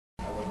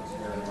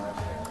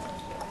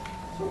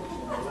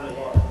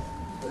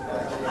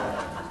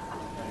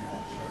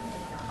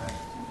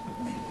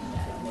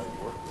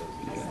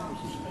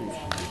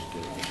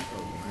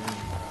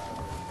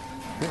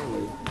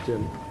Apparently,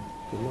 Tim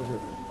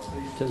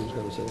was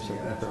going to say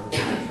something. Apparently,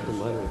 the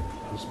letter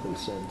has been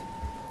sent.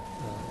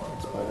 In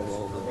spite of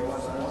all the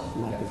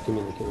lack of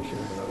communication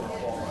about it.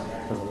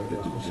 Apparently,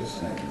 it was just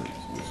sent. I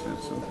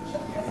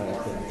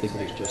think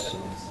it was just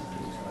sent.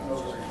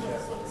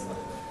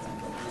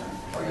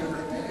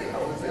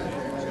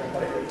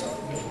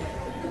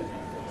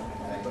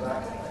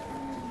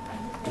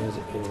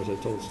 As I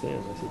told Stan,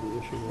 I said the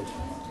issue was,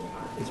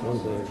 it's one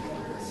thing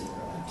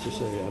to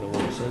say I don't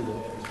want to send it,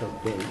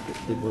 but then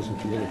it wasn't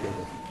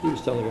communicated. He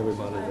was telling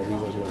everybody that he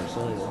wasn't going to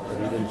sign it, but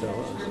he didn't tell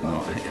us. No, I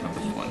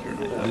was wondering.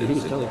 He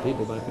was telling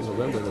people back in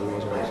November that he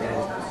wasn't going to sign it,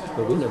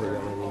 but we never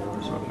got any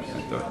notice. I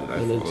thought that I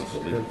fell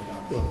asleep. And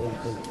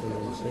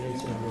then Stan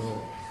said, well,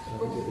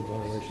 in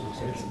violation of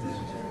session.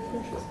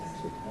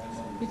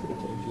 He could have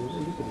told you,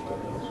 and he could have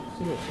told us.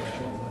 He was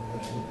sexual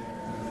violation.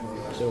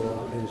 So it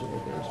was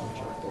okay, so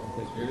much, I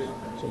think,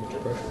 so much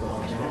pressure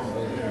on us.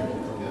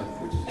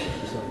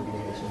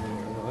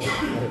 I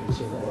haven't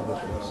seen all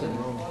this what I said.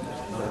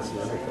 That's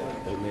the other thing.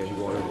 They may have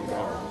watered it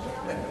down.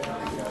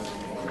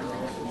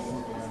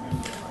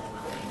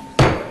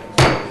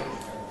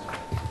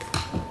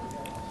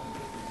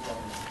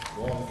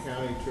 Walton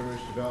County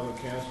Tourist Development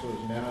Council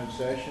is now in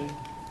session.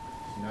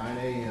 It's 9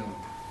 a.m.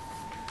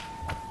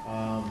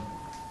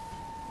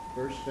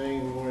 First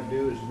thing we want to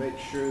do is make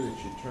sure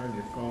that you turn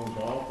your phones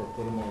off or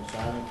put them on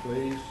silent,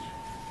 please.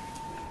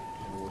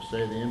 And we'll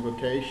say the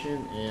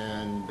invocation,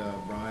 and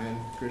Brian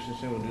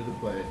Christensen will do the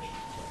pledge.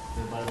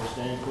 Everybody will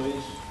stand,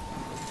 please.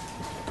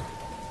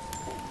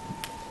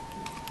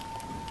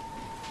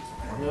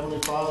 Our Heavenly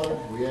Father,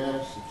 we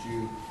ask that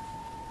you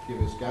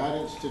give us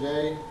guidance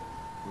today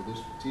with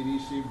this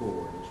TDC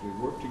board as we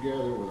work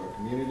together with our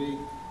community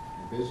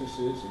and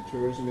businesses and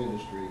tourism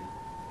industry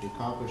to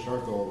accomplish our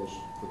goals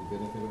for the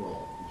benefit of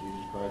all. In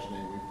Jesus Christ's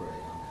name we pray.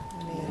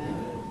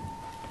 Amen.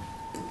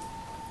 Amen.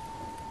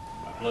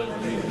 I pledge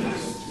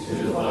allegiance to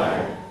the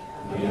flag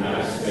of the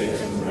United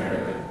States of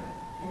America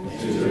and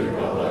to the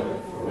republic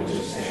for which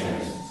it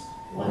stands,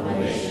 one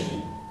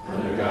nation,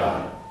 under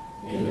God,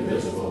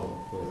 indivisible,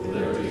 with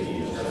liberty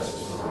and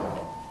justice for all.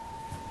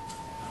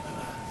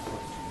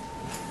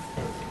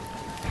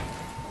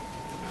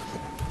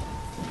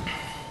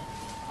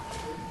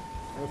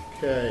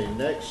 Okay,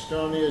 next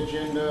on the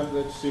agenda,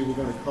 let's see, we're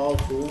going to call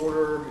to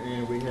order,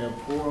 and we have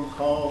quorum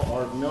call.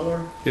 Art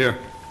Miller. Here.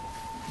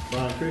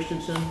 Brian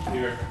Christensen.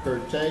 Here.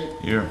 Kurt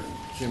Tate. Here.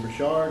 Jim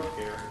Richard.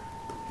 Here.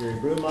 Gary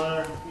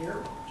Brumeyer.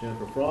 Here.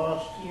 Jennifer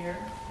Frost. Here.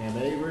 Pam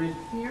Avery.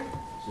 Here.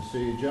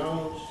 Cecilia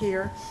Jones.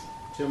 Here.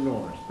 Tim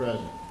Norris,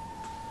 present.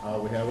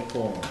 We have a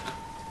quorum.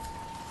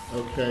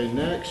 Okay,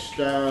 next,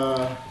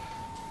 before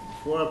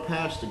I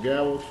pass the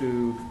gavel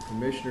to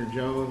Commissioner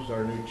Jones,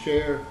 our new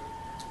chair,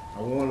 I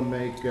want to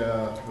make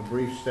a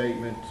brief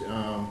statement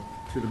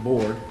to the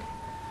board.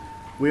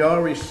 We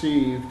all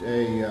received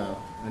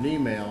an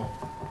email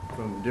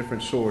from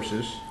different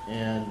sources,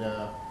 and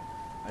I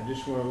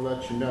just want to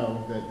let you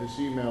know that this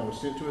email was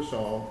sent to us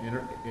all.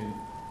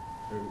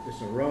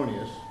 It's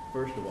erroneous,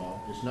 first of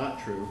all. It's not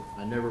true.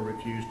 I never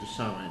refused to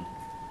sign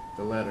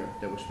the letter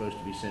that was supposed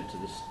to be sent to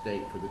the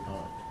state for the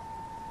audit.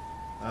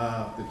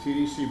 The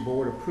TDC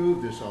board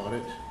approved this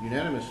audit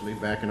unanimously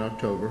back in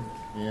October,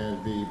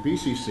 and the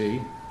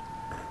BCC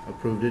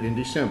approved it in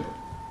December.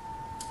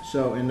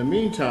 So in the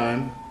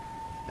meantime,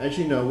 as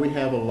you know, we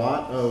have a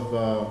lot of,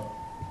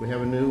 we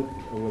have an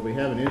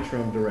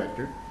interim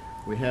director.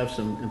 We have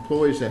some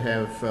employees that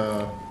have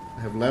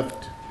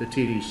left the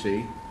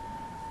TDC,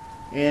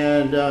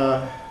 and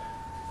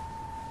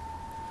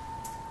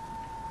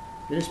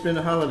it's been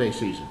a holiday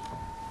season.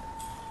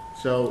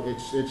 So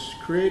it's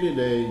created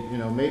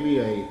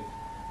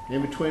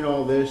in between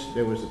all this,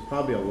 there was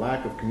probably a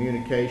lack of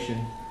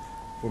communication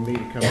for me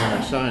to come out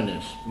and sign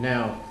this.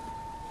 Now,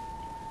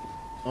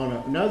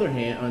 on the other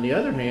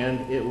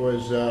hand, it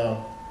was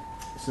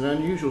it's an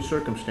unusual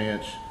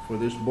circumstance for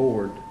this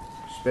board,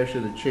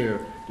 especially the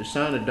chair, to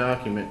sign a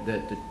document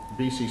that the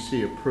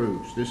BCC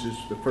approves. This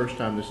is the first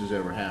time this has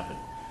ever happened.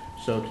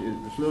 So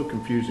it's a little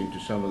confusing to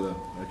some of the,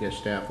 I guess,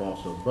 staff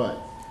also.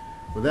 But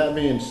with that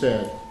being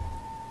said,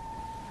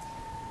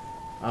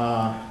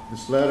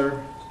 this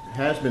letter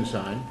has been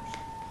signed.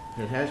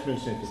 It has been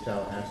sent to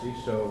Tallahassee,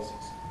 so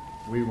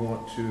we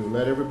want to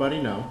let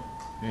everybody know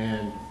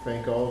and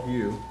thank all of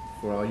you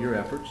for all your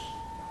efforts,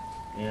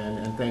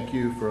 and thank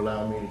you for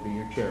allowing me to be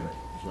your chairman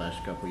these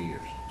last couple of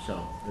years.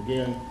 So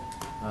again,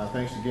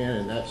 thanks again,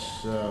 and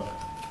that's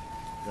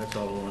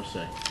all I want to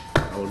say.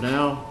 I will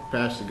now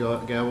pass the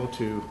gavel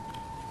to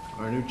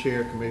our new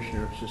chair,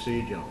 Commissioner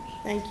Cecilia Jones.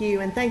 Thank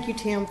you, and thank you,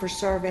 Tim, for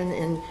serving,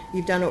 and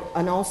you've done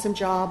an awesome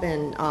job,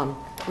 and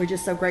we're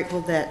just so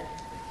grateful that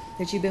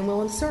you've been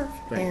willing to serve.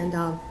 Thank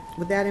you.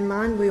 With that in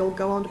mind, we'll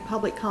go on to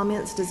public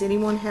comments. Does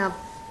anyone have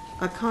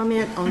a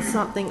comment on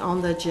something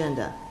on the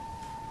agenda?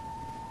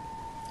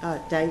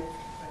 Dave?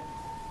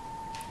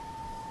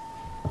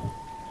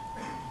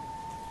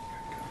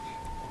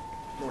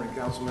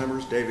 council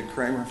members. David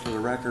Kramer for the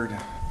record.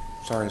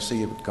 Sorry to see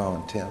you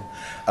gone, Tim.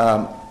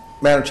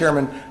 Madam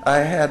Chairman, I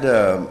had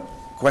a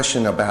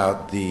question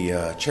about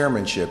the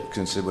chairmanship,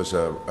 since it was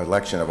an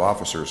election of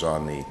officers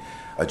on the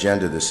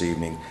agenda this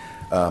evening,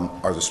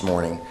 or this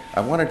morning.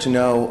 I wanted to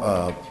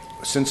know,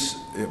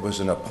 since it was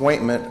an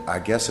appointment, I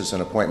guess it's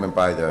an appointment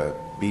by the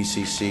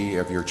BCC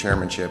of your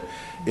chairmanship,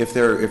 if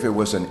it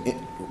was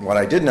what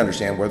I didn't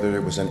understand, whether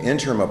it was an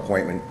interim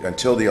appointment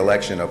until the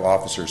election of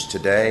officers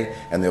today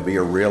and there'll be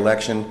a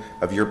re-election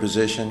of your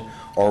position,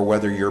 or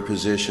whether your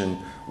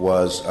position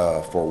was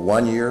for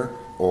 1 year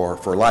or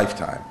for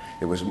lifetime.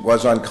 It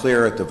was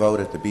unclear at the vote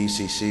at the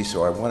BCC,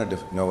 so I wanted to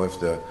know if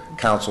the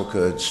council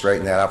could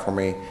straighten that out for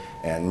me,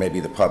 and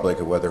maybe the public,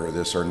 of whether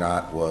this or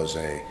not was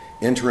a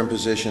interim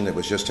position that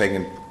was just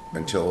taken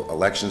until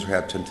elections were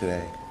happened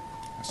today.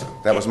 So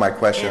that was my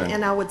question.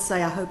 And I would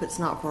say I hope it's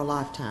not for a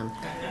lifetime.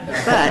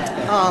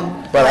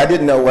 But I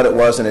didn't know what it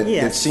was, and it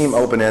Yes. seemed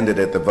open-ended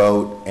at the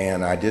vote,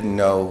 and I didn't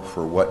know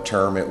for what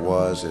term it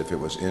was, if it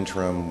was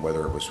interim,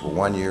 whether it was for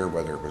 1 year,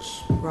 whether it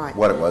was Right.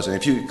 what it was. And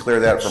if you could clear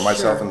that for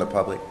myself Sure. and the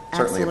public,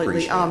 certainly Absolutely.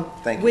 appreciate it.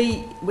 Thank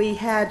you. We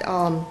had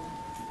a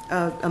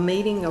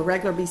meeting, a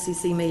regular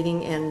BCC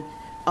meeting, and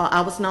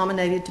I was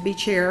nominated to be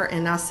chair,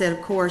 and I said,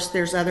 of course,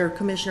 there's other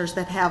commissioners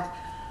that have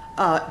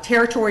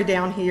territory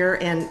down here,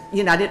 and,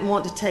 I didn't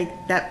want to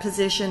take that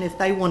position if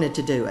they wanted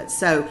to do it.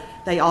 So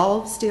they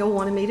all still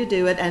wanted me to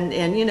do it, and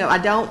I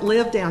don't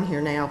live down here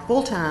now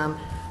full-time,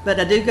 but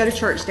I do go to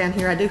church down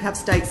here. I do have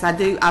stakes. I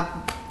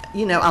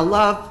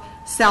love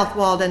South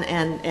Walden,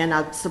 and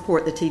I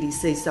support the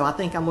TDC, so I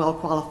think I'm well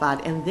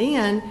qualified. And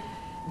then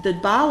the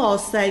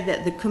bylaws say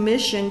that the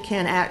commission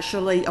can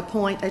actually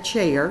appoint a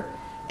chair,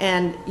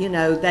 and,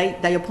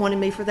 they appointed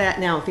me for that.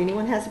 Now, if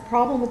anyone has a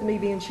problem with me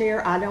being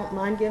chair, I don't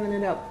mind giving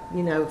it up.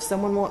 If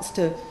someone wants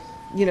to,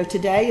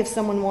 today, if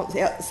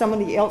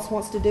somebody else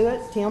wants to do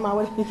it, Tim, I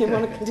would, if you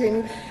want to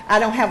continue, I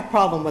don't have a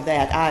problem with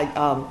that.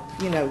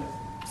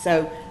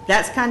 So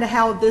that's kind of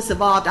how this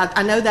evolved.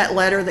 I know that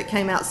letter that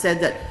came out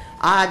said that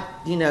I,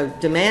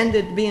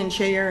 demanded being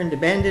chair and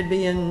demanded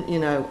being,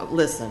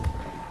 listen.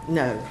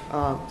 No.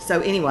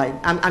 So anyway,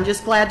 I'm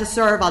just glad to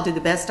serve. I'll do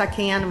the best I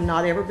can. I've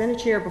not ever been a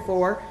chair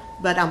before,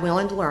 but I'm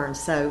willing to learn.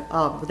 So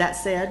with that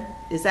said,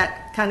 is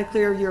that kind of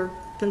clear your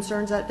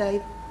concerns, that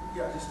Dave?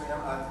 Yeah, I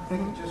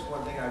think just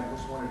one thing, I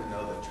just wanted to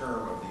know the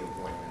term of the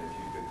appointment, if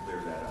you could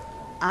clear that up for me.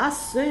 I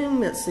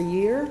assume it's a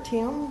year,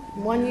 Tim?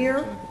 1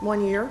 year?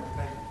 1 year.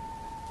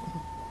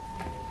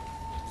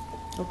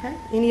 Okay.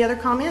 Any other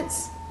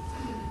comments?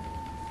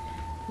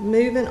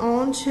 Moving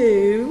on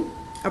to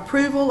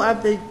approval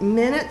of the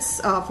minutes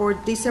for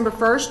December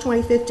 1st,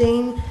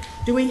 2015.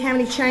 Do we have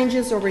any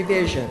changes or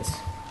revisions?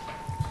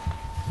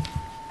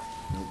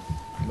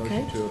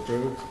 Motion to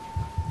approve.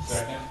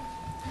 Second.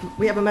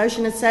 We have a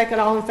motion and second.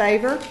 All in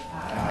favor?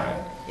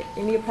 Aye.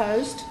 Any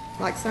opposed?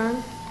 Like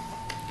sign?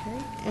 Okay.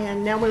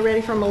 And now we're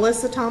ready for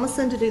Melissa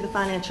Thomason to do the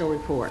financial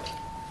report.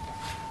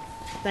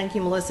 Thank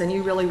you, Melissa, and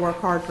you really work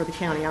hard for the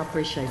county. I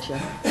appreciate you.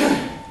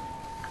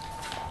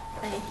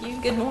 Thank you.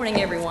 Good morning,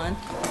 everyone.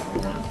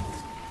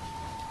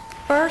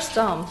 First,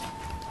 I'd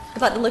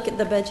like to look at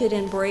the budget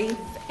in brief,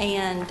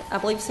 and I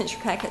believe since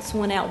your packets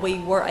went out,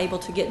 we were able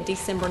to get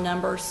December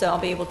numbers, so I'll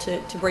be able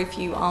to brief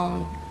you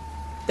on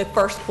the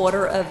first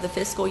quarter of the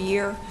fiscal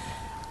year.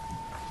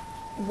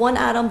 One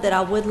item that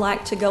I would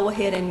like to go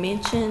ahead and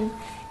mention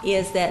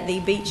is that the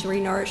beach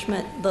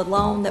renourishment, the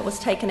loan that was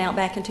taken out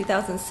back in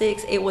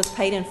 2006, it was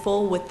paid in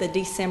full with the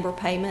December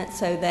payment,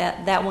 so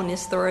that one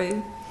is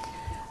through.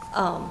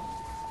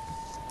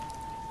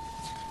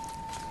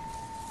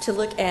 To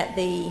look at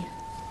the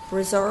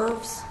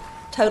reserves,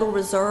 total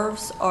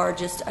reserves are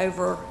just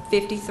over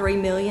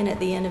 $53 million at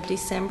the end of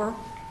December.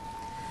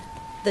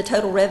 The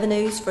total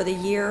revenues for the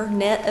year,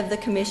 net of the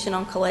commission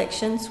on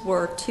collections,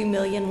 were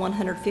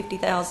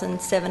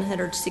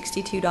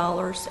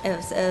 $2,150,762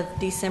 as of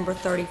December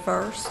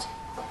 31st.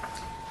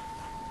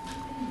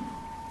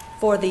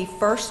 For the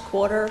first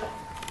quarter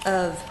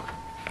of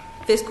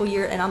fiscal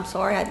year, and I'm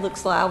sorry, it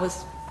looks like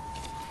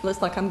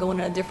I'm going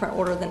in a different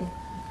order than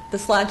the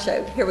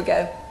slideshow. Here we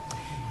go.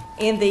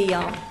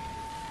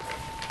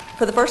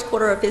 For the first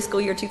quarter of fiscal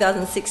year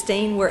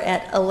 2016, we're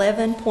at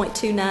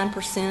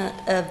 11.29%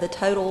 of the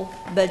total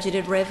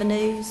budgeted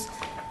revenues.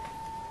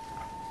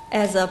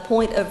 As a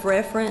point of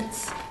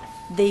reference,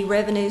 the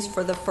revenues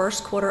for the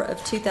first quarter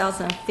of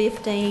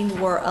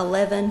 2015 were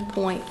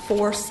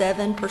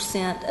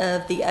 11.47%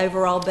 of the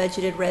overall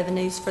budgeted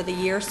revenues for the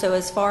year. So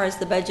as far as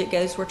the budget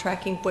goes, we're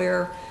tracking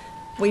where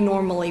we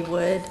normally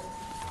would.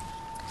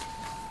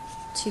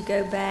 To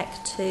go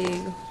back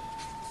to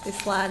the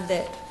slide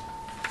that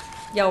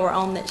y'all were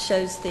on that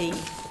shows the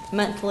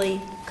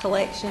monthly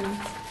collection.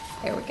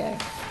 There we go.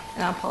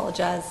 And I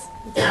apologize,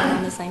 it's not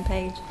on the same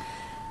page.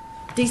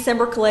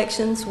 December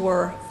collections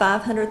were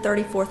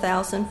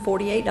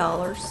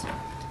 $534,048.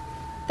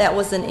 That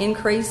was an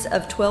increase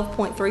of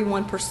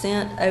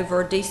 12.31%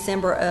 over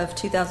December of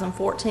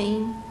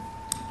 2014.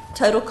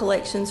 Total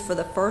collections for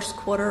the first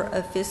quarter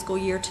of fiscal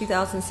year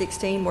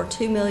 2016 were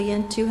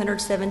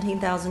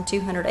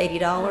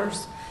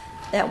 $2,217,280.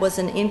 That was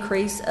an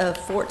increase of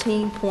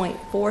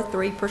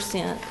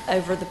 14.43%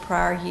 over the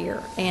prior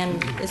year.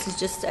 And this is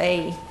just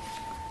a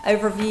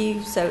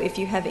overview, so if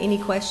you have any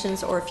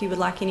questions or if you would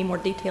like any more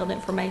detailed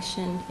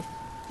information,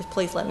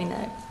 please let me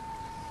know.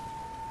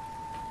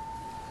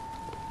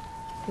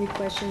 Any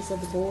questions of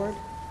the board?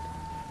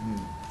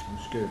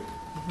 That's good.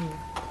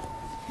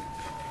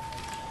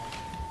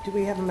 Do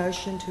we have a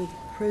motion to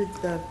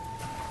approve the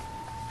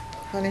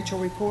financial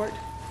report?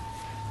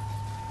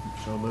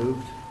 So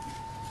moved.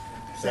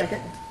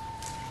 Second.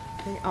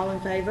 Okay, all in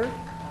favor?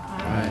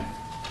 Aye.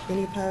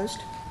 Any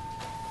opposed?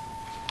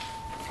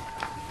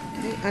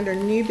 Okay, under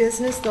new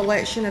business, the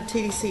election of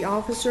TDC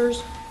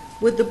officers,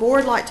 would the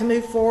board like to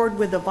move forward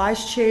with a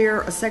vice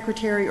chair, a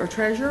secretary, or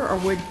treasurer, or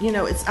would,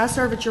 I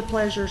serve at your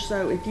pleasure,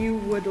 so if you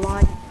would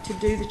like to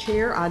do the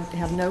chair, I'd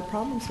have no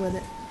problems with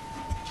it.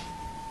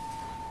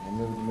 I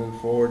move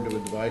forward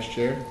with the vice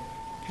chair.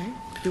 Okay,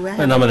 do I I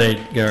have?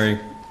 nominate Gary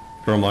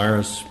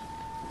Bromeier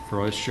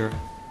for vice chair.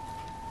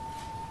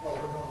 Well,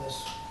 we're doing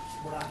this,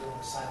 we're not doing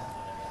the silent one,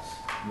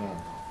 I No.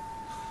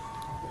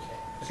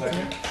 guess.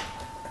 Okay.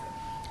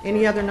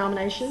 Any other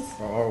nominations?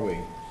 Or are we?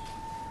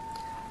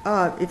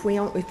 If we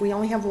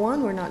only have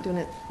one, we're not doing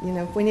it,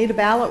 if we need a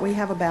ballot, we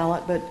have a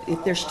ballot, but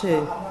if there's two.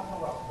 I'm not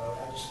gonna rock the boat,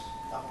 I just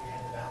thought we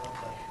had the ballot,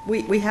 but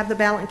We have the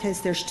ballot in case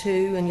there's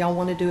two, and y'all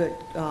want to do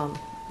it,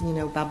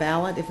 by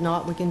ballot. If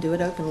not, we can do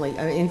it openly.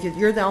 I mean, if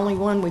you're the only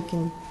one, we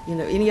can,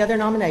 any other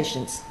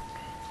nominations?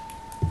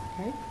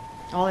 Okay,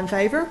 all in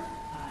favor?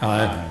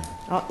 Aye.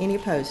 Any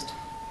opposed?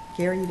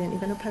 Gary, you didn't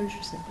even oppose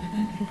yourself.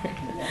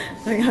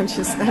 I'm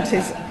just,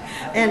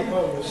 and,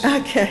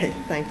 okay,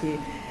 thank you.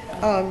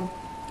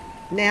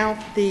 Now,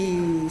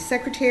 the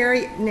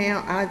secretary,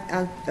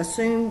 I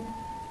assume,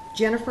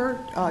 Jennifer,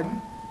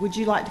 would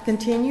you like to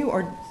continue,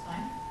 or?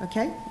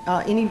 Okay,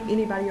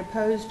 anybody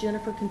opposed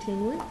Jennifer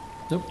continuing?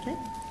 Nope. Okay,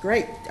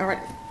 great, all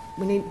right.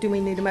 Do we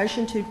need a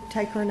motion to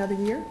take her another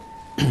year?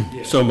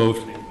 So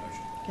moved.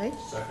 Okay.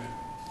 Second.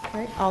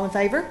 Okay, all in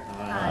favor?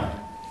 Aye.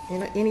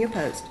 Any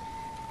opposed?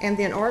 And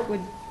then Art,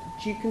 would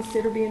you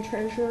consider being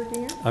treasurer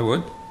again? I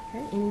would.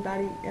 Okay,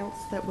 anybody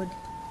else that would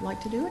like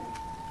to do it?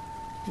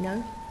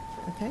 No?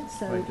 Okay, I'd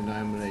so. like to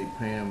nominate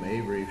Pam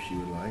Avery if she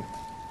would like.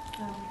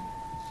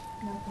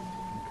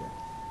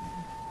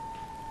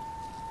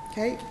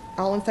 Okay,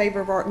 all in favor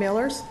of Art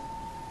Miller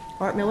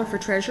for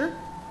treasurer?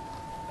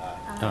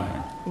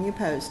 Aye. Any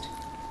opposed?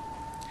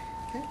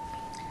 Okay,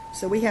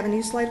 so we have a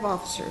new slate of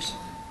officers.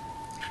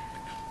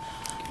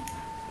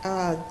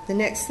 The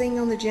next thing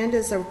on the agenda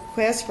is a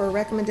request for a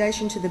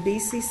recommendation to the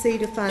BCC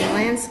to fund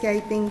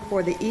landscaping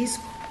for the East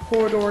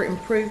Corridor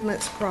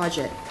Improvements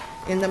Project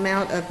in the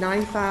amount of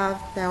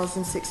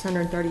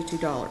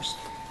 $95,632.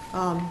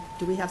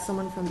 Do we have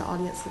someone from the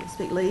audience that will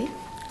speak? Lee?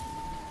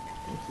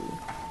 Thank you.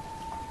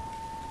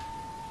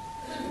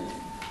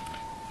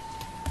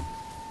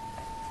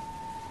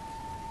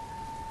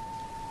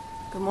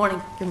 Good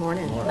morning. Good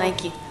morning.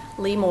 Thank you.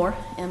 Lee Moore,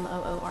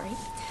 M-O-O-R-E.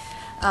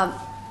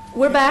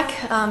 We're back.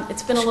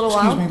 It's been a little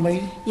while. Excuse me,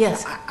 lady?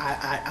 Yes.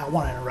 I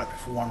want to interrupt you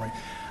for one reason.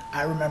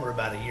 I remember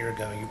about a year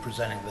ago you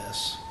presenting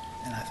this,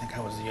 and I think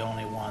I was the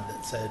only one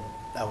that said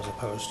I was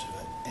opposed to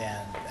it.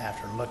 And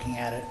after looking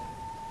at it,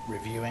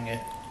 reviewing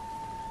it,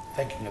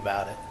 thinking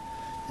about it,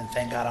 and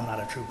thank God I'm not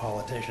a true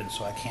politician,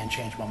 so I can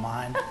change my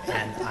mind,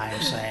 and I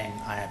am saying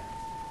I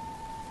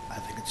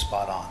think it's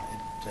spot on.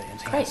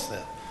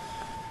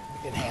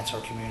 To enhance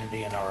our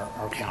community and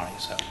our county,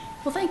 so.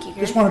 Well, thank you,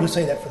 Gary. Just wanted to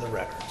say that for the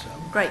record, so.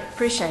 Great.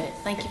 Appreciate it.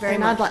 Thank you very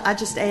And much. I'd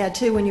just add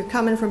too, when you're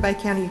coming from Bay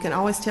County, you can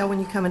always tell when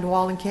you come into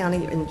Walden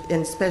County, and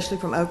especially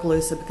from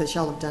Okaloosa, because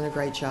y'all have done a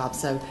great job.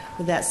 So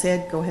with that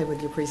said, go ahead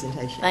with your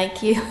presentation.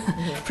 Thank you.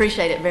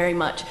 Appreciate it very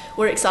much.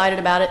 We're excited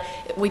about it.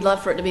 We'd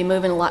love for it to be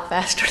moving a lot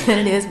faster than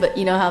it is, but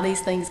you know how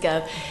these things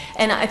go.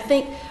 And I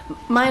think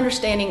my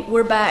understanding,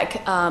 we're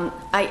back.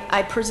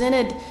 I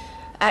presented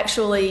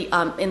actually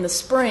in the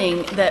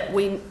spring that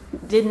we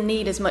didn't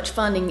need as much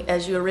funding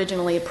as you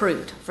originally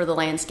approved for the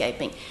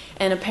landscaping.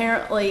 And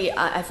apparently,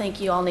 I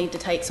think you all need to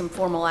take some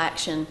formal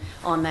action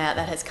on that.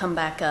 That has come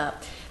back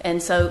up.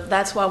 And so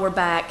that's why we're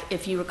back.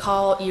 If you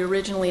recall, you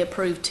originally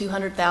approved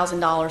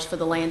 $200,000 for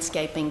the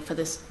landscaping for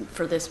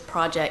this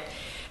project.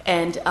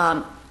 And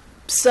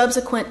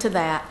subsequent to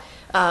that,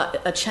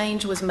 a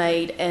change was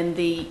made, and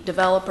the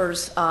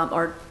developers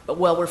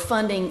we're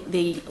funding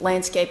the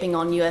landscaping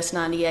on US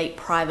 98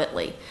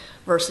 privately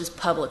versus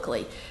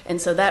publicly.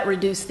 And so that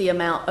reduced the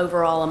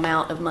overall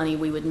amount of money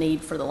we would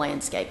need for the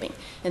landscaping.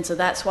 And so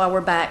that's why we're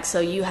back. So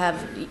you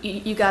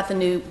got the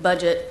new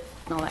budget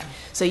and all that.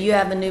 So you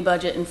have the new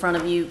budget in front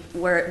of you.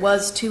 Where it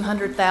was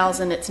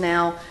 $200,000, it's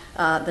now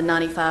the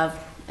 95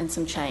 and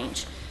some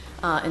change.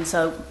 And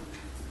so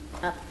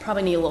I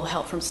probably need a little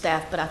help from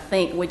staff, but I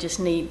think we just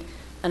need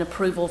an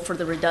approval for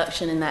the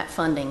reduction in that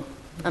funding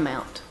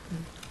amount.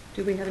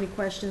 Do we have any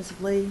questions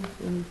of Lee?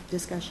 Any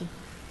discussion?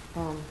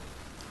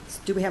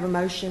 Do we have a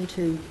motion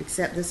to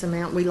accept this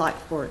amount? We like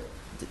for,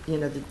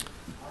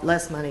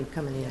 less money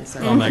coming in,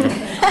 so. I'll make it.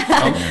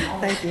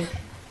 Thank you.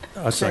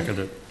 I second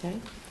it. Okay.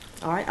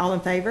 All right, all in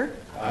favor?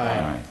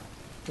 Aye.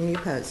 Any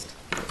opposed?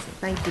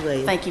 Thank you,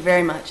 Lee. Thank you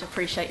very much.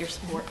 Appreciate your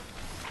support.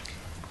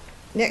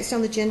 Next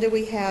on the agenda,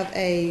 we have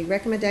a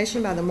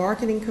recommendation by the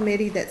Marketing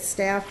Committee that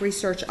staff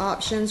research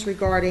options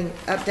regarding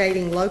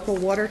updating local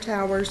water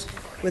towers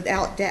with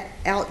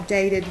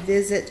outdated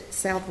Visit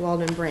South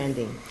Walden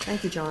branding.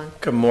 Thank you, John.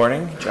 Good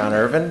morning, John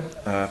Irvin.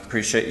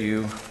 Appreciate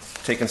you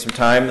taking some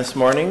time this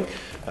morning.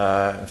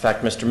 In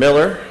fact, Mr.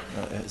 Miller,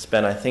 it's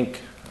been, I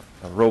think,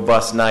 a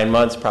robust 9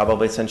 months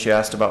probably since you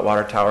asked about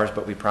water towers,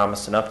 but we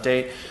promised an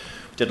update.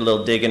 Did a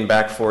little digging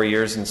back 4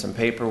 years in some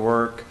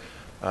paperwork.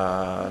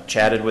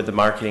 Chatted with the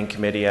marketing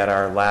committee at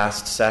our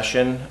last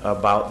session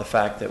about the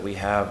fact that we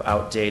have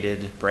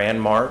outdated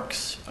brand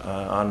marks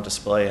on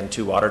display in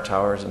 2 water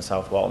towers in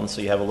South Walton.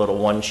 So you have a little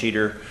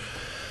one-sheeter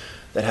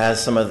that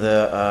has some of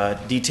the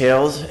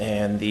details,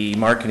 and the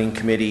marketing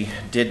committee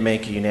did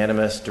make a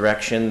unanimous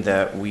direction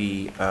that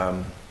we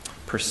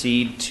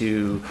proceed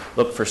to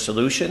look for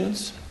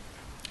solutions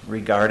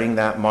regarding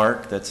that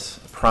mark that's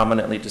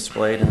prominently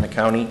displayed in the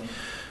county.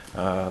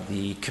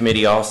 The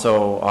committee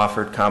also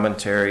offered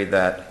commentary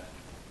that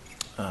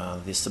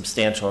the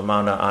substantial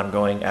amount of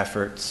ongoing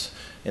efforts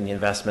in the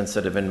investments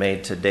that have been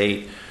made to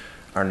date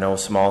are no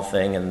small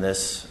thing, and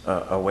this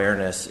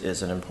awareness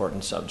is an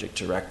important subject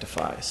to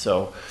rectify.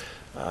 So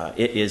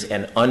it is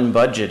an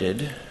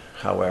unbudgeted,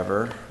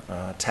 however,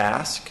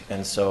 task,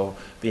 and so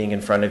being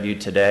in front of you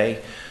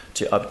today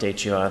to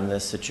update you on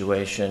this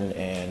situation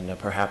and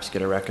perhaps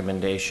get a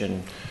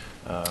recommendation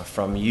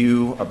from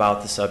you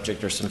about the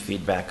subject or some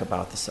feedback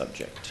about the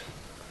subject.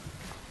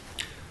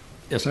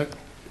 Yes, sir.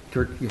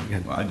 Kirk, you go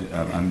ahead.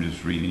 Well, I'm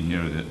just reading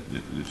here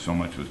that so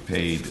much was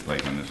paid,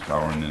 like on this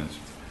tower, and then it's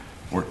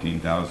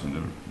 $14,000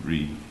 to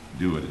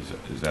redo it.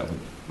 Is that what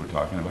we're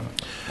talking about?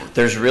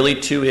 There's really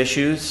 2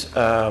 issues.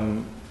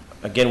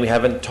 Again, we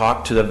haven't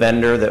talked to the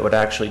vendor that would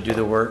actually do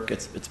the work.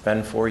 It's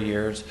been 4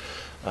 years.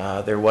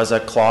 There was a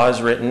clause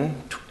written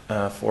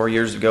 4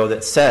 years ago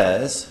that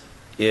says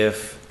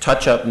if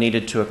touch-up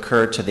needed to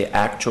occur to the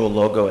actual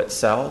logo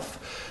itself,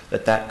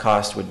 that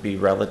cost would be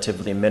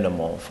relatively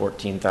minimal,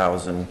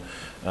 $14,000.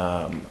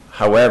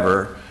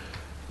 However,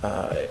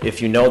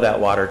 if you know that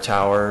water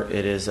tower,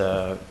 it is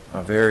a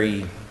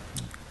very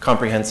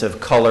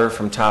comprehensive color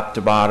from top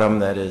to bottom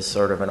that is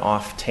sort of an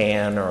off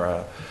tan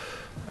or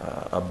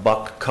a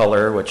buck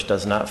color, which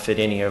does not fit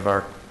any of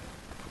our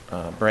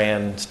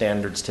brand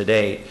standards to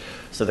date.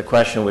 So the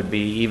question would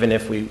be, even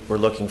if we were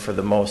looking for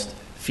the most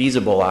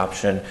feasible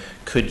option,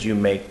 could you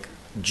make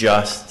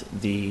just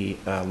the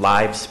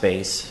live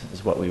space,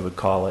 is what we would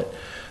call it,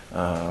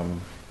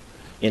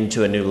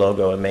 into a new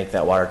logo and make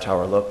that water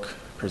tower look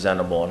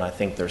presentable? And I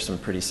think there's some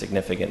pretty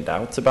significant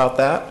doubts about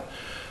that.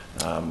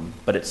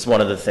 But it's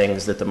one of the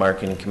things that the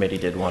marketing committee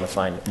did want to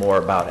find more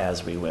about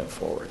as we went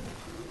forward.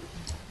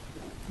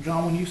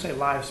 John, when you say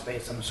live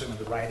space, I'm assuming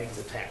the writing's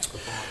attached to the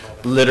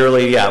font.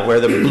 Literally, yeah, where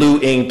the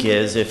blue ink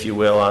is, if you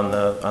will, on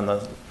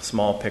the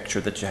small picture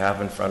that you have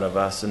in front of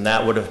us. And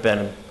that would have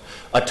been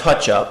a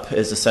touch-up,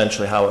 is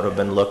essentially how it would have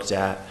been looked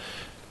at.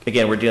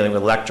 Again, we're dealing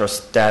with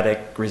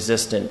electrostatic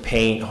resistant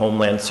paint,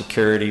 homeland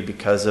security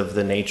because of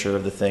the nature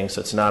of the thing,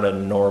 so it's not a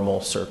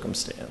normal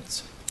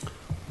circumstance.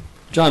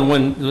 John,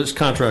 when this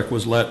contract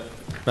was let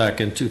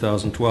back in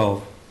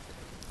 2012,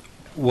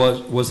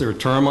 was there a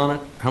term on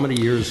it? How many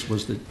years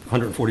was the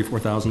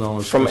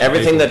 $144,000? From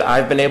everything that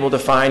I've been able to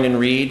find and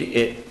read,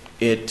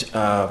 it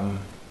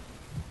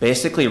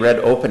basically read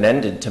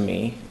open-ended to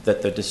me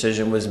that the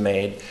decision was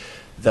made.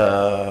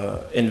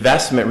 The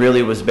investment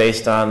really was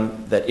based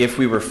on that if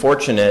we were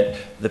fortunate,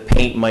 the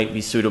paint might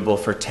be suitable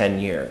for 10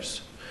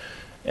 years.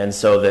 And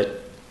so that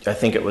I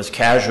think it was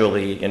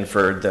casually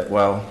inferred that,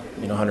 well,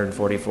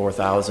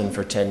 $144,000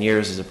 for 10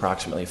 years is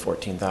approximately a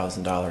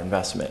 $14,000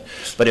 investment.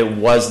 But it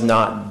was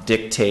not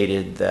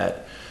dictated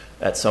that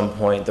at some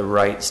point the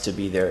rights to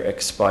be there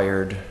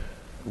expired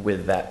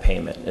with that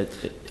payment.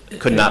 It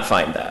could not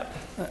find that.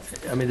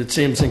 I mean, it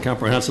seems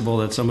incomprehensible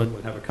that someone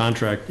would have a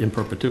contract in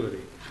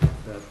perpetuity,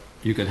 that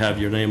you could have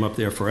your name up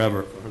there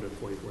forever for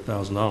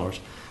 $144,000.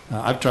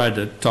 I've tried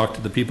to talk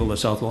to the people at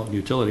South Walton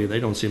Utility. They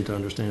don't seem to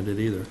understand it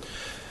either.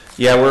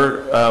 Yeah,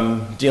 we're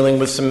dealing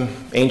with some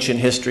ancient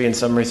history in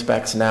some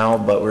respects now,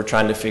 but we're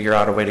trying to figure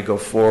out a way to go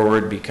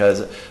forward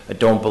because I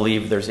don't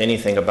believe there's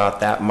anything about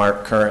that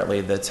mark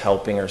currently that's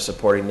helping or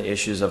supporting the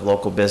issues of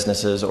local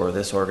businesses or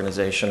this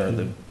organization or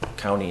the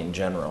county in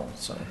general.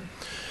 So,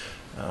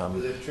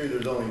 Is it true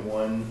there's only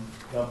one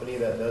company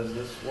that does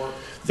this work?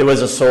 there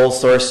was a sole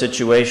source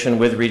situation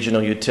with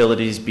regional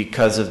utilities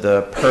because of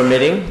the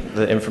permitting,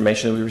 the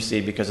information that we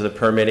received because of the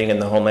permitting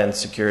and the Homeland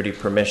Security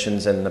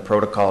permissions and the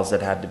protocols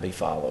that had to be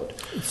followed.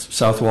 It's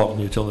South Walton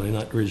Utility,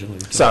 not regional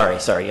utility.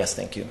 Sorry, yes,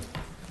 thank you.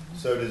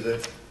 So does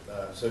it?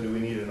 So do we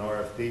need an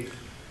RFP?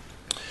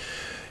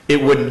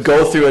 It would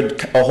go through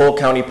a whole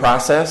county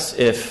process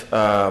if,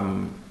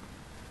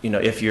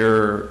 if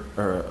your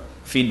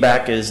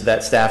feedback is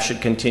that staff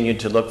should continue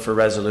to look for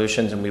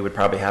resolutions, and we would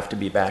probably have to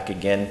be back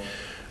again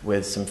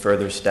with some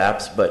further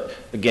steps. But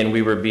again,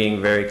 we were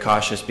being very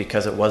cautious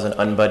because it was an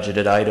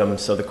unbudgeted item.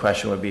 So the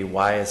question would be,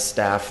 why is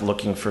staff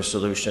looking for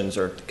solutions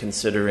or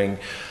considering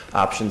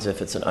options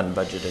if it's an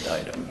unbudgeted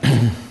item?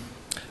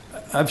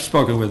 I've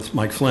spoken with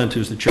Mike Flint,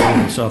 who's the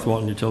chairman of South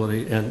Walton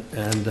Utility, and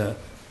the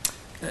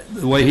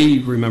way he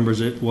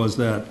remembers it was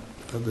that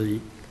the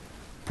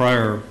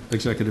prior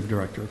executive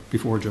director,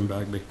 before Jim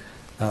Bagby,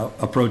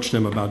 approached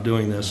him about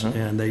doing this,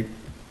 and they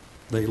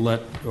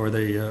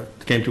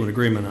came to an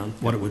agreement on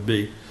what it would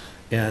be.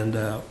 And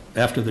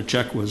after the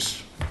check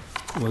was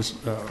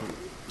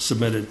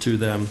submitted to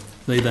them,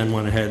 they then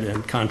went ahead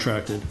and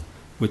contracted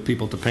with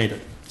people to paint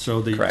it. So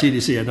the Correct.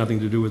 TDC had nothing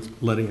to do with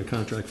letting a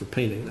contract for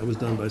painting. That was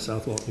done by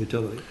South Walton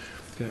Utility.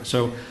 Okay,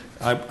 so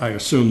I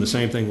assume the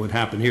same thing would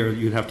happen here.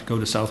 You'd have to go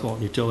to South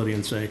Walton Utility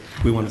and say,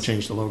 we want to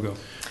change the logo.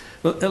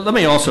 But let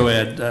me also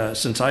add,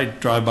 since I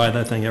drive by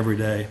that thing every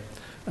day,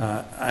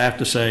 I have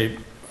to say,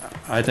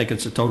 I think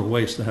it's a total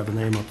waste to have a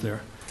name up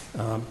there.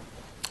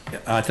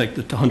 I think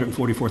that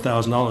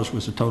 $144,000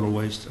 was a total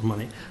waste of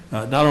money.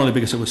 Not only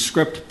because it was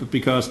script, but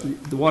because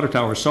the water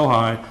tower is so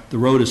high, the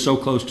road is so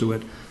close to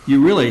it,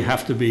 you really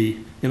have to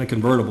be in a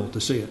convertible to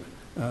see it.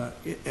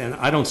 And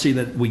I don't see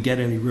that we get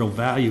any real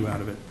value out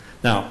of it.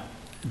 Now,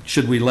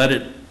 should we let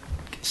it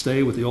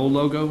stay with the old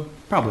logo?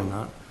 Probably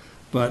not.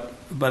 But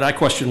I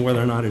question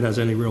whether or not it has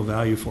any real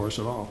value for us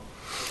at all.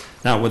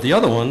 Now, with the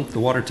other one, the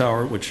water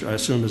tower, which I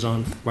assume is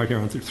on right here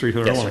on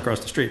 301 Yes, sir. across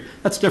the street,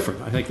 that's different.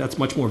 I think that's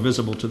much more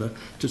visible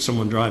to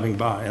someone driving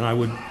by, and I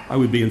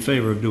would be in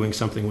favor of doing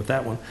something with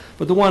that one.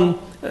 But the one,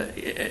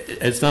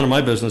 it's none of my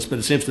business, but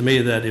it seems to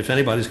me that if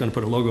anybody's going to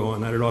put a logo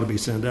on that, it ought to be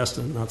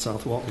Sandestin, not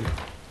South Walton.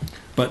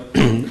 But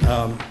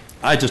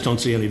I just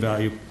don't see any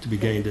value to be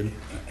gained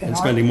in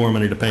spending more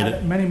money to paint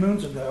it. Many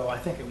moons ago, I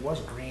think it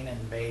was green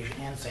and beige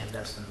and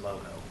Sandestin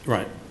logo,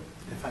 Right.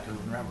 if I can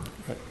remember.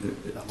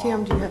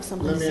 Tim, do you have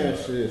something to Let me say?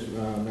 ask this,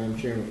 Madam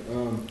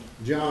Chairman.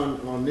 John,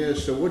 on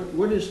this, so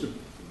what is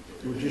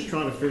we're just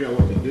trying to figure out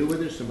what to do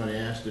with it. Somebody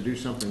asked to do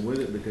something with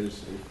it,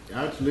 because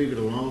I'd leave it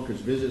alone,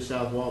 because Visit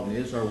South Walton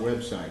is our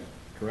website,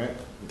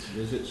 correct?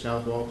 Visit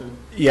South Walton?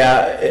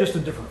 Yeah, Just a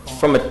different font.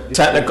 from a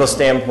technical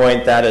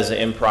standpoint, that is an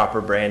improper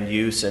brand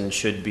use and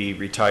should be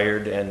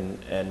retired and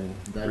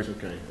That's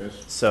okay.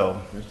 That's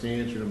so. the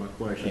answer to my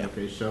question. Yeah.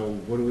 Okay, so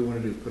what do we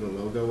want to do? Put a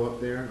logo up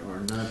there, or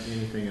not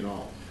anything at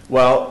all?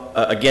 Well,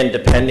 again,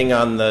 depending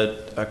on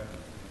the,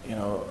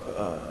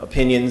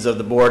 opinions of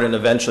the board and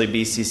eventually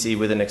BCC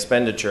with an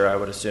expenditure, I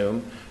would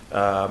assume,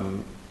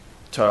 to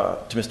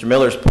Mr.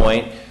 Miller's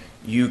point,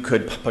 you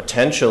could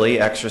potentially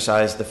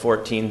exercise the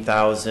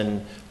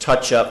 $14,000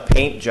 touch-up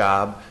paint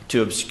job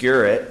to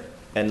obscure it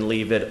and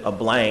leave it a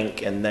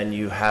blank, and then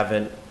you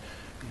haven't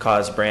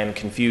caused brand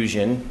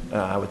confusion.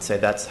 I would say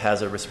that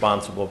has a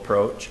responsible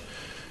approach.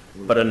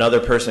 But another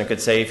person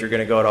could say, if you're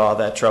going to go to all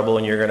that trouble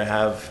and you're going to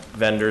have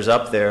vendors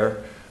up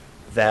there,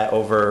 that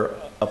over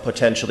a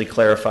potentially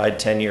clarified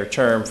 10-year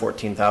term,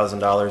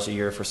 $14,000 a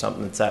year for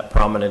something that's that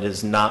prominent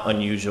is not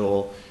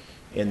unusual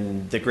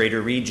in the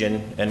greater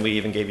region. And we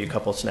even gave you a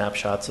couple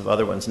snapshots of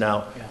other ones.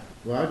 Now,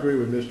 Well, I agree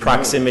with Mr. Miller.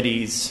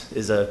 proximities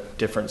is a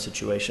different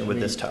situation with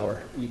this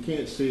tower. You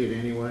can't see it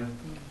anyway.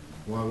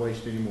 Why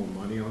waste any more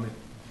money on it?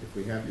 If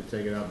we have to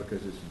take it out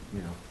because it's,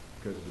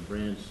 because the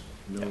brand's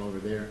no longer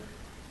there,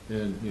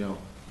 then,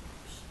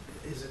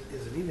 Is it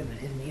even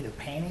in need of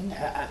painting?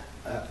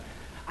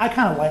 I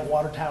kind of like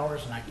water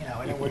towers, and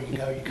anywhere you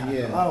go, you kind of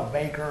Yeah. go, oh,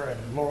 Baker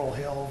and Laurel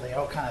Hill, they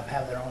all kind of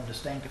have their own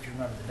distinct, if you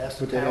remember the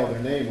Destin but they have Tower.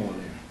 their name on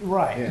there.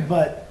 Right, Yeah.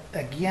 but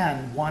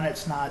again,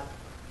 it's not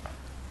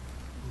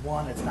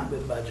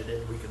been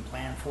budgeted, we can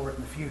plan for it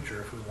in the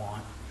future if we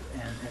want,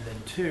 and then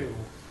two,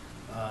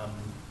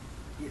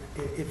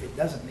 if it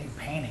doesn't need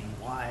painting,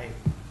 why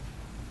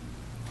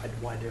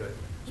do it?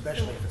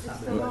 Especially if it's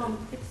not been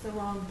budgeted. It's the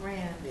wrong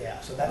brand. Yeah,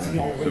 so that's the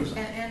only reason.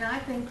 And I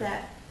think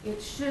that it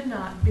should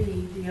not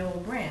be the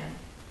old brand.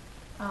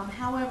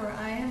 However,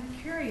 I am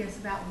curious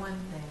about one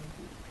thing.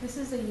 This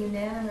is a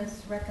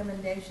unanimous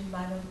recommendation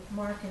by the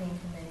marketing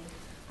committee.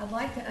 I'd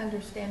like to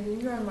understand,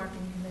 and you're on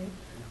marketing committee,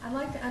 I'd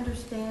like to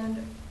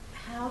understand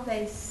how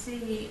they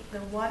see the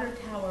water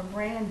tower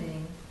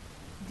branding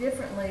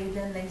differently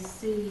than they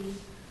see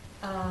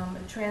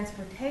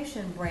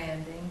transportation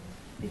branding,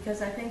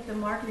 because I think the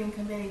marketing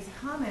committee's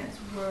comments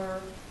were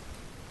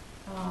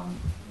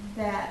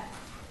that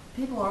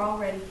people are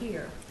already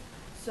here.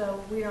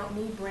 So we don't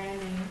need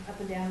branding up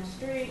and down the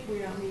street, we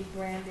don't need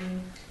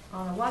branding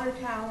on a water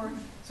tower.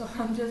 So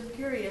I'm just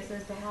curious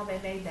as to how they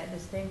made that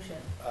distinction.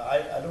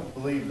 I don't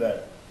believe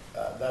that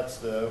that's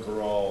the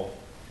overall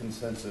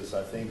consensus.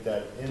 I think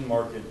that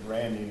in-market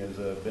branding has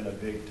been a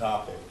big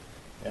topic,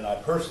 and I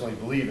personally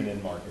believe in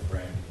in-market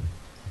branding.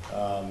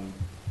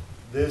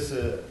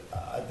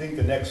 I think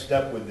the next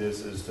step with this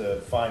is to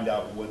find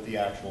out what the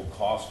actual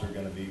costs are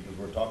going to be, because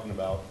we're talking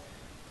about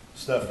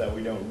stuff that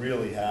we don't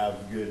really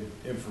have good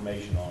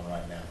information on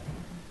right now.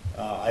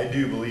 I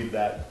do believe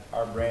that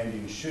our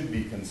branding should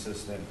be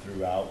consistent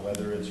throughout,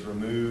 whether it's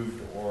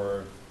removed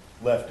or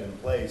left in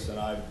place. And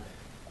I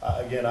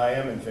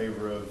am in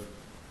favor of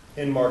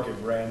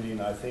in-market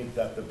branding, I think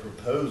that the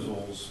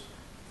proposals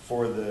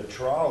for the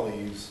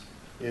trolleys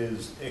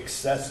is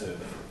excessive.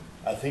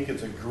 I think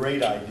it's a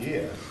great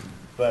idea,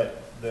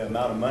 but the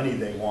amount of money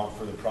they want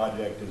for the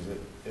project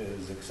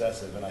is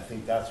excessive, and I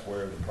think that's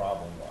where the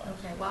problem lies.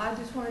 Okay, well, I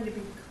just wanted to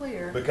be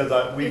clear. Because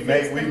we've If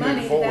it's the moved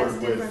money, forward that's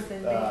different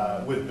than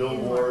being with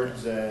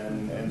billboards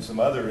in-market. and some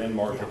other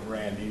in-market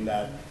branding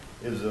that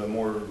is a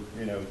more,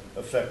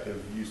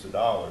 effective use of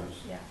dollars.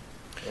 Yeah.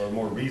 Or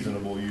more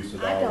reasonable use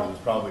of I dollars don't- is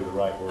probably the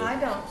right word. I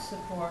don't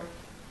support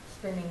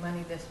spending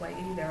money this way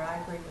either. I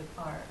agree with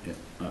Art. Yeah,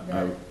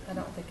 That I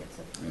don't think it's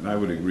a. And I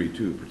would agree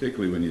too,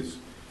 particularly when you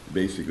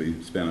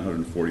basically spend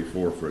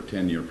 144 for a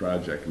 10-year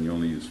project and you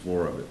only use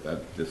 4 of it.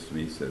 That just to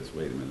me says,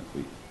 wait a minute,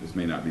 this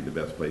may not be the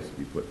best place to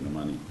be putting the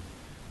money.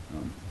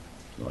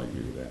 So I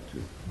agree with that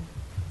too.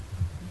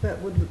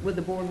 But would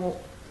the board want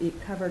it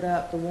covered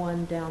up, the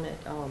one down at,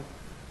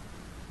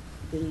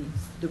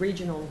 the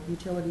regional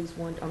utilities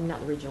one, not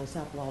the regional,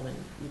 South Walden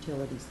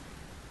utilities?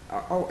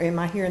 Or am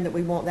I hearing that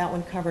we want that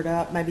one covered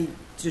up, maybe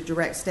to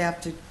direct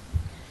staff to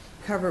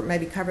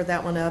maybe cover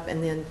that one up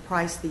and then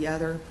price the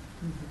other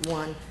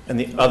one? And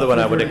the other one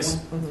I would, On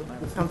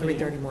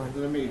 331.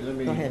 Let me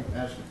Go ahead.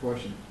 ask a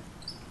question.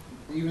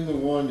 Even the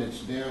one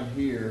that's down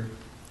here,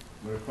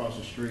 but across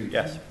the street.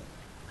 yes.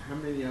 How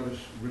many of us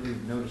really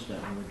noticed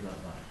that when we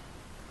drive by?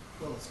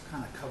 Well, it's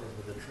kind of covered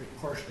with a tree,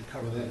 partially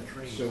covered with a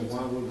tree. So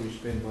why would we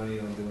spend money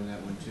on doing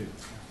that one too?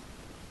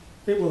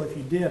 Well, if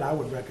you did, I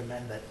would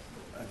recommend that,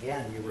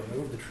 again, you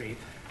remove the tree.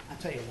 I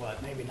tell you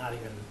what, maybe not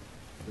even,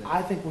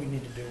 I think we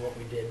need to do what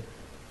we did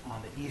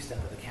on the east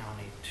end of the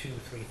county to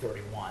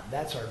 331.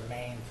 That's our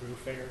main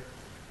thoroughfare.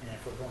 And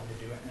if we're going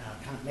to do it now,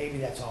 maybe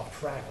that's off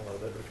track a little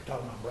bit, but if you're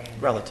talking about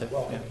branding, Relative,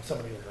 welcoming yeah.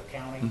 somebody to the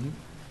county,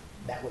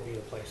 that would be the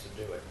place to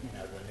do it.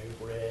 The new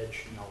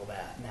bridge and all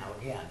that. Now,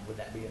 again, would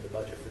that be in the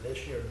budget for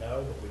this year?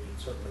 No, but we can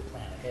certainly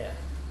plan ahead.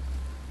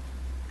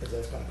 Because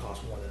that's going to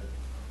cost more than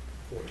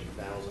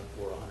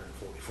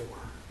 $14,444.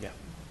 Yeah.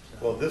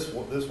 Well, this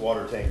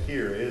water tank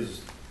here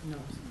is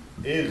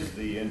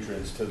the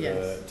entrance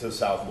to to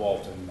South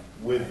Walton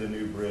with the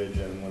new bridge,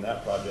 and when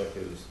that project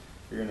is,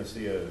 you're gonna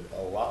see a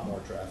lot more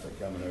traffic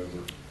coming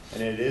over.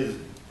 And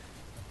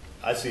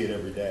I see it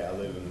every day. I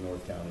live in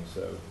North County,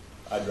 so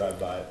I drive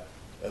by it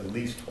at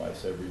least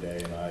twice every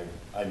day, and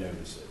I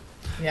notice it.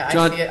 Yeah,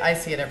 John- I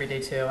see it every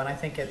day too, and I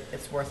think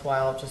it's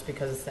worthwhile just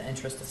because it's the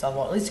interest of South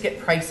Walton. At least get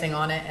pricing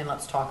on it and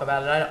let's talk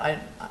about it.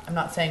 I'm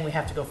not saying we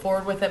have to go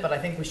forward with it, but I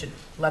think we should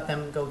let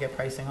them go get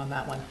pricing on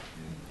that one.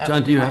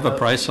 John, do you have a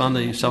price on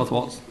the South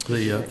Walton,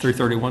 the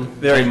 331?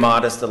 Very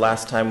modest. The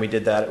last time we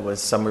did that, it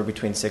was somewhere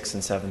between $6,000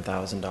 and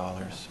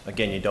 $7,000.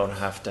 Again, you don't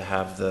have to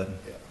have the,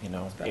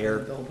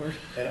 air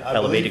And I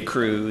elevated believe,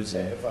 crews.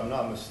 And if I'm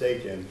not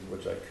mistaken,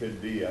 which I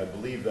could be, I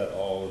believe that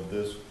all of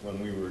this, when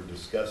we were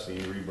discussing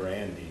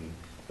rebranding,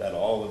 that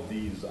all of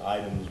these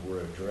items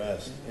were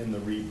addressed in the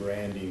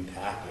rebranding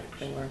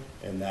package.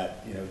 And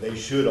that, they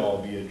should all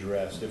be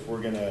addressed. If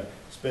we're gonna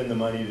spend the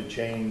money to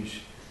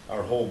change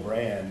our whole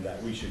brand,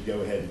 that we should go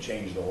ahead and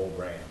change the whole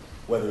brand.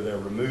 Whether they're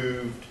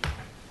removed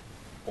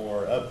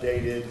or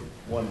updated,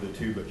 one of the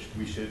two, but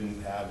we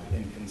shouldn't have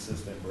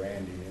inconsistent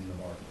branding in the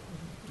market.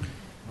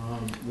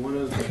 One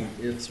other thing,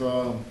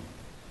 well,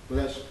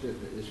 that's,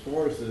 as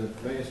far as the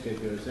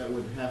landscape goes, that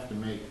would have to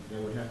be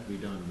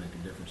done to make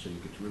a difference so you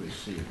could really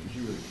see it, because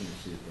you really can't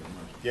see it that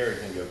much. Gary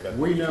can go cut.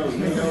 We know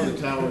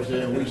the tower's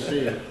there, we see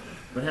it,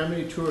 but how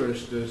many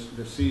tourists does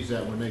sees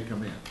that when they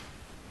come in?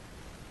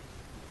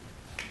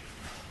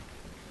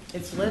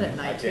 It's lit at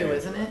night too,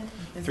 isn't it?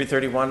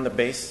 331, the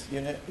base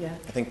unit? Yeah.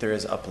 I think there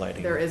is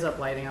uplighting. There is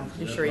uplighting, I'm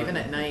pretty sure, even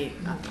at night.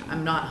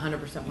 I'm not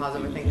 100%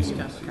 positive, I think it's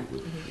just,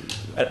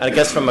 I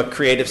guess from a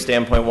creative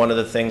standpoint, one of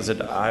the things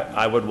that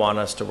I would want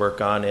us to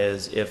work on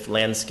is if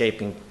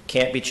landscaping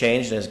can't be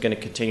changed and is going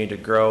to continue to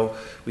grow,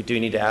 we do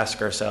need to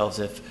ask ourselves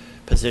if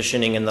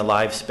positioning in the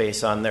live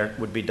space on there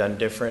would be done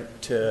different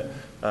to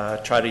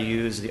try to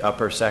use the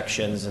upper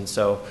sections. And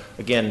so,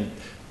 again,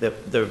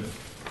 the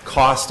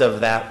cost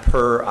of that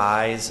per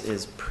eyes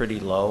is pretty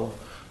low.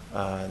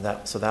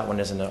 So that one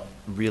isn't a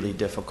really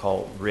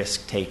difficult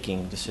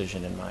risk-taking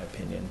decision, in my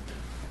opinion.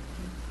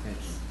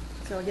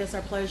 So I guess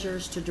our pleasure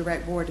is to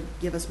direct board to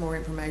give us more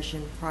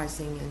information,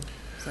 pricing, and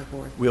so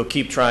forth. We'll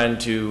keep trying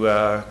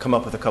to come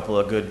up with a couple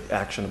of good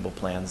actionable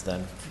plans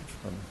then,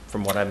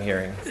 from what I'm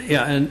hearing.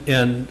 Yeah,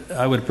 and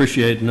I would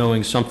appreciate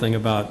knowing something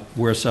about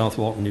where South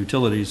Walton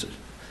Utilities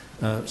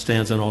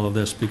stands in all of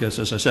this, because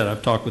as I said,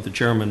 I've talked with the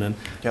chairman, and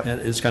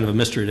it's kind of a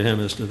mystery to him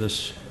as to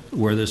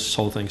where this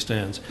whole thing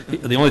stands.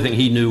 The only thing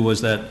he knew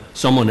was that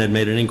someone had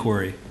made an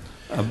inquiry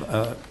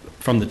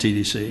from the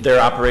TDC. Their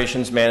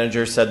operations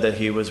manager said that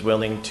he was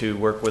willing to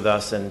work with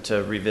us and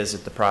to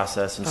revisit the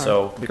process, and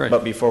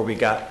but before we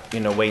got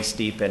waist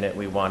deep in it,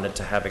 we wanted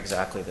to have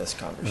exactly this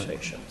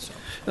conversation. So.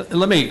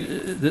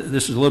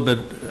 This is a little bit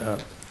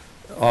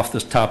off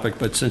this topic,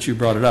 but since you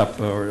brought it up,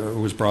 or it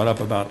was brought up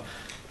about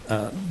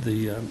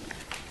the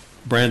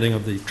branding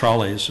of the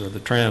trolleys or the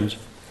trams,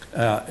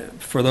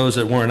 for those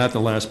that weren't at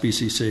the last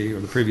BCC or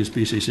the previous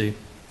BCC,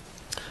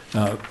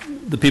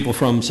 The people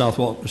from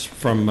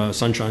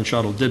Sunshine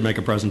Shuttle did make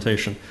a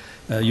presentation.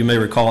 You may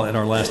recall at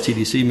our last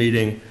TDC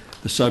meeting,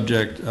 the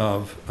subject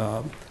of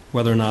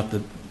whether or not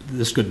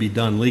this could be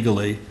done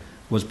legally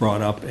was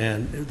brought up,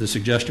 and the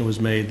suggestion was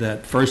made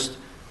that first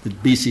the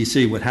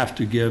BCC would have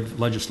to give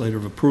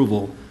legislative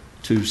approval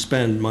to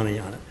spend money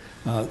on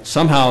it.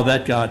 Somehow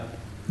that got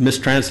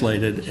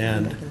mistranslated,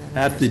 and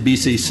at the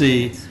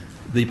BCC,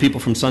 the people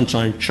from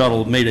Sunshine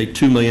Shuttle made a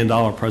 $2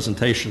 million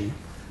presentation.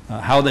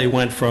 How they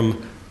went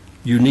from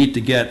you need to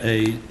get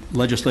a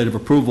legislative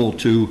approval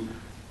to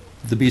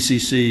the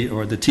BCC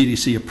or the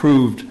TDC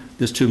approved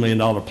this $2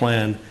 million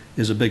plan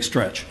is a big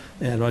stretch.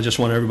 And I just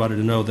want everybody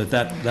to know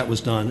that was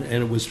done,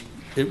 and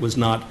it was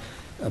not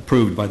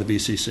approved by the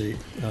BCC,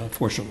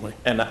 fortunately.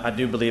 And I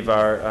do believe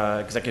our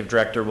executive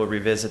director will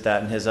revisit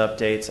that in his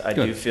updates. I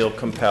do feel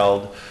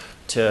compelled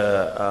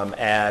to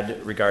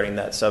add regarding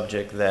that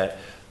subject that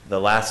the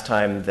last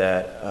time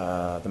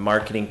that the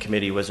marketing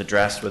committee was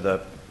addressed with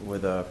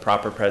a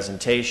proper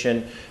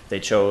presentation, they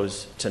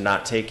chose to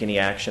not take any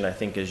action, I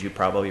think, as you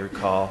probably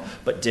recall,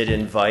 but did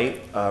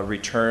invite a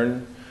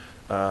return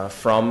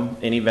from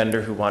any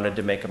vendor who wanted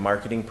to make a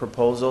marketing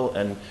proposal,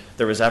 and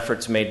there was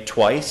efforts made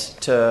twice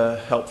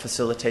to help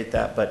facilitate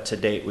that, but to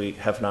date we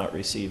have not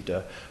received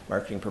a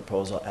marketing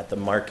proposal at the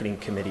marketing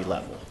committee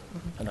level.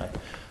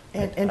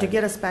 And to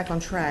get us back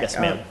on track. Yes,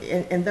 ma'am.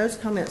 And those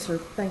comments are,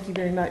 thank you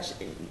very much.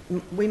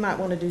 We might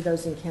want to do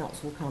those in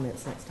council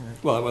comments next time.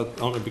 Well,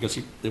 only because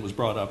it was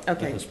brought up.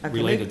 Okay. It was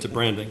related to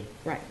branding.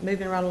 Right,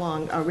 moving right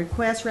along. A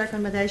request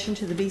recommendation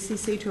to the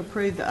BCC to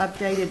approve the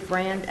updated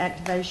brand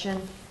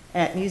activation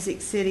at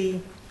Music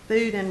City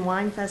Food and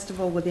Wine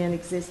Festival within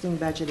existing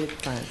budgeted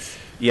funds.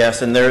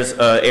 Yes, and there's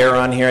error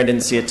on here. I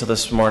didn't see it till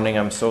this morning.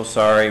 I'm so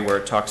sorry, where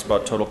it talks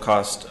about total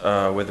cost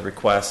with the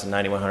request and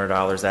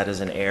 $9,100. That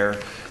is an error.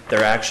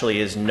 There actually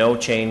is no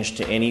change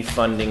to any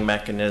funding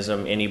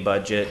mechanism, any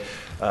budget.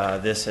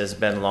 This has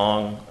been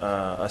long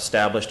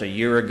established a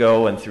year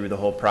ago and through the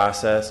whole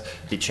process.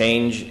 The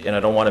change, and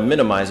I don't want to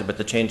minimize it, but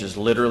the change is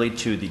literally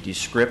to the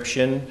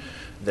description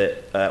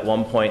that at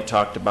one point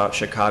talked about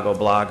Chicago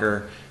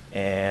Blogger,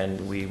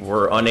 and we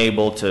were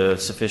unable to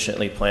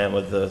sufficiently plan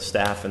with the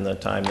staff and the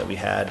time that we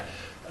had.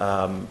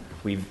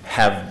 We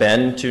have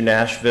been to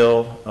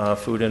Nashville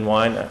Food and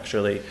Wine.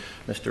 Actually,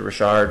 Mr.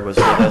 Richard was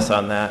with us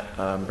on that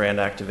brand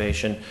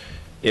activation.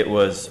 It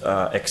was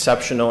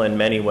exceptional in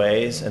many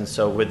ways, and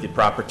so with the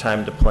proper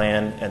time to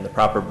plan and the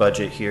proper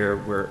budget here,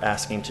 we're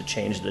asking to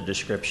change the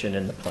description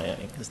in the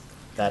planning.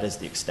 That is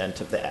the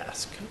extent of the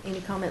ask.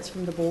 Any comments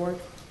from the board?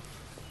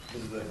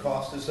 Is the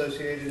cost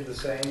associated the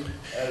same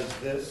as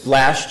this?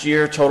 Last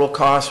year, total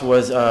cost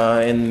was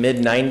in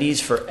mid-90s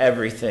for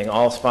everything,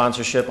 all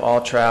sponsorship, all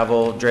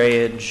travel,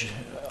 drayage,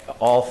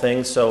 all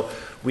things. So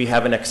we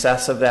have an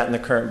excess of that in the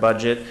current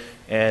budget,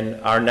 and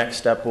our next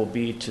step will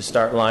be to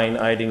start line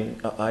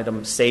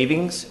item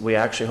savings. We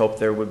actually hope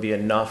there would be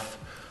enough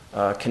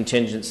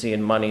contingency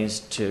and monies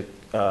to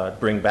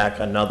bring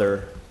back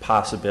another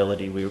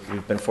possibility.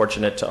 We've been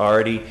fortunate to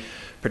already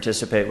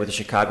participate with the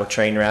Chicago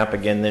Train Wrap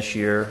again this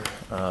year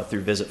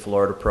through Visit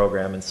Florida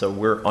program, and so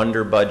we're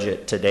under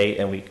budget to date,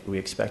 and we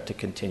expect to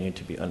continue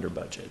to be under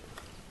budget.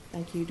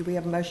 Thank you. Do we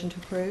have a motion to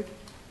approve?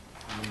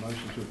 A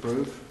motion to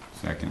approve?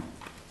 Second.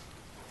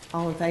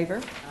 All in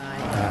favor?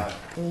 Aye.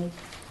 Any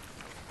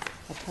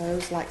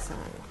opposed, like sign.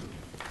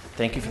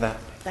 Thank you for that.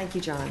 Thank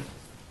you, John.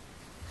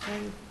 Okay,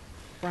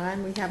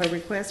 Brian, we have a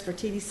request for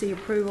TDC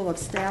approval of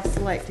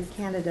staff-selected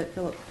candidate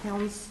Philip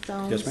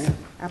Poundstone's Yes, ma'am.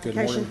 Good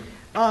application.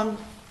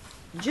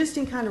 Just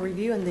in kind of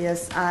reviewing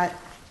this,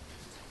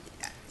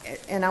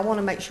 and I want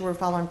to make sure we're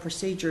following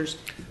procedures.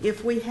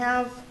 If we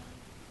have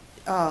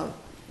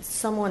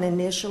someone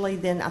initially,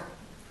 then I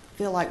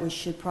feel like we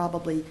should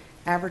probably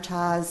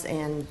advertise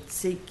and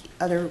seek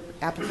other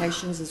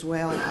applications as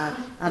well.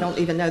 I don't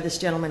even know this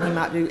gentleman. He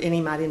might do, and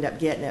he might end up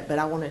getting it, but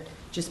I want to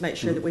just make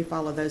sure that we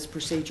follow those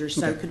procedures.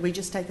 So could we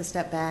just take a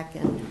step back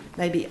and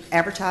maybe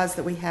advertise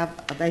that we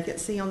have a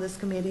vacancy on this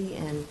committee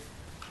and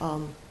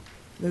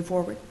move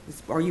forward?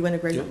 Are you in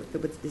agreement?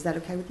 Is that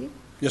okay with you?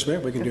 Yes,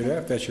 ma'am, we can do Okay. that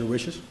if that's your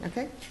wishes.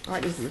 Okay. All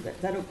right.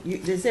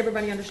 Does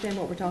everybody understand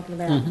what we're talking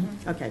about?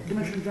 Mm-hmm. Okay.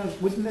 Commissioner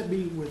Jones, wouldn't that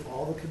be with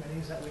all the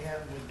committees that we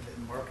have, with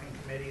the marketing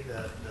committee,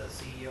 the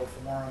CEO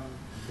forum,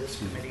 this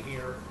committee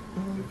here?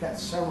 We've got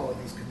several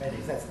of these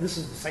committees. This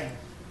is the same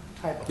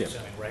type of Yes.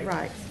 assuming, right?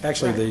 Right.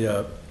 Actually,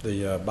 Right.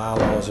 the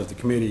bylaws of the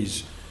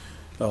committees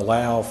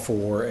allow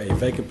for a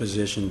vacant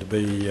position to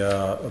be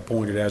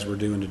appointed as we're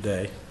doing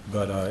today.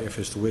 But if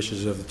it's the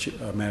wishes of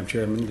the Madam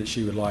Chairman that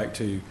she would like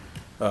to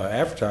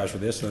advertise for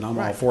this, then I'm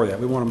all Right. for that.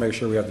 We want to make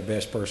sure we have the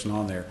best person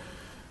on there.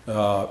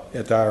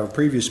 At our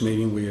previous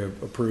meeting, we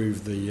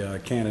approved the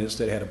candidates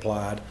that had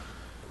applied,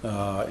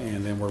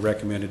 and then were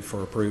recommended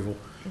for approval.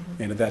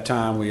 And at that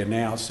time, we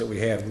announced that we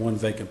had one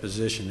vacant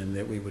position and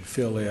that we would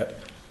fill it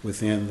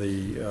within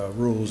the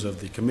rules of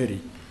the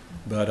committee.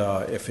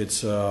 But if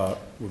it's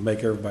would make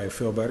everybody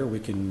feel better, we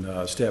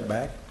can step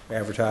back,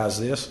 advertise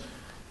this,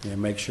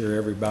 and make sure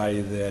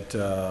everybody that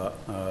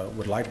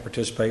would like to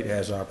participate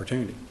has the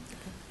opportunity.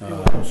 It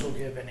will also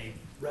give any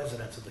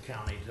residents of the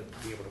county to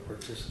be able to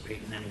participate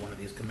in any one of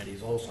these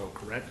committees also,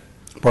 correct?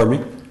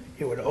 Pardon me?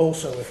 It would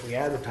also, if we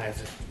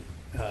advertise it,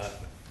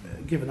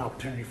 give an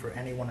opportunity for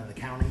anyone in the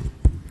county?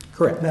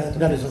 Correct.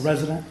 That is a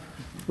resident?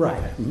 Right.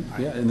 Okay. Mhm.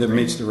 Yeah, and that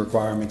meets the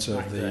requirements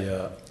of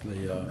the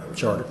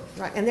charter.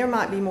 Right, and there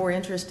might be more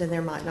interest and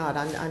there might not.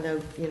 I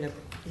know,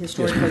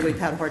 historically, we've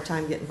had a hard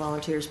time getting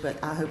volunteers, but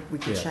I hope we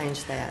can Yeah.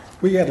 change that.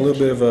 We had a little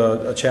bit of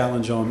a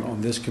challenge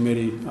on this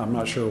committee. I'm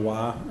not sure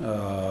why.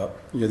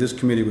 This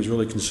committee was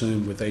really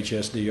consumed with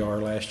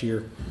HSDR last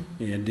year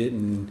and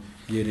didn't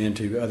get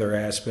into other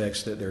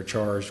aspects that they're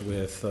charged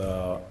with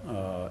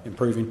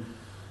improving.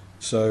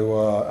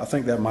 So I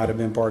think that might have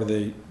been part of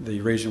the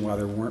reason why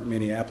there weren't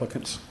many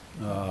applicants.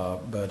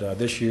 But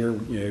this year,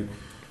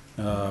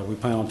 we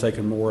plan on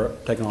taking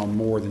on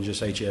more than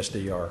just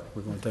HSDR.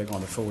 We're going to take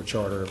on the full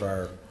charter of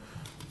our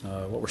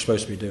what we're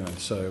supposed to be doing.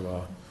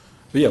 So,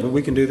 but yeah, but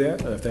we can do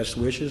that if that's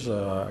the wishes.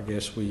 I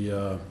guess we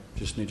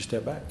just need to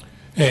step back.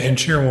 And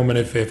Chairwoman,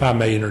 if I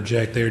may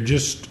interject there,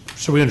 just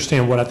so we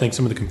understand what I think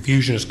some of the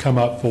confusion has come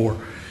up for.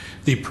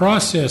 The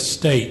process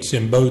states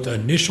in both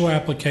initial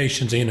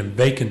applications and in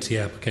vacancy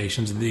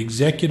applications, the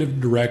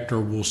executive director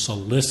will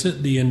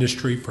solicit the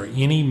industry for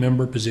any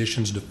member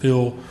positions to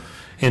fill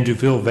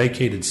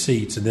vacated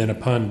seats, and then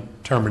upon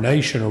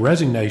termination or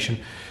resignation,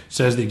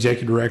 says the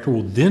executive director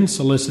will then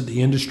solicit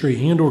the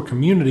industry and or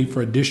community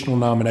for additional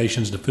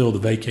nominations to fill the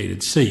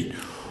vacated seat.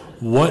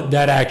 What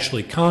that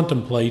actually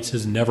contemplates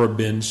has never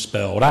been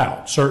spelled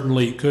out.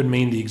 Certainly, it could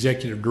mean the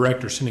executive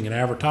director sending an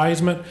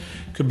advertisement,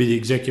 could be the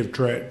executive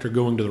director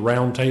going to the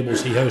round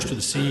tables he hosts to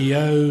the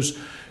CEOs,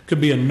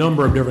 could be a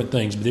number of different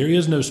things, but there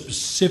is no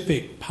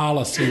specific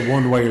policy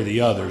one way or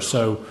the other.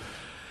 So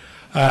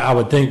I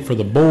would think for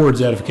the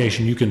board's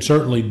edification, you can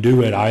certainly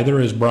do it either,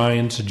 as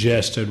Brian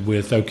suggested,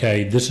 with,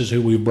 okay, this is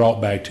who we've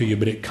brought back to you,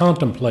 but it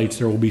contemplates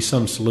there will be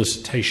some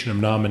solicitation of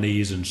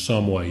nominees in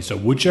some way. So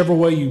whichever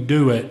way you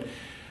do it,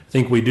 I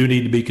think we do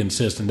need to be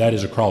consistent. That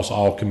is across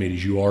all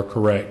committees. You are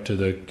correct to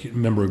the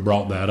member who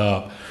brought that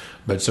up.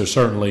 But so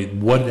certainly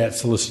what that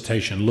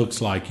solicitation looks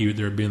like,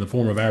 either it be in the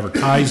form of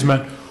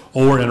advertisement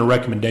or in a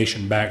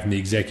recommendation back from the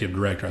executive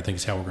director, I think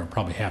is how we're going to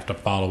probably have to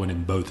follow it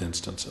in both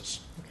instances.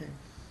 Okay.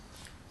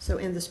 So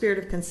in the spirit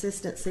of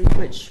consistency,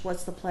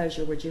 what's the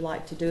pleasure? Would you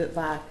like to do it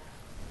by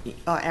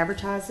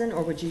advertising,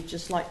 or would you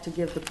just like to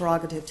give the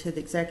prerogative to the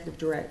executive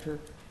director?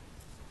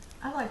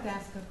 I'd like to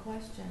ask a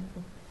question.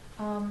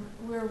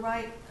 We're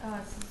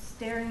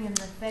staring in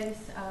the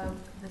face of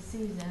the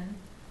season.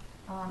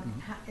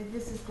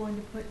 This is going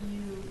to put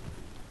you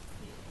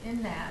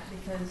in that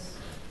because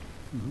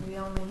we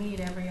only meet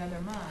every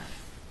other month.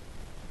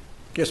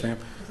 Yes, ma'am.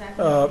 Is that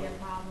going to be a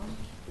problem?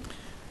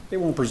 It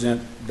won't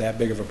present that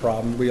big of a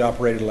problem. We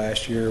operated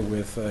last year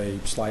with a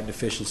slight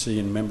deficiency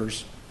in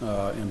members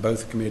in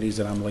both committees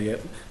that I'm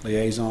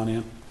liaison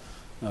in.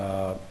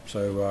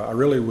 So I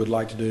really would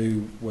like to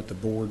do what the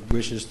board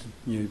wishes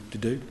to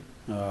do.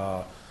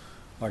 Like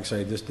I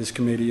say, this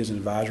committee is an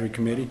advisory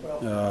committee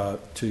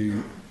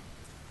to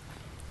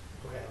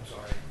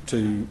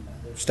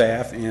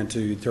staff and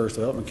to Tourist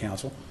Development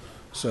Council.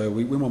 So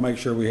we want to make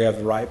sure we have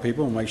the right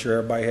people and make sure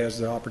everybody has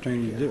the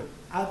opportunity to do it.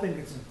 I think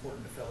it's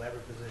important to fill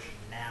every position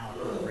now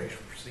in preparation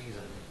for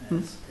season,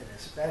 and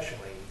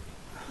especially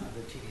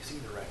the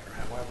TDC director.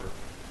 However,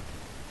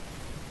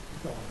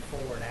 going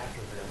forward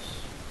after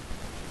this,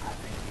 I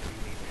think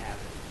we need to have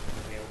it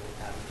available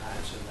to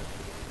advertise so that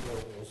the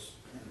locals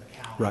in the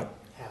county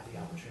have the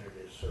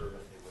opportunity to serve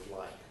if they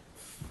would like.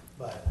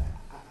 But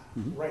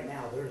right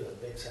now, there's a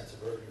big sense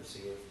of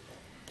urgency.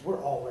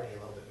 We're already a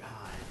little bit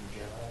behind in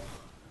general,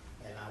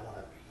 and I want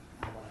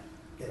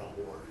to get on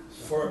board.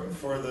 So.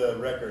 For the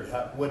record,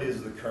 what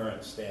is the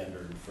current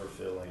standard for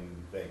filling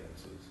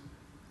vacancies?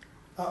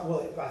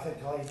 Well, I think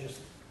Kelly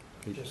just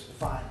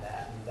defined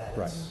that, and that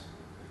Right.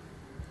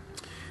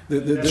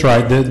 That's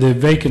right. The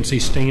vacancy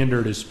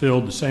standard is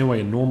filled the same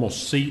way a normal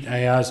seat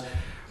has.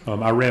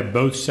 I read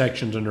both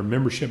sections under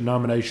membership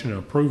nomination and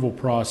approval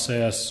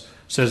process.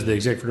 Says the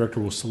executive director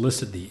will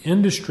solicit the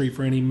industry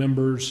for any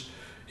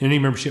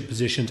membership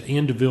positions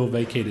and to fill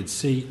vacated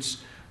seats.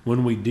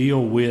 When we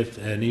deal with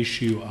an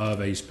issue of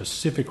a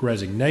specific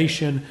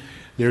resignation,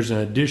 there's an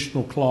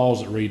additional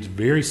clause that reads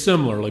very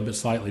similarly but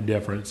slightly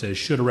different. It says,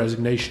 should a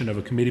resignation of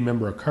a committee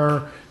member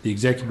occur, the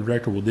executive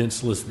director will then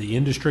solicit the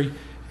industry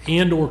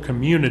and or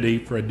community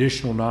for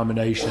additional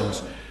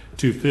nominations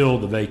to fill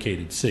the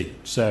vacated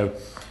seat. So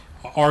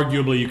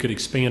arguably you could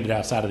expand it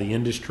outside of the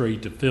industry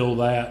to fill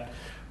that.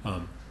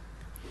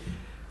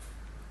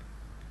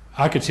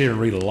 I could sit here and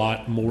read a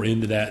lot more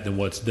into that than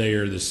what's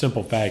there. The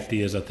simple fact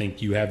is I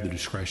think you have the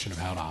discretion of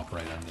how to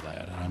operate under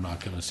that. And I'm not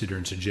going to sit here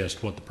and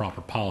suggest what the proper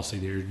policy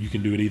there. You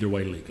can do it either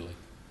way legally.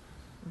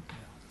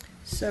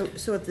 So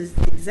if the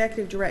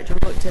executive director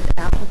looked at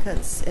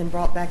applicants and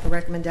brought back a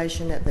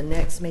recommendation at the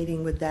next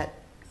meeting, would that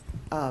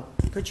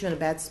put you in a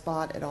bad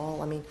spot at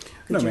all? I mean,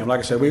 no, ma'am. Like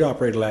I said, we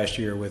operated last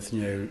year with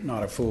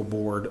not a full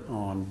board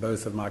on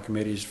both of my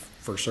committees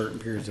for certain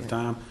periods of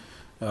time.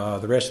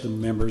 The rest of the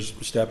members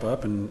step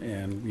up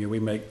and we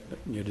make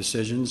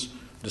decisions,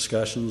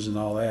 discussions, and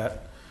all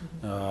that.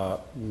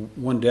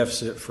 One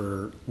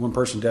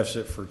person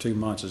deficit for 2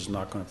 months is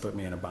not going to put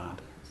me in a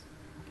bind.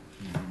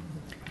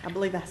 I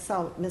believe I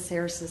saw Ms.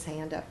 Harris's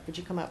hand up. Would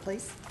you come up,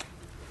 please?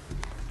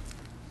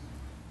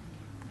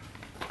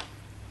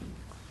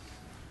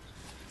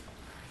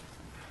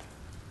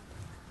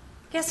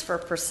 I guess for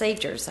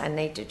procedures, I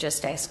need to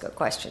just ask a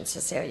question,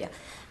 Cecilia.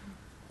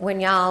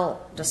 When y'all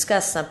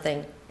discuss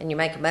something and you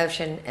make a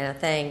motion and a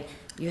thing,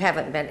 you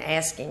haven't been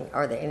asking,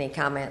 are there any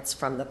comments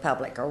from the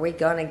public? Are we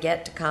going to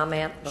get to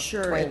comment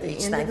Sure, at the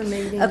each end thing? of the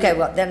meeting. Okay,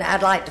 well, then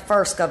I'd like to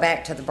first go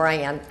back to the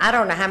brand. I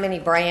don't know how many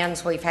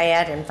brands we've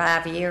had in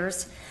 5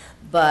 years,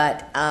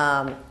 but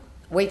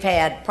we've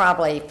had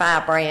probably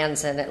 5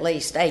 brands in at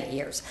least 8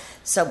 years.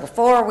 So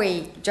before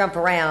we jump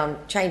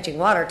around changing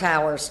water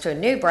towers to a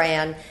new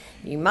brand,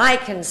 you might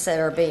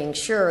consider being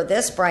sure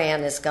this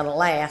brand is going to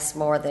last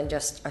more than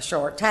just a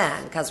short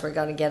time, because we're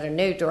going to get a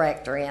new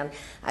director in.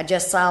 I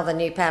just saw the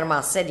new Panama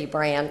City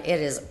brand.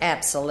 It is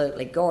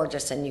absolutely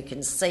gorgeous, and you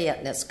can see it,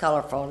 and it's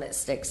colorful, and it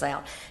sticks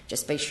out.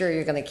 Just be sure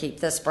you're going to keep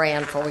this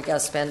brand before we go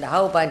spend a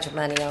whole bunch of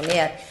money on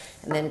it,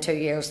 and then 2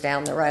 years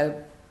down the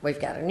road,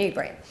 we've got a new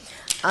brand.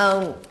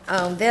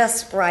 On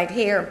this right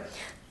here,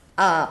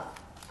 the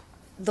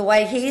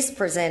way he's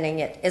presenting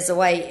it is the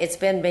way it's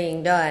been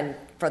being done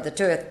for the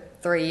 2 or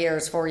 3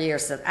 years, 4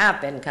 years that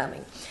I've been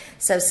coming.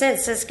 So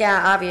since this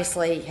guy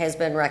obviously has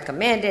been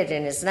recommended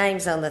and his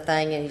name's on the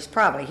thing, and he's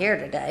probably here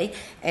today,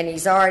 and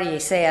he's already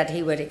said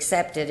he would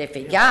accept it if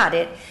he got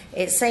it,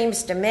 it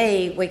seems to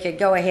me we could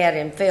go ahead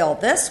and fill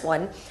this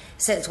one,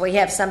 since we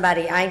have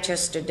somebody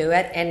anxious to do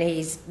it, and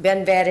he's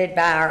been vetted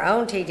by our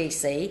own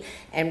TDC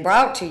and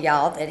brought to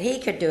y'all that he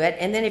could do it.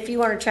 And then if you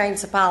want to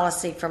change the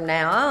policy from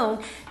now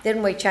on,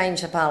 then we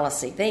change the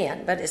policy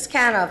then. But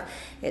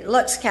it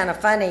looks kind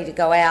of funny to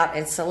go out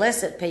and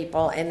solicit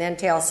people and then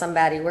tell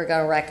somebody we're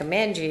going to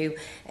recommend you,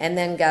 and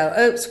then go,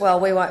 oops,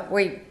 well,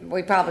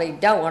 we probably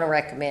don't want to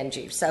recommend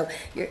you. So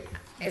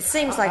it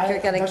seems like you're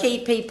going to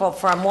keep people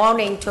from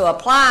wanting to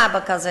apply,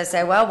 because they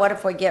say, well, what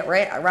if we get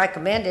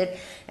recommended,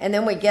 and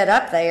then we get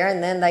up there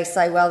and then they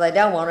say, well, they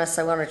don't want us,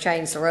 they want to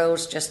change the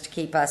rules just to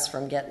keep us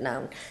from getting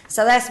on.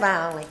 So that's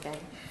my only thing.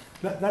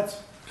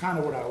 That's kind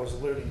of what I was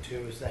alluding to,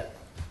 is that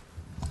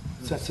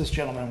since this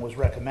gentleman was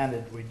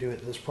recommended, we do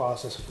it this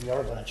process. If we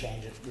are going to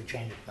change it, we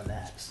change it to the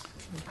next.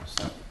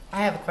 So.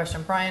 I have a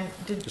question. Brian,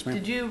 Yes,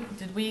 ma'am.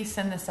 did we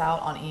send this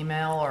out on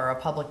email or a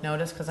public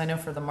notice? Because I know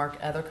for the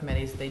other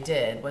committees they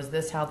did. Was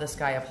this how this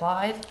guy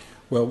applied?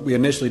 Well, we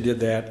initially did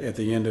that at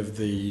the end of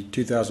the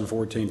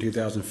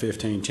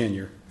 2014-2015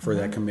 tenure for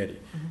that committee.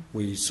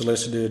 We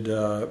solicited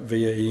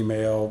via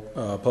email,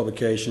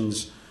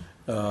 publications,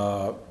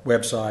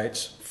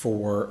 websites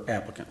for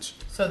applicants.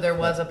 So there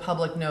was a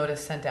public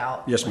notice sent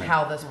out? Yes, ma'am.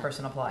 How this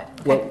person applied?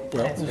 Well,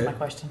 That answers my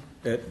question.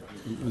 Let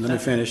me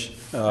finish.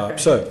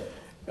 So,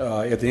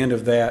 at the end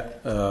of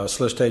that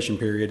solicitation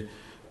period,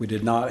 we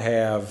did not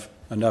have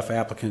enough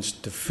applicants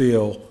to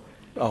fill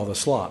all the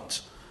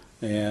slots.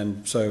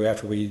 And so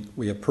after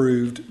we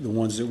approved the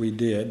ones that we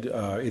did,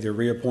 either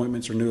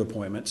reappointments or new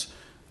appointments,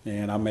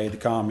 and I made the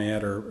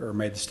comment or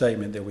made the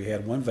statement that we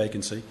had one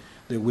vacancy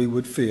that we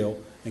would fill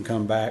and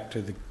come back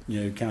to the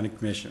county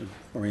commission,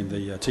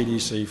 the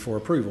TDC, for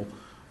approval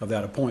of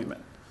that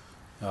appointment.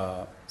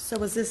 So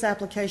was this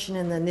application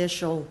in the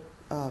initial?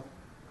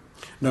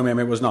 No, ma'am,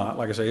 it was not.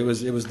 Like I say, it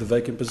was the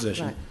vacant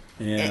position.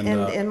 Right.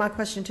 And my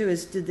question too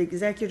is, did the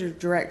executive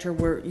director,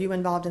 were you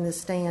involved in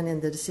this, Stan,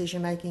 in the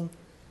decision making?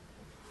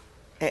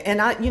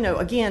 And I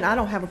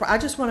don't have I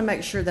just want to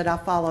make sure that I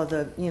follow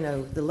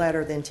the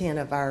letter, the intent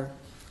of our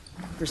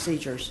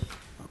procedures.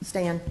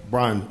 Stan?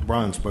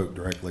 Brian spoke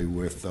directly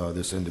with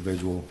this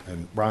individual,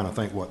 and Brian, I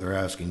think what they're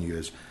asking you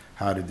is,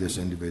 how did this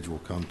individual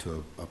come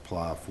to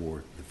apply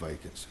for the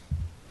vacancy?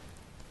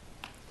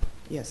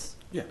 Yes.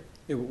 Yeah.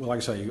 Well, like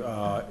I say,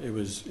 it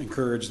was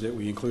encouraged that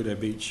we include a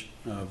beach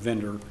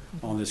vendor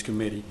on this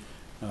committee.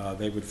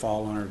 They would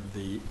fall under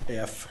the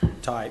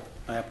F-type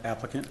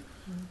applicant.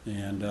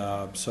 And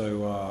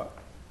so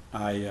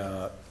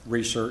I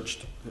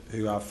researched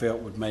who I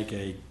felt would make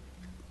a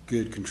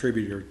good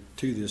contributor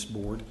to this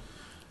board.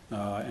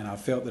 And I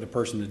felt that a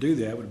person to do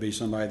that would be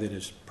somebody that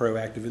is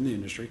proactive in the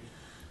industry,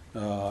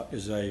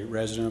 is a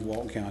resident of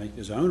Walton County,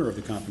 is the owner of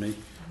the company,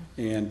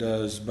 and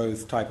does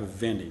both type of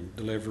vending,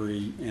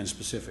 delivery and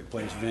specific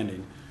place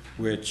vending,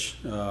 which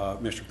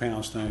Mr.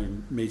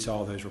 Poundstone meets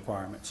all those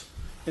requirements.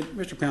 And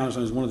Mr.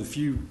 Poundstone is one of the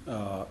few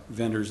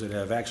vendors that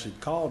have actually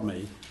called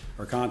me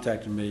or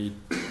contacted me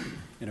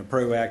in a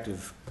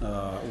proactive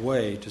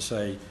way to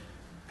say,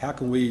 how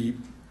can we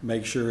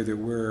make sure that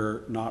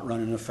we're not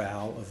running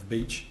afoul of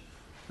beach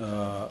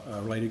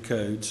related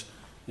codes,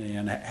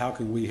 and how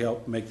can we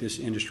help make this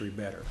industry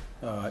better?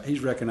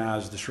 He's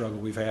recognized the struggle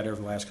we've had over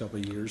the last couple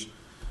of years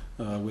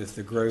with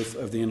the growth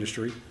of the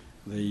industry,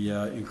 the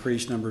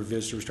increased number of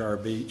visitors to our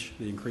beach,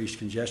 the increased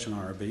congestion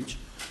on our beach.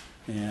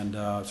 And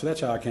so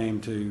that's how I came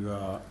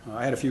to,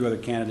 I had a few other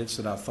candidates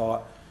that I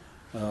thought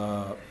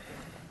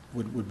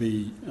would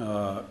be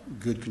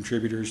good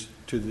contributors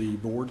to the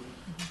board.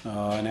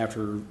 And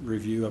after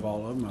review of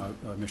all of them,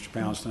 Mr.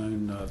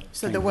 Poundstone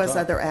So came there to was the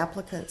top. other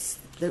applicants?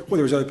 Well,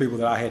 there was other people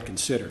that I had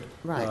considered.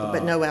 Right,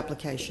 but no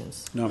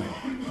applications? No,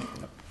 ma'am.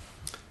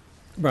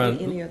 Brian,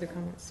 Any other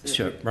comments?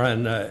 sure.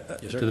 Brian, sir.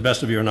 to the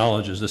best of your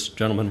knowledge, is this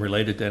gentleman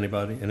related to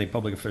anybody, any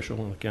public official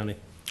in the county?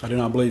 I do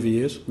not believe he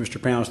is.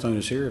 Mr. Poundstone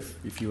is here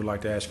if you would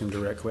like to ask him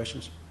direct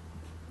questions.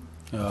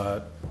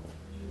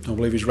 Don't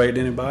believe he's related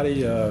to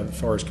anybody, as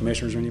far as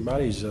commissioners or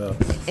anybody. He's,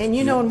 And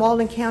you know, in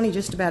Walden County,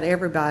 just about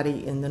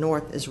everybody in the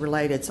north is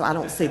related, so I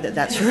don't see that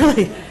that's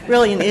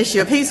really an issue.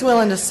 If he's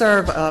willing to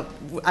serve,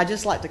 I'd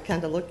just like to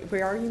kind of look,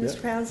 where are you,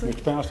 Mr. Poundstone?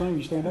 Mr. Poundstone,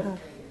 you stand up?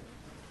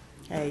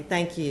 Okay,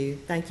 thank you,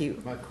 thank you.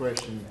 My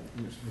question,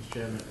 Mr.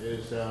 Chairman,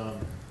 is, all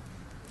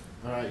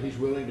right, he's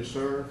willing to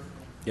serve,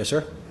 Yes,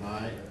 sir. all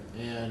right,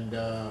 and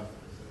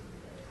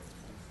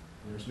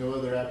there's no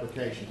other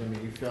applications. I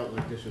mean, you felt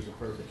like this was a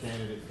perfect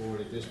candidate for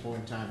it at this point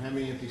in time. How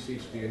many empty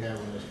seats do you have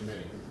on this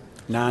committee?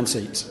 9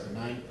 seats.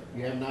 9,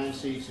 you have 9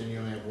 seats and you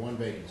only have 1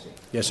 vacancy.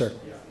 Yes, sir.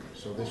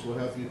 So this will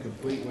help you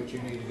complete what you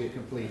need to get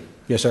completed.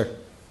 Yes, sir.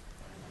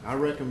 I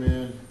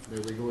recommend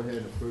that we go ahead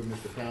and approve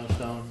Mr.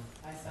 Poundstone.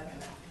 I second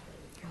that.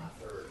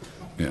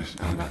 Yes.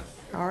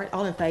 All right,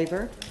 all in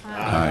favor?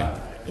 Aye.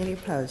 Any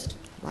opposed?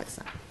 Like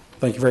so.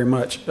 Thank you very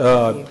much.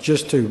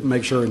 Just to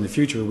make sure in the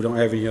future we don't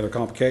have any other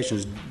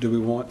complications, do we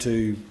want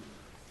to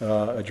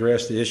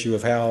address the issue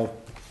of how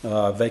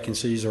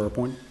vacancies are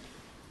appointed?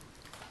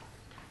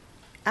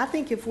 I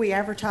think if we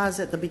advertise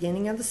at the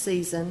beginning of the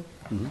season,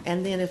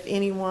 and then if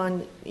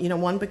anyone,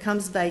 one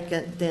becomes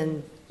vacant,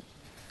 then,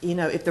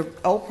 if the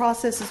old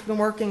process has been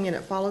working and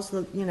it follows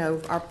the,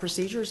 our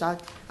procedures,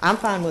 I'm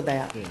fine with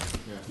that.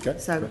 Okay.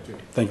 So,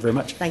 Thank you very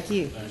much. thank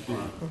you.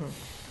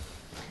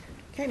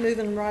 Okay,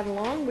 moving right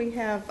along, we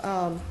have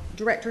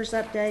director's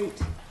update.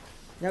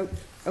 No,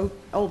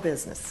 old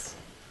business.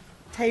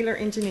 Taylor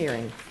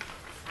Engineering.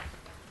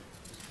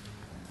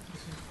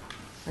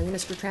 Are you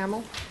Mr.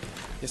 Trammell?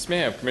 Yes,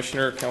 ma'am.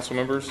 Commissioner, council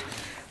members,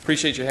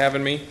 appreciate you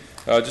having me.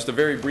 Just a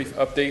very brief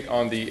update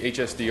on the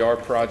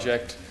HSDR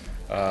project.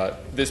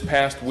 This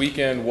past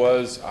weekend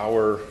was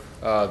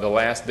the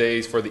last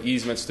days for the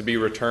easements to be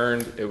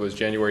returned. It was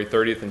January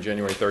 30th and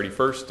January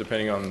 31st,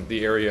 depending on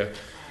the area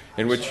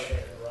in which.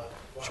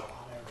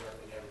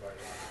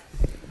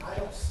 I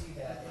don't see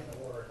that in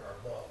the order in our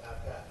book.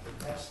 I've got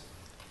the next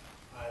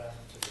item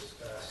to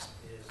discuss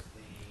is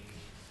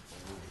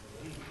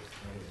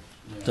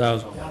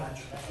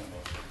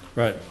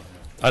Right.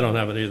 I don't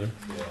have it either.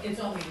 It's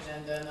on the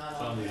agenda, not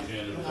on. on the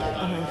agenda. not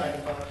on the-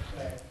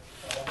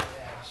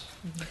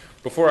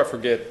 Before I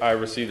forget, I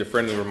received a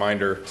friendly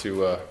reminder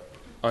to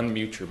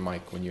unmute your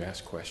mic when you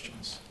ask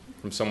questions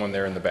from someone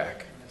there in the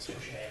back.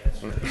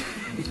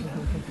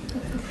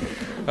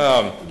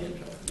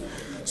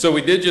 So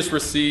we did just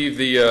receive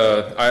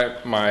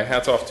my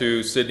hats off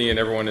to Sydney and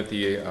everyone at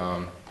the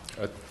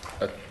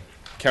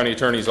county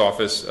attorney's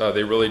office.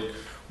 They really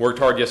worked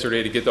hard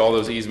yesterday to get all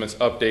those easements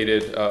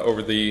updated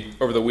over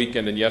the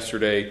weekend and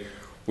yesterday.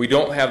 We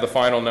don't have the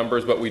final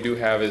numbers, but we do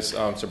have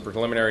some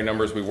preliminary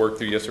numbers we worked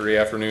through yesterday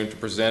afternoon to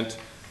present.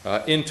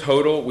 In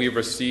total, we've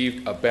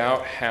received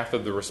about half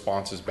of the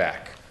responses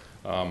back.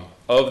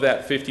 Of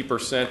that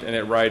 50%, and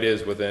it right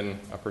is within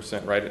a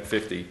percent, right at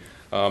 50.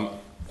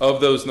 Of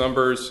those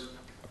numbers,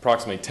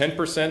 approximately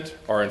 10%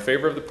 are in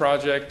favor of the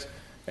project,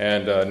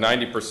 and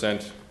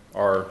 90%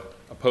 are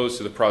opposed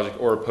to the project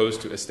or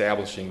opposed to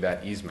establishing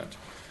that easement.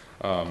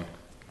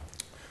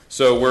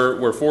 So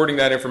we're forwarding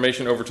that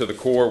information over to the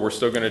Corps. We're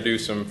still going to do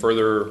some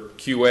further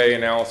QA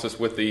analysis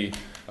with the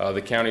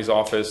county's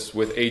office,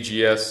 with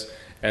AGS,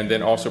 and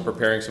then also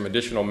preparing some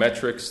additional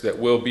metrics that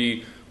will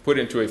be put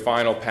into a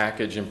final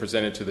package and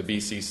presented to the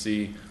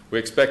BCC. We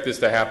expect this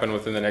to happen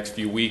within the next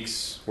few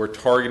weeks. We're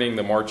targeting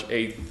the March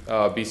 8th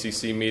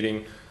BCC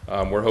meeting.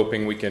 We're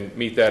hoping we can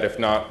meet that. If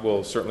not,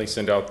 we'll certainly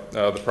send out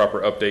the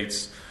proper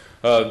updates.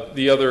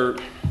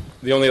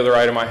 The only other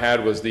item I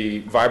had was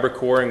the vibra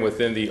coring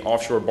within the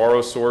offshore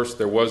borrow source.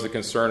 There was the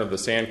concern of the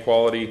sand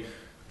quality.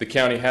 The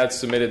county had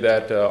submitted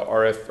that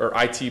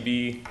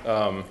ITB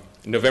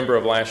November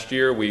of last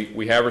year.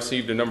 We have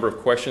received a number of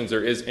questions.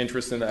 There is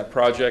interest in that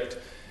project,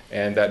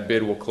 and that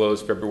bid will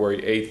close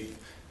February 8th,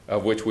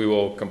 of which we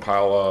will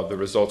compile the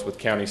results with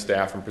county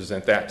staff and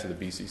present that to the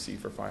BCC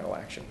for final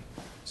action.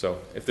 So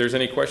if there's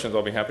any questions,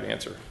 I'll be happy to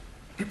answer.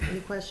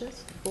 Any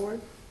questions, board?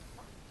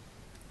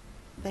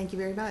 Thank you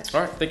very much.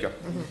 All right, thank you.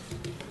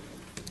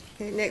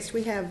 Okay, next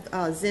we have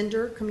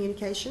Zender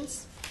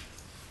Communications.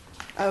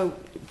 Oh,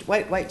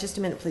 wait just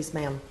a minute, please,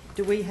 ma'am.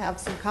 Do we have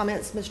some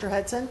comments, Mr.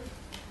 Hudson?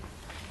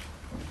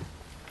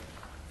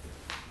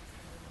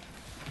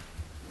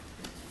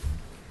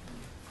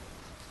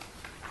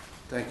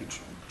 Thank you,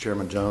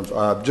 Chairman Jones.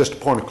 Just a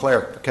point of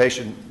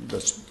clarification,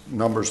 the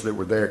numbers that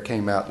were there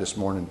came out this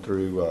morning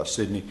through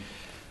Sydney,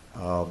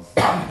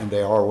 and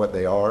they are what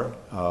they are,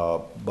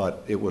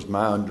 but it was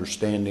my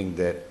understanding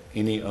that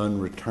any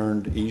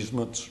unreturned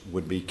easements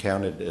would be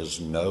counted as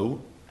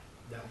no.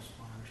 That was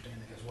my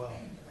understanding as well.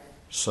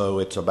 So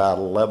it's about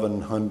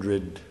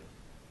 1,100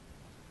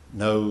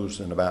 no's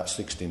and about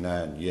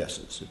 69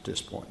 yeses at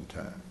this point in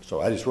time.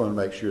 So I just want to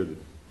make sure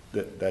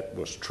that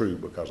was true,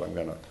 because I'm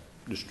going to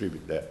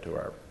distribute that to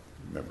our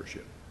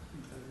membership.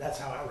 That's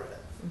how I read it.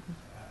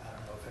 I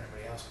don't know if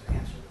anybody else can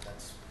answer, but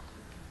that's.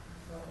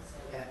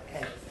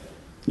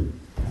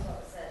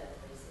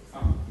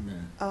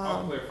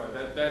 I'll clarify.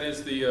 That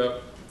is the,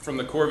 from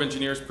the Corps of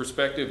Engineers'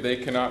 perspective, they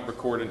cannot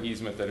record an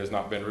easement that has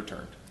not been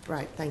returned.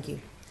 Right, thank you.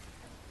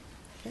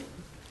 Okay.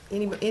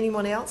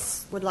 Anyone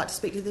else would like to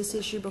speak to this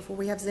issue before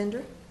we have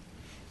Zender?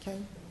 Okay.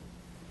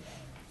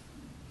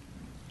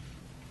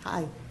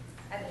 Hi.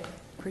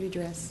 Pretty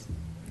dress.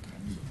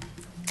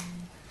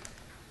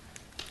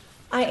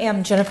 I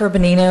am Jennifer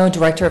Bonino,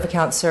 Director of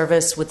Account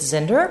Service with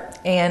Zender,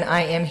 and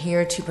I am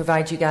here to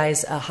provide you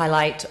guys a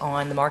highlight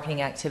on the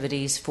marketing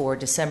activities for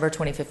December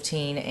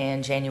 2015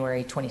 and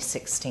January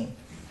 2016.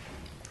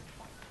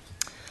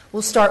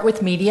 We'll start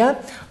with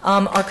media.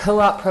 Our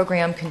co-op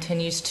program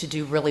continues to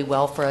do really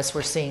well for us.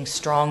 We're seeing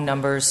strong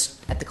numbers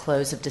at the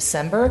close of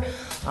December.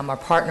 Our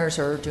partners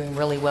are doing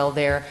really well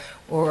there.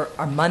 Our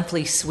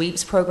monthly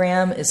sweeps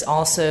program is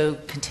also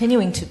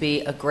continuing to be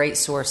a great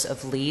source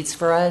of leads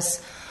for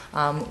us.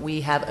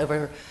 We have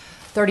over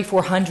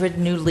 3,400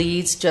 new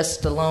leads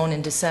just alone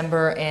in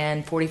December,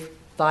 and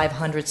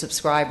 4,500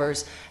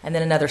 subscribers, and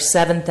then another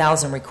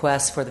 7,000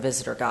 requests for the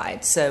visitor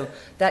guide. So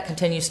that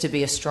continues to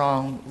be a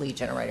strong lead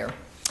generator.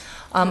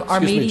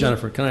 Excuse me,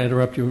 Jennifer, can I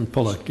interrupt you and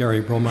pull a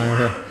Gary Bromeyer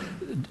here?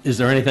 Is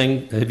there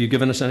anything, have you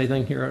given us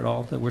anything here at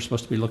all that we're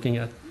supposed to be looking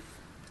at?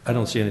 I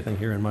don't see anything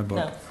here in my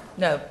book.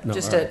 No,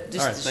 just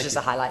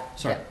a highlight.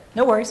 Sorry. Yeah,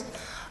 no worries.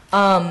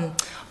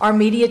 Our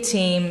media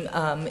team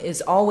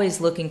is always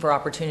looking for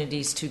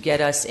opportunities to get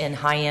us in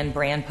high-end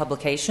brand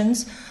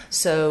publications.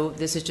 So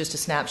this is just a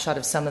snapshot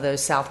of some of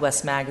those: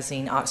 Southwest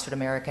Magazine, Oxford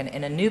American,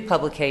 and a new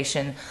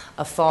publication,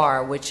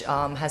 Afar, which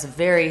has a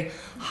very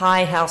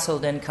high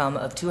household income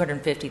of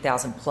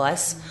 250,000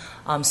 plus.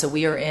 So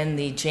we are in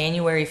the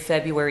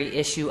January-February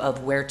issue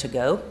of Where to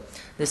Go.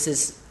 This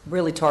is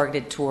really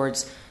targeted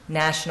towards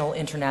national,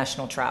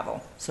 international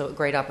travel. So a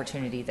great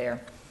opportunity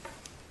there.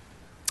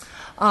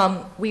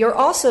 We are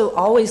also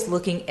always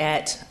looking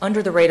at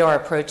under-the-radar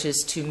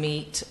approaches to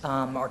meet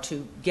or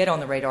to get on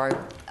the radar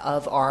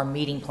of our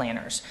meeting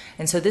planners.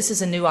 And so this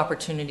is a new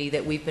opportunity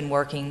that we've been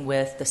working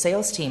with the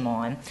sales team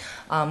on.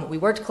 We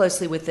worked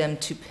closely with them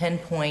to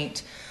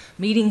pinpoint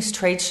meetings,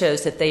 trade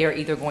shows that they are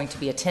either going to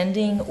be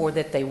attending or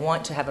that they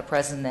want to have a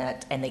presence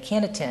at and they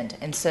can't attend.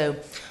 And so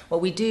what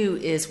we do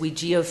is we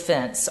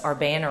geofence our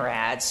banner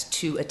ads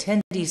to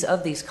attendees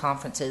of these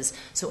conferences.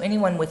 So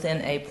anyone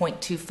within a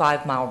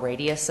 0.25 mile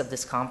radius of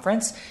this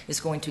conference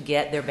is going to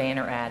get their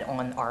banner ad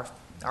on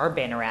our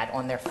banner ad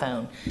on their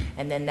phone.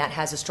 And then that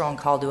has a strong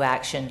call to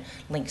action,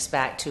 links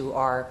back to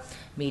our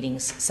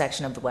meetings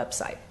section of the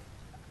website.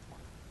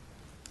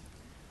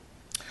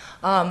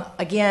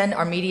 Again,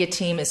 our media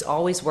team is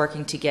always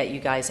working to get you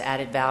guys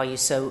added value,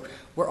 so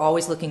we're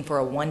always looking for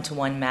a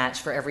one-to-one match.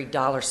 For every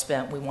dollar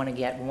spent, we want to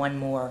get one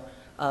more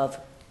of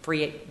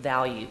free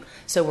value.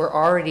 So we're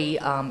already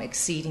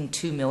exceeding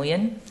 $2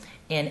 million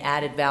in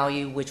added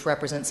value, which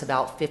represents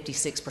about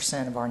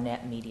 56% of our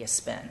net media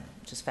spend,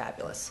 which is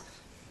fabulous.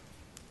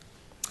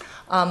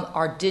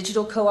 Our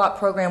digital co-op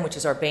program, which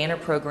is our banner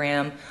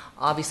program,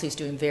 obviously is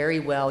doing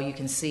very well. You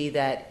can see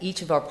that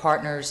each of our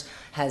partners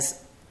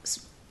has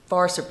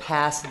far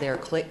surpassed their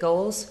click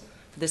goals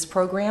for this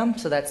program.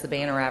 So that's the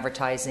banner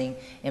advertising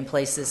in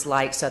places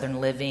like Southern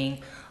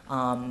Living,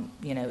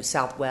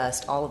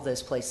 Southwest, all of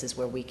those places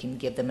where we can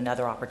give them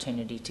another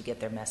opportunity to get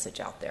their message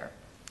out there.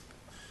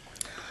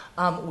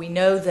 We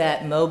know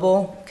that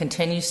mobile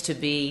continues to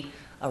be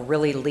a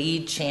really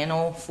lead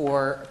channel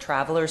for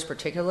travelers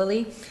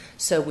particularly,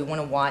 so we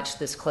want to watch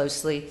this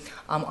closely.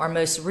 Our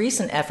most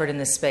recent effort in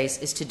this space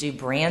is to do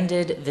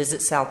branded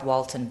Visit South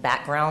Walton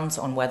backgrounds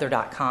on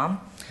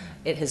weather.com.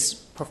 It has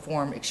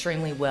performed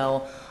extremely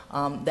well.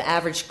 The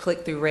average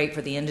click-through rate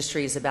for the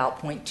industry is about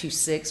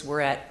 0.26.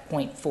 We're at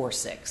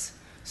 0.46.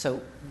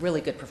 So really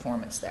good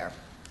performance there.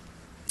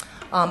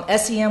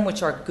 SEM,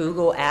 which are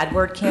Google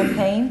AdWord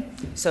campaign.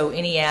 So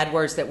any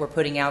AdWords that we're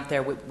putting out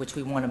there, which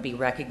we want to be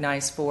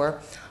recognized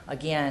for.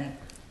 Again,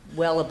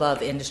 well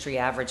above industry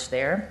average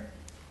there.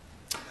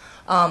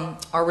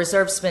 Our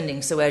reserve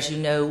spending, so as you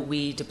know,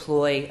 we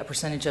deploy a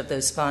percentage of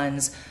those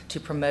funds to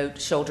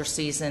promote shoulder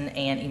season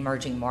and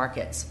emerging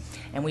markets.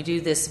 And we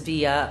do this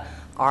via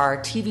our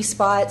TV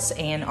spots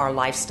and our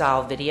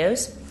lifestyle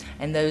videos.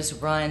 And those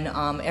run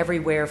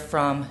everywhere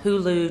from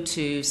Hulu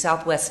to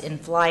Southwest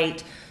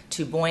in-flight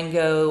to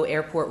Boingo,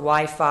 airport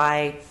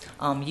Wi-Fi,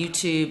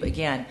 YouTube.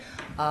 Again,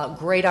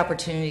 great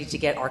opportunity to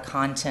get our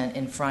content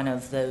in front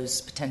of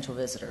those potential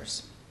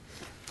visitors.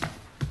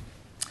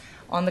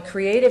 On the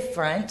creative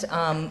front,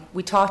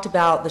 we talked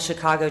about the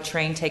Chicago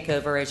train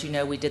takeover. As you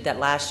know, we did that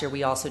last year.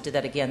 We also did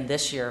that again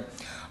this year.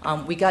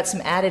 We got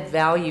some added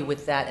value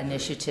with that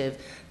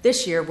initiative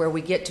this year, where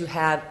we get to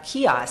have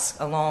kiosks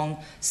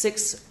along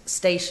 6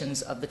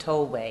 stations of the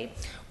tollway,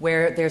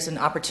 where there's an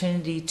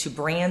opportunity to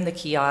brand the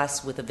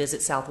kiosks with a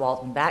Visit South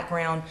Walton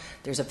background.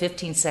 There's a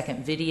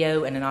 15-second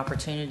video and an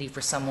opportunity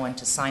for someone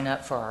to sign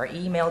up for our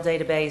email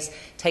database,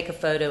 take a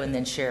photo, and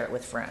then share it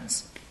with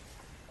friends.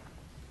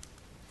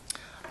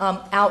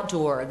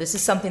 Outdoor, this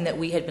is something that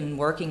we had been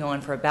working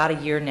on for about a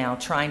year now,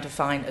 trying to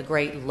find a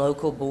great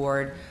local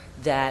board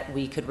that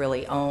we could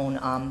really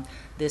own.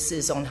 This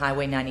is on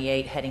Highway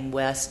 98 heading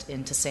west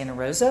into Santa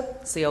Rosa.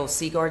 It's the old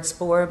Seaguards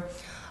board.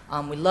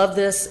 We love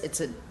this.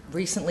 It's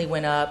recently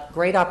went up.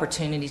 Great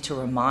opportunity to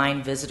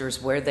remind visitors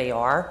where they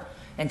are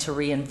and to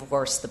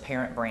reinforce the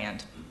parent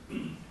brand.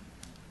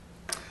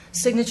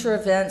 Signature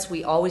events,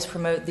 we always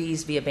promote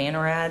these via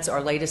banner ads.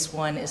 Our latest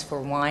one is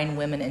for Wine,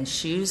 Women, and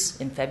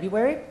Shoes in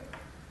February.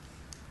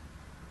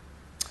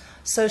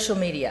 Social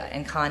media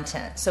and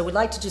content. So we'd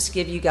like to just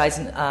give you guys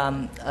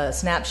a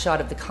snapshot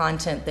of the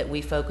content that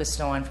we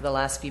focused on for the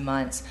last few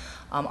months.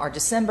 Our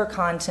December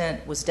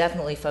content was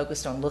definitely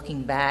focused on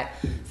looking back,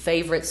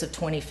 favorites of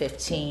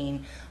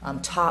 2015,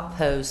 top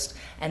posts,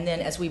 and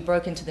then as we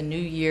broke into the new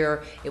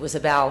year, it was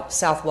about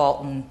South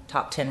Walton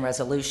top 10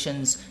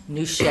 resolutions,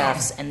 new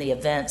chefs, and the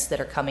events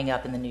that are coming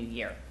up in the new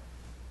year.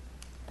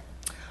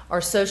 Our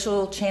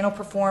social channel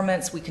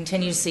performance, we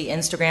continue to see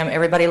Instagram.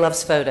 Everybody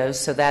loves photos,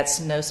 so that's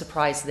no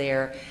surprise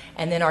there.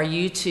 And then our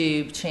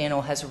YouTube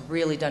channel has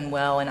really done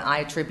well, and I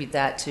attribute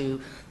that to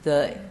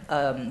the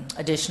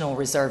additional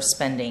reserve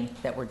spending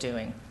that we're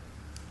doing.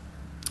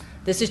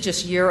 This is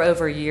just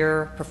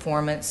year-over-year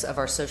performance of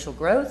our social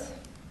growth.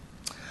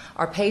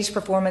 Our page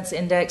performance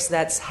index,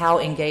 that's how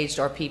engaged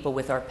are people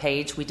with our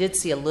page. We did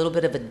see a little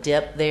bit of a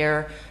dip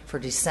there for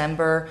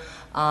December.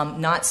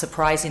 Not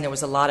surprising, there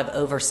was a lot of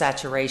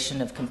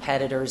oversaturation of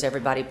competitors,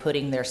 everybody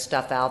putting their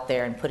stuff out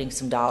there and putting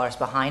some dollars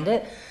behind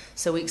it.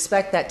 So we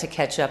expect that to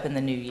catch up in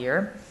the new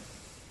year.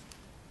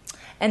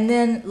 And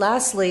then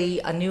lastly,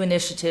 a new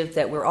initiative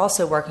that we're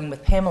also working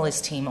with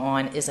Pamela's team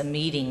on is a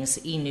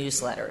meetings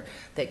e-newsletter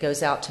that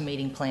goes out to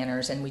meeting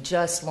planners. And we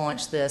just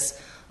launched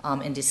this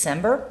in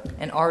December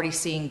and already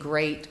seeing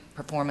great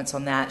performance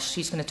on that.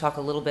 She's going to talk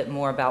a little bit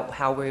more about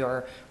how we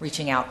are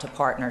reaching out to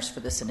partners for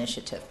this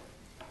initiative.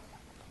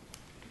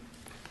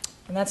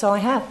 And that's all I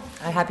have.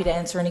 I'm happy to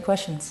answer any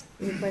questions.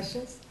 Any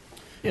questions?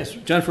 Yes,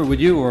 Jennifer,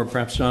 would you or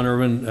perhaps John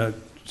Irwin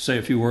say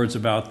a few words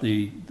about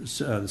the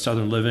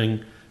Southern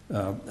Living?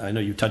 I know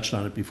you touched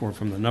on it before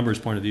from the numbers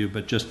point of view,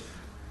 but just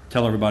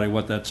tell everybody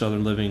what that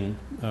Southern Living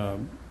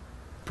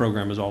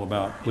program is all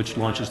about, which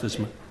launches this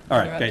month. All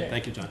right, okay,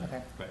 thank you, John.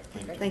 Okay.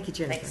 Great. Thank you,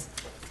 Jennifer.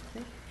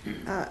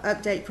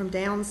 Update from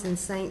Downs and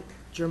St.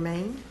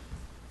 Germain.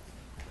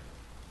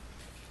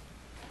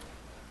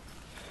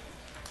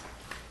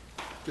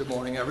 Good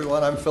morning,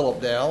 everyone. I'm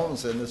Philip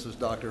Downs, and this is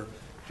Dr.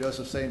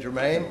 Joseph St.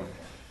 Germain.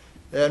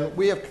 And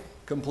we have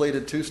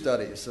completed 2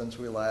 studies since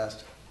we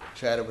last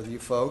chatted with you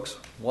folks.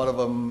 One of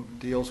them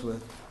deals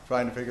with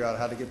trying to figure out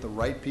how to get the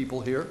right people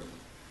here,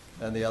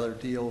 and the other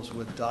deals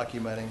with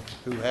documenting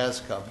who has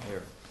come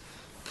here.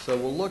 So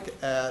we'll look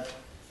at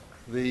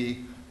the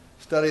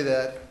study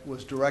that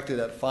was directed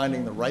at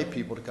finding the right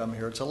people to come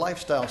here. It's a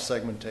lifestyle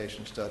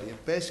segmentation study.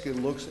 It basically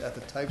looks at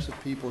the types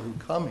of people who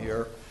come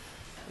here,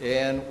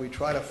 and we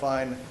try to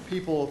find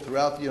people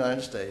throughout the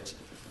United States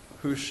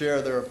who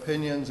share their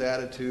opinions,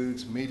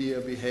 attitudes, media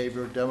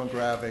behavior,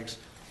 demographics,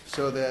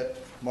 so that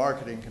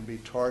marketing can be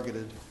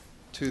targeted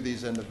to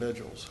these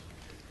individuals.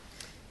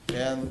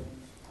 And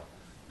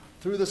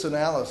through this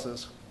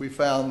analysis, we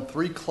found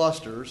 3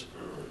 clusters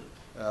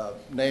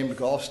named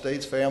Gulf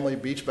States Family,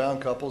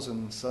 Beachbound Couples,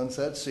 and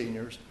Sunset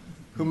Seniors,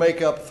 who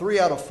make up 3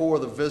 out of 4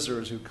 of the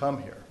visitors who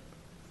come here.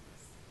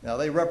 Now,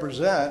 they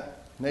represent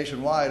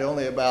nationwide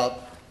only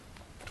about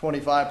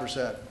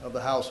 25% of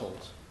the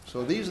households.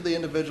 So these are the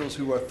individuals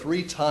who are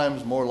 3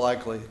 times more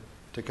likely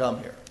to come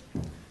here.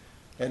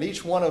 And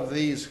each one of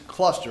these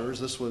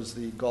clusters, this was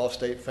the Gulf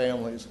State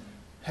Families,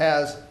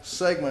 has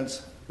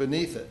segments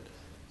beneath it.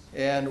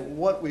 And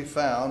what we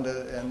found,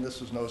 and this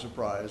was no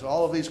surprise,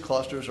 all of these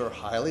clusters are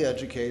highly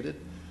educated.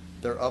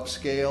 They're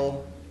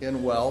upscale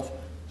in wealth.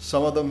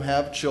 Some of them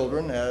have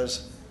children,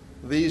 as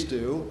these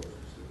do.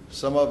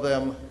 Some of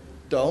them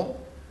don't,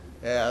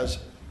 as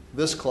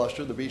this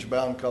cluster, the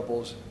Beachbound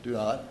Couples, do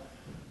not.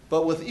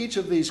 But with each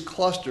of these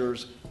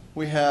clusters,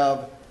 we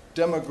have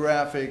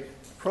demographic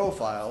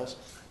profiles,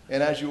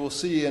 and as you will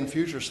see in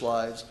future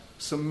slides,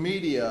 some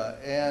media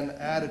and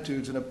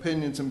attitudes and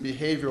opinions and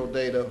behavioral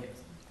data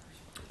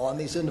on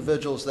these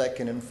individuals that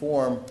can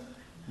inform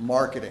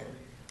marketing.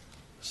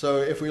 So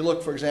if we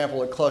look, for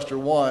example, at cluster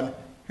 1,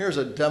 here's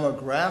a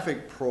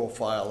demographic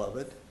profile of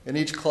it, and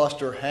each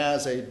cluster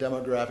has a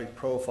demographic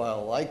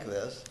profile like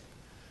this.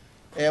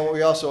 And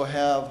we also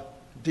have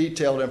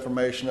detailed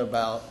information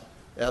about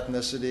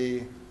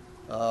ethnicity,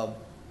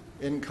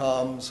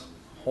 incomes,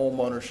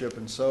 home ownership,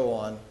 and so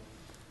on.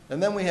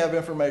 And then we have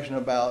information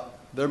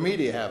about their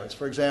media habits.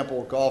 For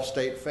example, Gulf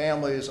State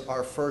Families,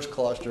 our first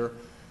cluster,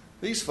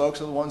 these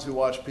folks are the ones who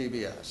watch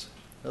PBS.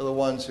 They're the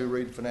ones who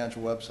read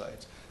financial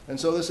websites. And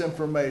so this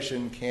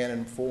information can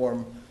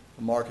inform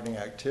marketing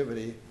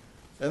activity.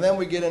 And then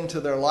we get into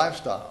their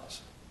lifestyles.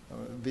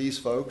 These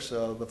folks,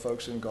 the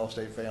folks in Gulf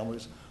State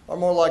Families, are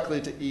more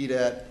likely to eat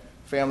at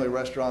family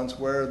restaurants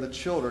where the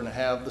children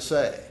have the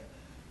say.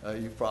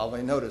 You've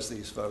probably noticed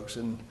these folks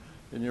in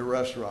your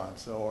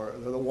restaurants, or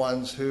they're the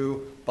ones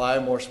who buy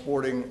more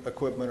sporting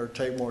equipment or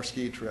take more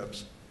ski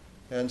trips.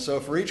 And so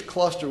for each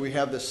cluster, we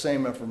have this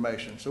same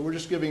information. So we're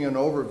just giving you an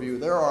overview.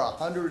 There are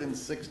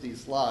 160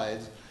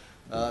 slides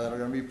that are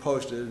going to be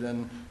posted,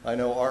 and I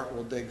know Art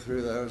will dig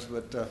through those,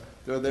 but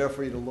they're there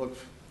for you to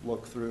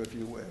look through if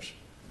you wish.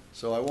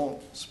 So I won't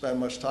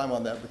spend much time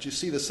on that, but you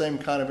see the same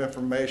kind of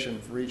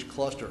information for each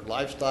cluster: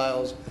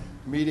 lifestyles,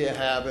 media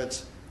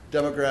habits,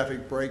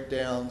 demographic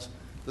breakdowns.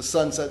 The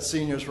Sunset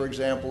Seniors, for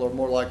example, are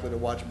more likely to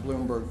watch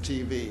Bloomberg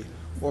TV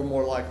or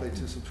more likely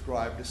to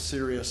subscribe to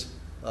Sirius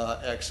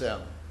XM.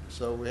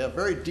 So we have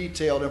very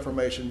detailed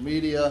information: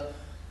 media,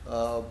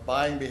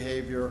 buying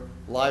behavior,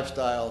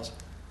 lifestyles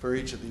for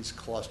each of these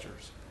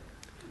clusters.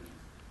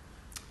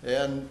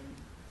 And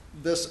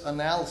this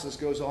analysis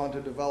goes on to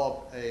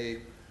develop a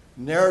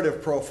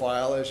narrative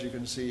profile. As you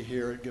can see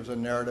here, it gives a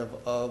narrative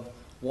of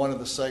one of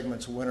the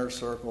segments, Winner's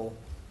Circle,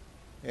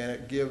 and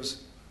it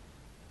gives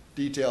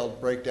detailed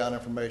breakdown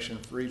information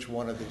for each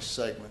one of these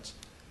segments.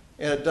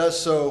 And it does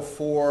so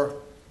for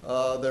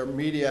their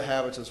media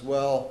habits as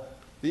well.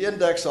 The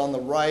index on the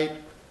right,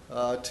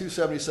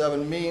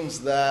 277,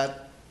 means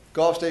that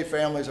Gulf State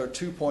Families are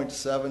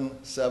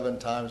 2.77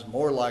 times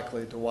more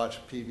likely to watch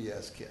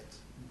PBS Kids.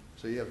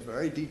 So you have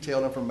very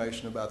detailed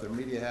information about their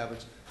media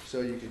habits,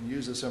 so you can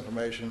use this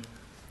information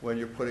when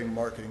you're putting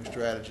marketing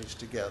strategies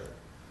together.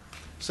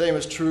 Same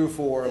is true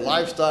for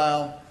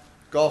lifestyle.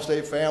 Gulf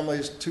State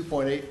Families,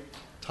 2.8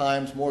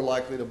 times more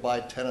likely to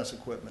buy tennis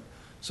equipment.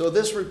 So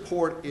this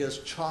report is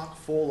chock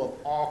full of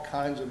all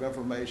kinds of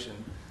information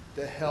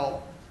to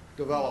help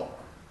develop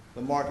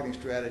the marketing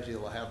strategy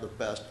that will have the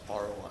best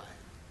ROI.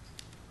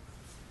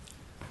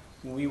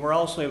 We were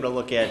also able to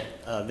look at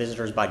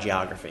visitors by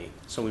geography.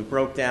 So we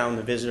broke down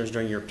the visitors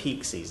during your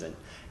peak season.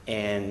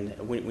 And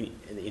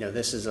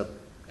this is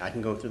I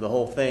can go through the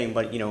whole thing,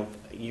 but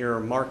your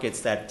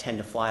markets that tend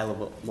to fly a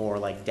little bit more,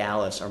 like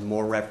Dallas, are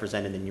more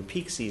represented in your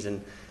peak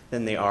season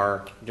than they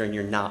are during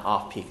your not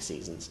off-peak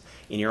seasons.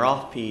 In your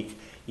off-peak,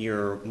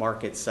 your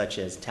markets such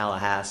as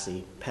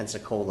Tallahassee,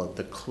 Pensacola,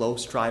 the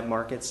close drive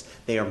markets,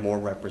 they are more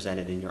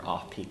represented in your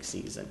off-peak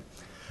season.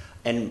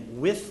 And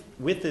with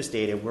this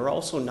data, we're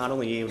also not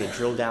only able to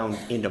drill down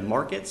into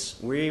markets,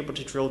 we're able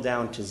to drill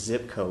down to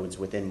zip codes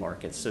within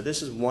markets. So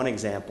this is one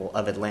example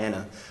of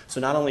Atlanta.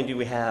 So not only do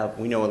we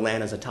know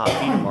Atlanta's a top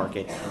feeder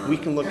market, we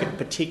can look at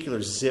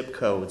particular zip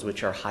codes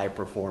which are high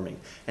performing.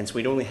 And so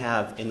we don't only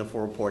have in the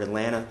full report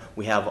Atlanta,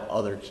 we have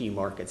other key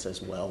markets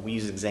as well. We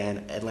use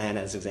Atlanta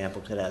as an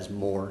example because it has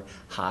more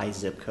high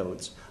zip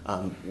codes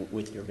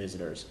with your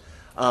visitors.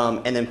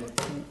 And then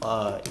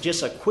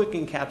just a quick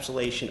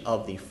encapsulation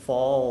of the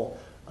fall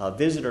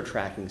visitor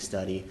tracking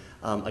study.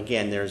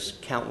 Again, there's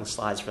countless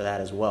slides for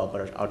that as well,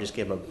 but I'll just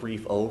give a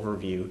brief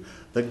overview.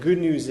 The good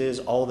news is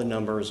all the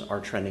numbers are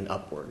trending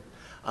upward.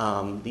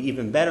 The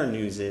even better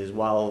news is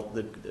while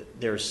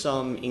there's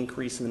some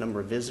increase in the number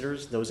of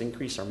visitors, those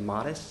increases are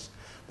modest.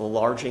 The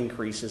large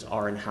increases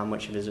are in how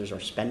much visitors are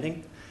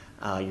spending.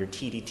 Your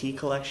TDT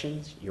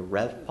collections, your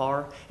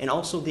RevPAR, and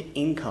also the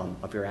income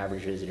of your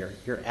average visitor.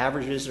 Your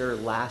average visitor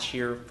last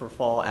year for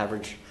fall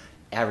average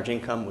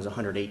income was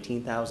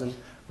 $118,000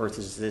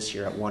 versus this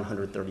year at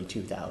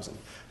 $132,000.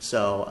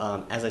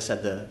 So as I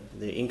said,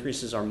 the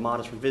increases are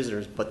modest for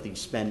visitors, but the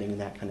spending and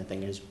that kind of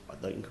thing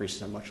the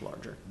increases are much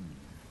larger.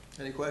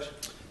 Any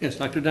questions? Yes,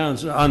 Dr.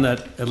 Downs, on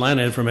that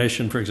Atlanta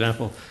information, for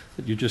example,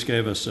 that you just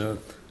gave us,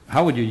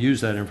 how would you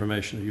use that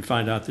information? You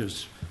find out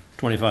there's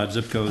 25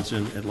 zip codes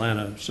in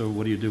Atlanta, so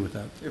what do you do with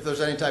that? If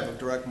there's any type of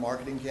direct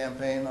marketing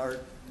campaign,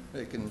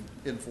 it can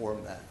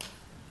inform that.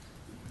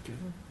 Okay.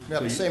 We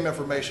have the same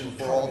information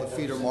for all the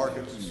feeder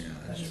markets.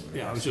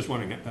 Yeah, I was just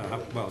wondering,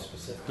 well,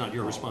 it's not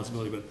your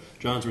responsibility, but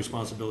John's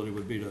responsibility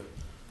would be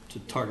to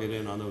target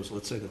in on those,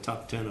 let's say the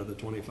top 10 of the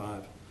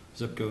 25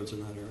 zip codes in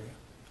that area.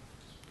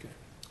 Okay.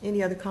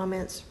 Any other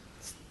comments?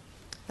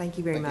 Thank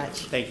you very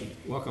much. Thank you.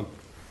 Welcome.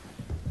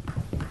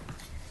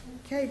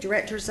 Okay,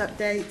 director's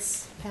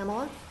updates.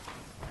 Pamela?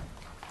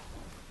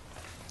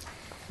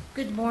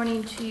 Good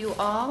morning to you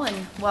all,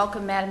 and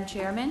welcome, Madam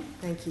Chairman.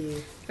 Thank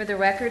you. For the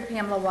record,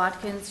 Pamela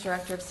Watkins,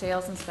 Director of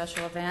Sales and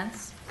Special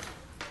Events.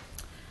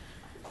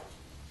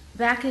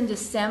 Back in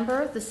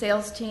December, the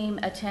sales team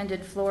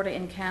attended Florida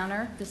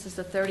Encounter. This is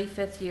the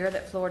 35th year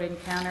that Florida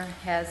Encounter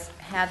has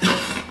had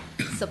this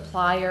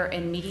supplier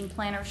and meeting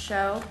planner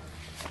show.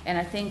 And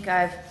I think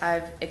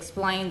I've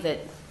explained that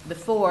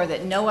before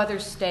that no other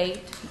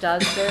state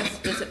does this.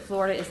 Visit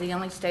Florida is the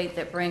only state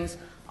that brings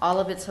all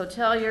of its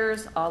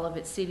hoteliers, all of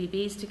its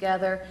CVBs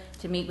together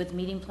to meet with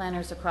meeting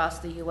planners across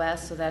the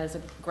U.S., so that is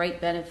a great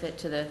benefit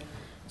to the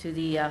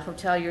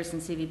hoteliers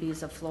and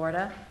CVBs of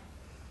Florida.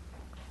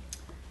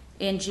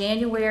 In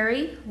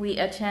January, we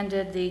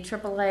attended the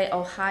AAA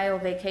Ohio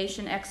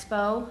Vacation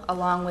Expo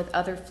along with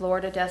other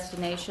Florida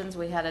destinations.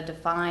 We had a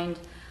defined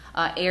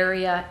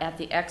area at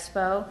the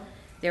expo.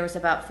 There was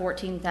about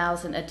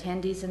 14,000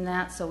 attendees in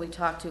that, so we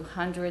talked to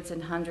hundreds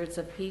and hundreds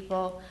of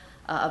people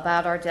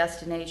about our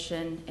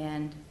destination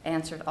and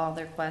answered all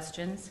their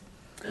questions.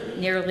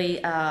 Nearly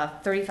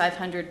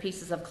 3,500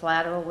 pieces of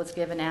collateral was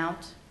given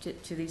out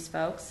to these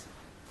folks.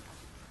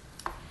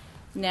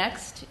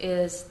 Next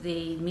is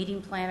the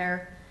meeting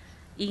planner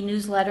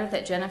e-newsletter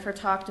that Jennifer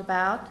talked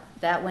about.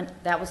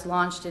 That was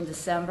launched in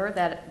December.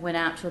 That went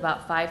out to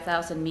about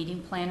 5,000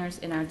 meeting planners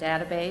in our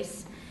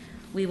database.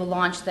 We will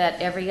launch that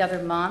every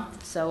other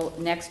month. So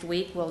next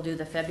week we'll do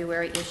the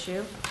February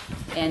issue.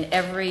 And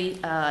every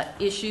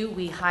issue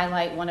we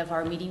highlight one of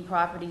our meeting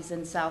properties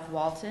in South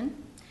Walton.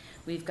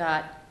 We've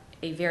got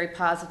a very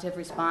positive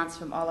response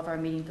from all of our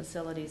meeting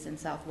facilities in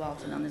South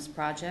Walton on this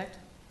project.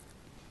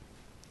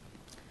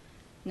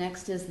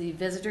 Next is the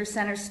visitor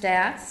center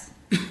stats.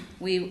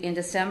 In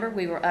December,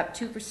 we were up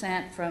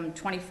 2% from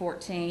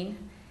 2014,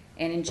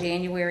 and in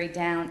January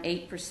down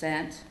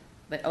 8%,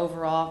 but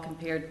overall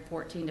compared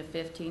 14 to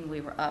 15, we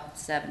were up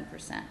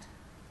 7%.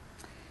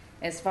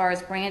 As far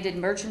as branded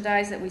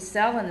merchandise that we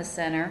sell in the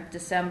center,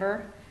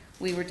 December,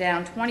 we were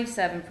down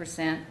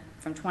 27%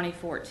 from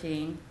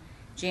 2014,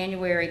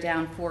 January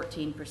down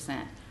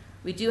 14%.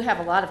 We do have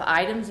a lot of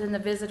items in the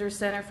visitor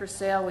center for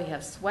sale. We have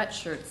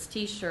sweatshirts,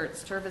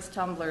 t-shirts, Tervis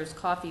tumblers,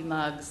 coffee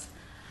mugs,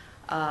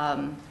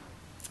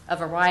 a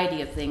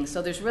variety of things.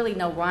 So there's really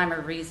no rhyme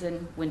or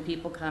reason when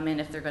people come in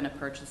if they're going to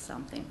purchase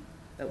something,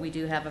 but we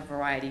do have a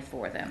variety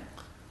for them.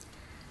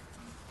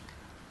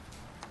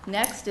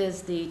 Next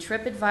is the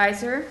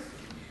TripAdvisor.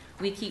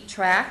 We keep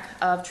track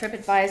of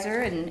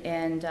TripAdvisor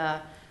and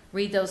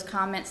read those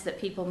comments that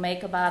people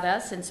make about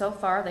us, and so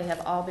far they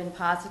have all been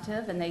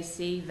positive and they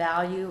see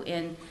value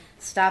in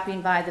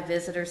stopping by the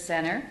visitor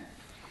center.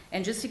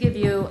 And just to give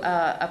you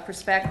a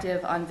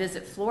perspective on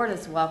Visit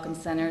Florida's welcome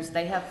centers,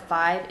 they have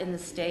 5 in the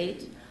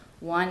state,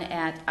 one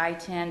at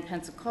I-10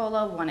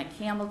 Pensacola, one at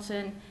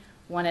Campbellton,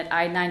 one at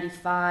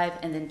I-95,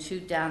 and then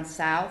 2 down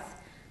south.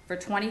 For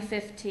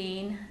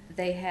 2015,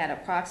 they had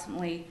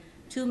approximately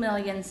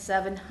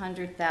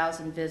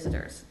 2,700,000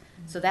 visitors.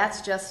 So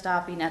that's just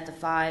stopping at the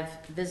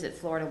 5 Visit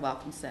Florida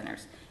welcome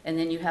centers. And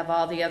then you have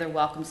all the other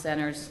welcome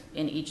centers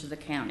in each of the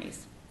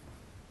counties.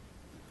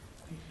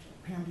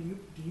 Pam, do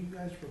you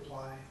guys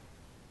reply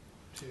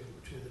to the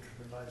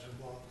TripAdvisor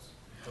blogs?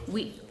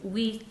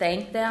 We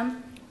thank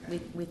them.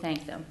 We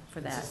thank them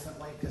for that.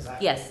 Consistently? Because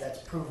yes. That's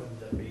proven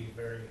to be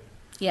very...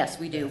 Yes,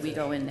 we do. We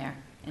go in there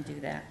and do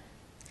that.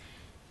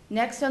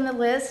 Next on the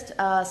list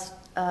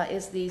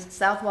is the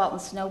South Walton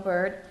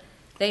Snowbird.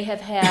 They have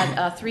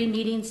had 3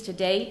 meetings to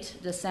date,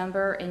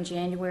 December and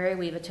January.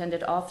 We've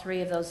attended all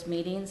 3 of those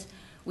meetings.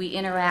 We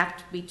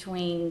interact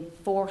between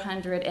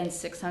 400 and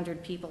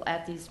 600 people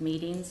at these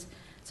meetings.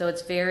 So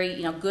it's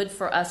very good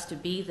for us to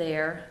be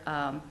there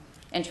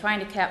and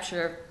trying to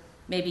capture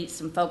maybe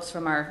some folks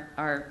from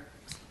our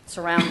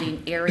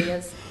surrounding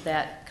areas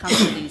that come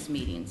to these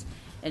meetings.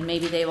 And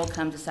maybe they will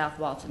come to South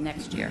Walton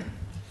next year.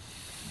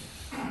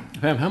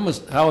 Pam,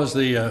 how has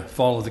the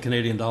fall of the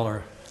Canadian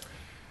dollar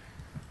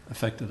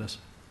affected us?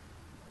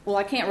 Well,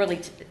 I can't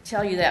really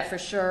tell you that for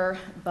sure,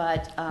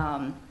 but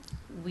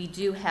we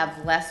do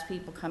have less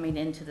people coming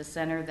into the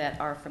center that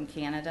are from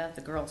Canada.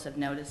 The girls have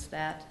noticed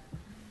that.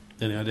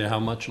 Any idea how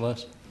much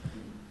less?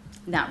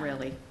 Not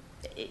really,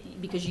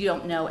 because you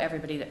don't know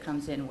everybody that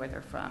comes in where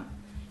they're from.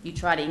 You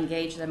try to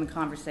engage them in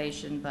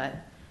conversation, but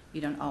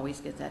you don't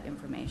always get that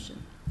information.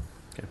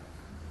 Okay.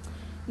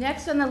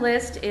 Next on the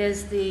list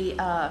is the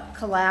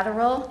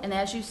collateral, and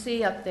as you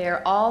see up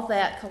there, all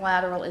that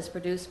collateral is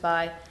produced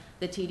by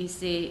the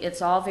TDC.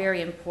 It's all very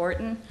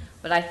important,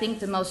 but I think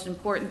the most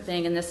important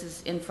thing, and this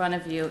is in front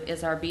of you,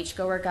 is our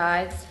beachgoer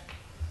guides.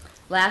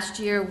 Last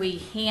year, we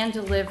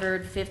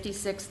hand-delivered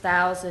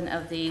 56,000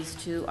 of these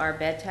to our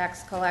bed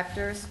tax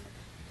collectors.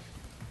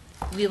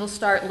 We will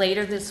start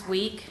later this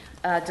week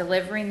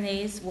delivering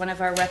these. One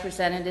of our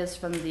representatives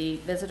from the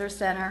visitor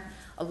center,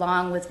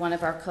 along with one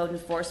of our code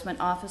enforcement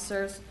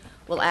officers,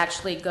 will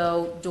actually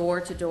go door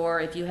to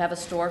door. If you have a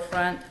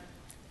storefront,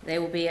 they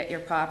will be at your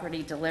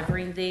property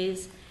delivering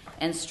these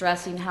and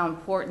stressing how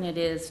important it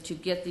is to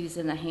get these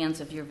in the hands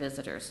of your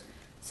visitors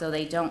so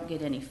they don't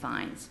get any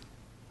fines.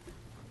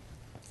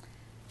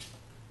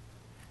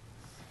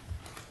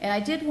 And I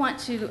did want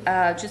to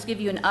just give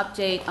you an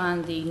update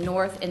on the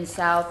North and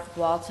South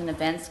Walton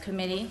Events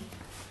Committee.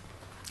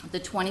 The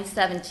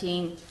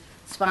 2017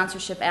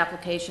 sponsorship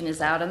application is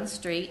out on the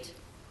street.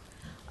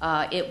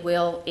 It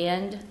will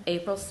end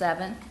April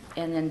 7th,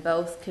 and then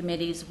both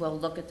committees will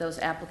look at those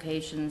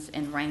applications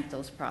and rank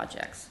those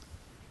projects.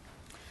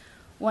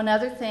 One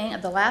other thing,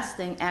 the last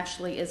thing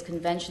actually, is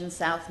Convention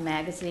South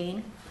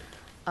Magazine.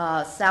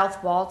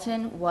 South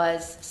Walton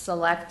was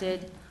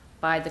selected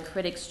by the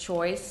Critics'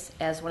 Choice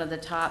as one of the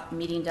top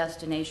meeting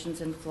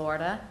destinations in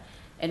Florida,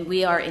 and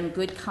we are in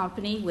good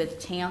company with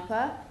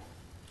Tampa,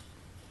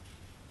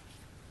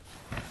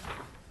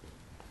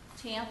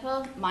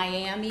 Tampa,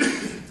 Miami,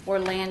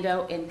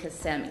 Orlando, and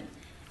Kissimmee.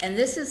 And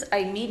this is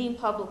a meeting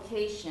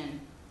publication,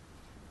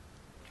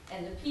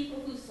 and the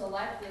people who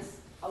select this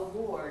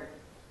award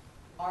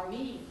are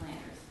meeting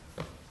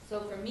planners. So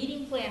for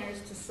meeting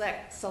planners to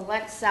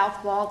select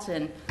South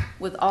Walton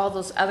with all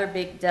those other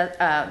big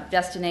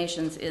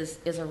destinations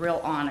is a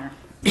real honor.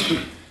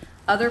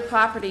 Other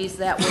properties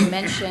that were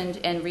mentioned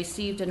and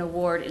received an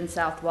award in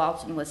South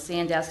Walton was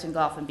Sandestin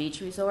Golf and Beach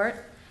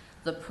Resort,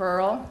 the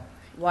Pearl,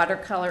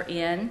 Watercolor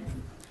Inn,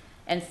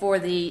 and for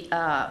the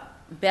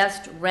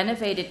best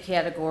renovated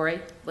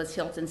category was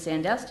Hilton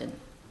Sandestin.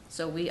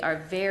 So we are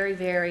very,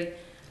 very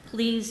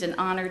pleased and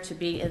honored to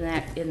be in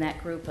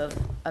that group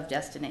of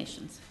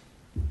destinations.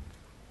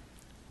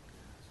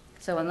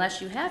 So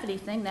unless you have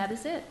anything, that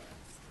is it.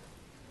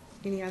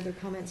 Any other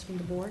comments from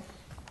the board?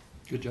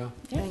 Good job.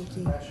 Thank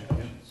you.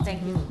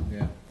 Thank you.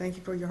 Yeah. Thank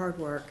you for your hard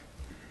work.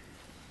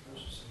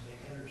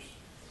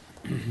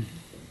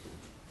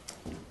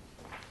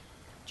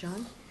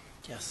 John?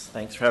 Yes,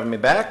 thanks for having me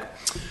back.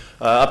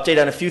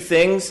 Update on a few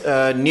things.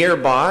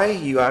 Nearby,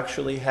 you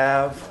actually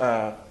have,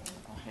 I'll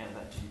hand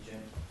that to you, Jim.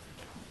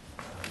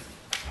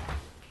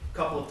 A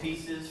couple of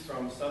pieces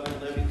from Southern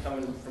Living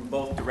coming from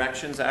both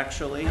directions,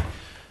 actually.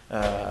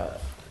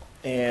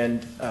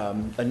 And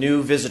a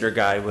new visitor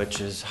guide,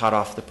 which is hot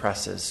off the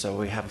presses. So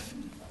we have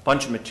a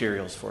bunch of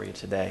materials for you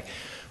today.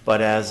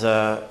 But as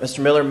Mr.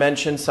 Miller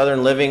mentioned,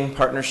 Southern Living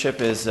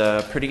Partnership is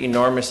a pretty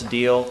enormous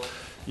deal.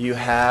 You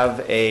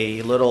have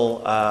a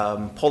little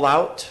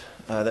pullout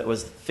that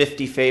was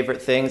 50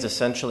 favorite things,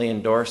 essentially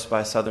endorsed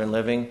by Southern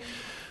Living,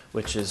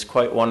 which is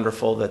quite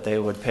wonderful that they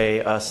would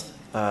pay us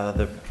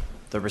the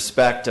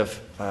respect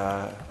of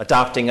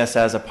adopting us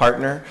as a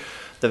partner.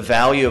 The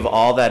value of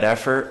all that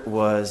effort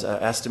was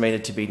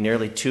estimated to be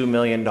nearly $2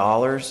 million.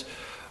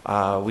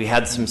 We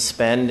had some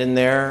spend in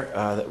there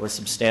that was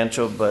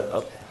substantial,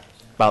 but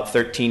about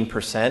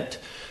 13%.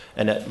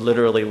 And it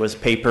literally was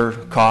paper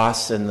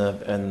costs and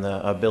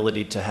the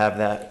ability to have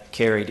that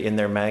carried in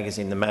their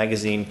magazine. The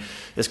magazine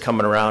is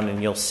coming around,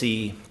 and you'll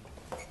see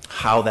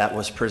how that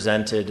was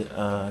presented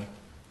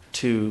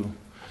to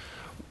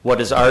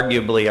what is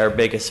arguably our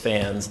biggest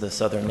fans. The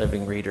Southern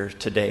Living Reader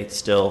to date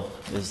still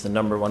is the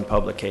 #1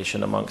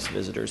 publication amongst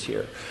visitors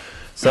here.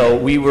 So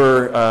we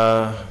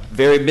were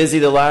very busy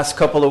the last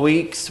couple of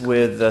weeks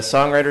with the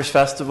Songwriters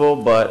Festival,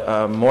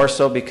 but more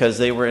so because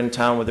they were in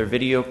town with their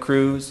video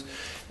crews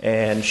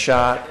and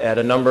shot at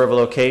a number of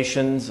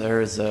locations.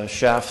 There's a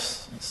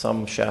chef,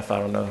 some chef, I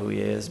don't know who he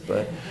is,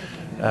 but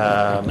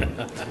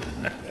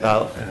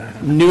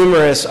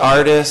numerous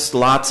artists,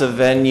 lots of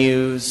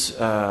venues,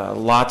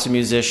 lots of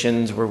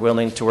musicians were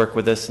willing to work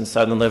with us, and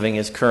Southern Living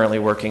is currently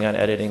working on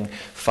editing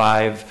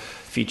 5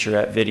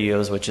 featurette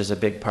videos, which is a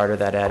big part of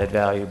that added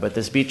value. But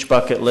this beach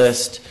bucket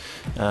list,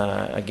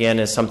 again,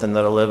 is something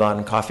that'll live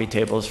on coffee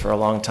tables for a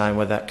long time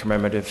with that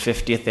commemorative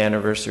 50th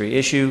anniversary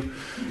issue.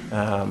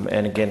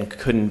 And again,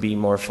 couldn't be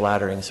more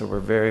flattering. So we're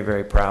very,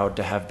 very proud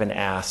to have been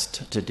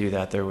asked to do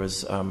that. There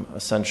was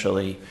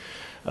essentially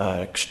an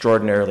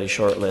extraordinarily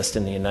short list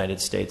in the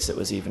United States that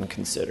was even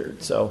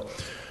considered. So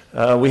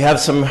we have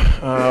some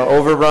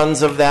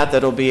overruns of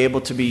that'll be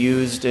able to be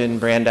used in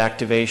brand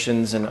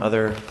activations and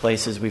other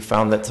places. We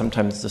found that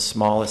sometimes the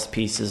smallest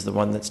piece is the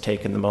one that's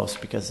taken the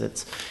most because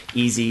it's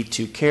easy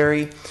to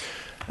carry.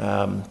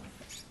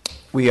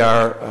 We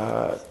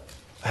have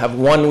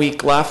 1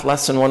 week left,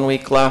 less than 1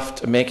 week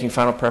left, making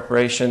final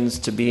preparations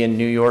to be in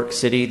New York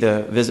City.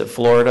 The Visit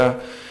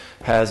Florida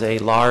has a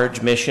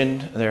large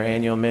mission, their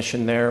annual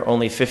mission there.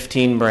 Only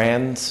 15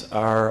 brands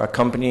are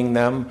accompanying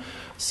them.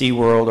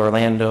 SeaWorld,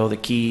 Orlando, the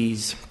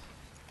Keys,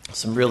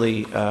 some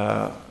really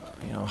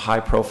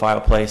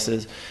high-profile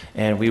places,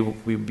 and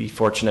we'd be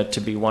fortunate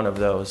to be one of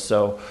those.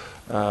 So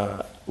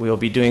we'll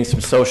be doing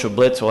some social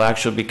blitz. We'll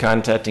actually be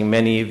contacting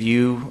many of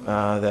you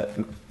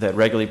that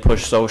regularly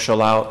push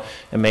social out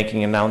and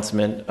making an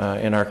announcement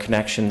in our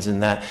connections in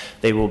that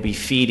they will be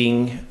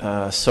feeding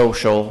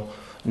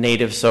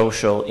native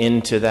social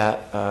into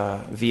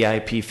that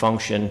VIP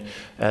function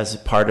as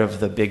part of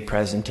the big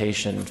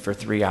presentation for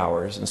 3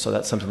 hours. And so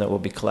that's something that we'll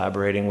be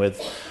collaborating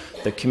with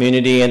the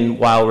community. And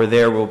while we're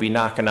there, we'll be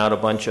knocking out a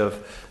bunch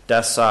of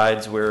desk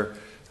sides. We're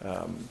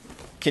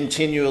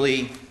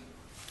continually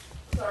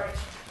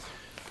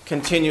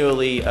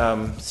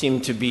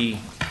seem to be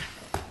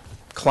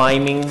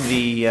climbing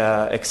the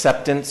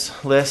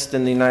acceptance list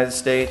in the United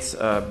States,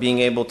 being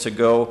able to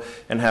go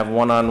and have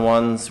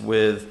one-on-ones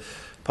with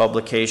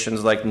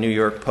publications like New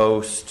York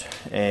Post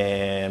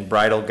and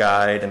Bridal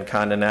Guide and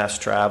Condé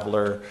Nast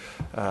Traveler,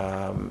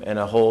 and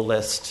a whole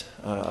list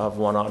of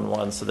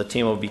one-on-ones. So the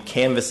team will be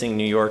canvassing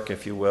New York,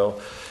 if you will.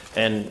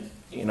 And,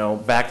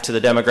 back to the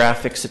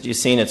demographics that you've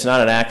seen, it's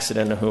not an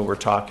accident of who we're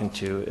talking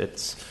to.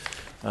 It's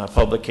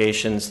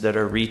publications that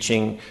are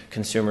reaching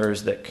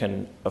consumers that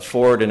can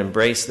afford and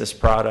embrace this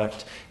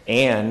product.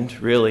 And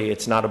really,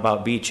 it's not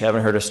about beach. You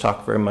haven't heard us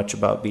talk very much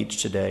about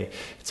beach today.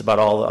 It's about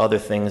all the other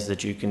things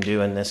that you can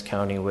do in this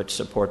county which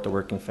support the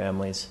working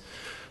families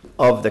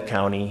of the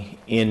county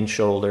in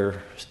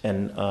shoulder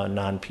and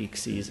non-peak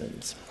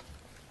seasons.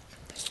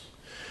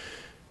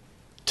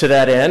 To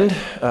that end,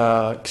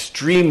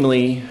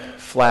 extremely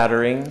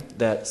flattering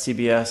that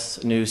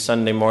CBS News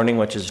Sunday Morning,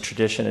 which is a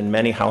tradition in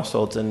many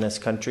households in this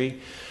country,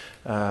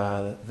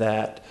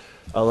 that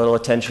a little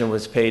attention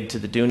was paid to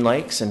the Dune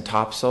Lakes in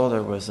Topsail.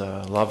 There was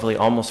a lovely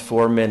almost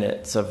 4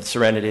 minutes of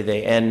serenity.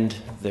 They end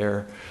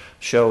their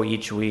show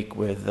each week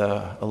with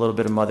a little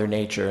bit of Mother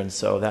Nature, and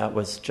so that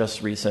was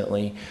just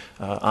recently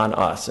on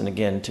us. And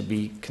again, to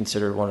be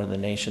considered one of the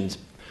nation's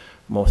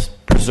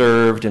most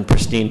preserved and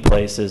pristine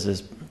places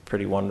is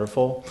pretty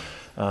wonderful.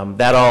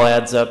 That all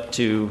adds up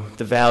to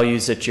the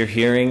values that you're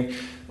hearing.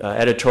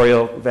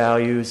 Editorial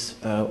values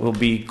will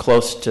be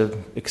close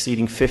to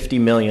exceeding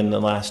 $50 million in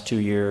the last 2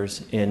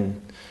 years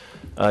in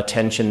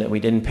attention that we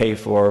didn't pay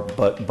for,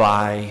 but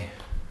by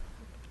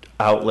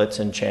outlets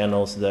and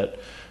channels that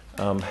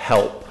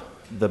help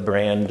the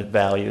brand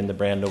value and the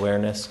brand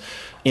awareness,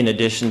 in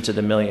addition to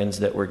the millions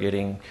that we're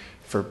getting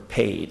for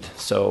paid.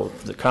 So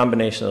the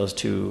combination of those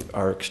two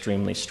are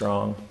extremely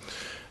strong.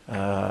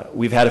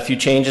 We've had a few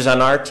changes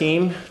on our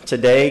team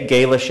today.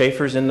 Gayla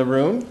Schaefer's in the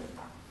room.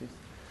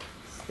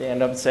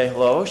 Stand up and say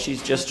hello.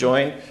 She's just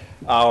joined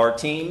our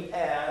team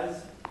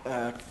as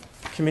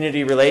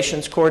Community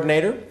Relations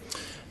Coordinator.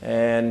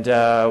 And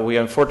we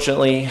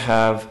unfortunately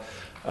have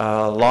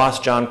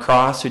lost John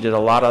Cross, who did a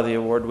lot of the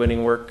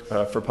award-winning work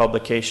for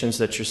publications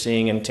that you're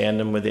seeing in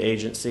tandem with the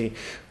agency.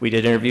 We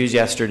did interviews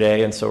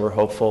yesterday, and so we're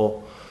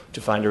hopeful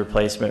to find a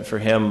replacement for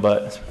him.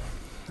 But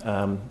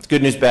it's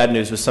good news, bad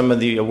news. With some of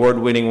the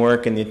award-winning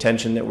work and the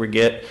attention that we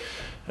get,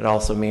 it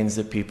also means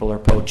that people are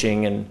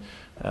poaching and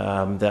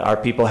that our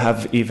people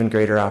have even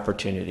greater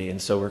opportunity.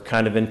 And so we're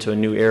kind of into a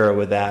new era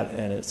with that,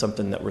 and it's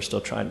something that we're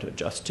still trying to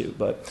adjust to.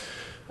 But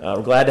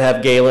we're glad to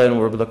have Gayla, and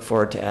we look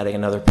forward to adding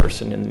another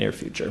person in the near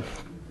future.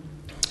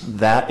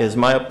 That is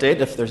my update.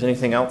 If there's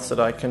anything else that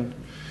I can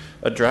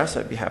address,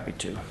 I'd be happy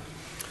to.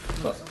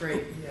 That's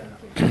great, yeah.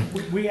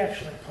 We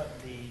actually put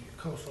the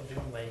coastal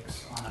dune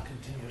lakes on a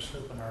continuous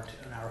loop in our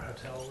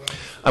hotel room.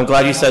 I'm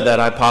glad you said that.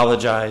 I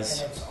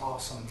apologize. And it's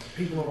awesome.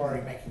 People are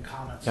already making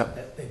comments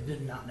that they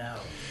did not know.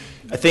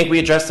 I think we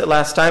addressed it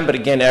last time, but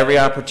again, every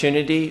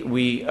opportunity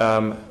we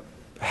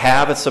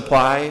have a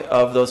supply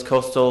of those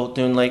Coastal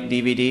Dune Lake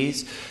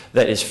DVDs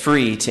that is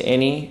free to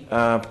any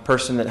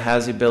person that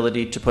has the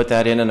ability to put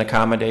that in an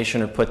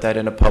accommodation or put that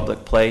in a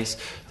public place.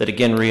 That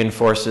again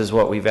reinforces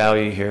what we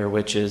value here,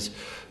 which is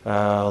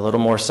a little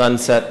more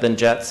sunset than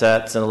jet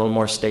sets and a little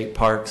more state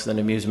parks than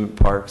amusement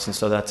parks. And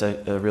so that's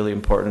a really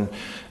important.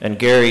 And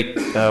Gary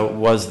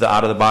was the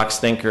out-of-the-box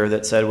thinker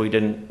that said we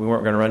weren't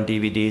going to run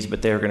DVDs,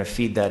 but they were going to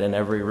feed that in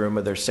every room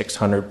of their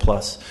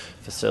 600-plus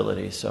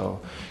facility.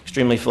 So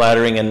extremely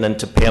flattering. And then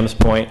to Pam's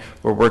point,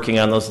 we're working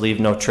on those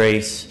leave no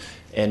trace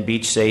and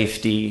beach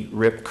safety,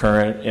 rip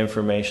current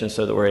information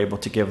so that we're able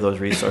to give those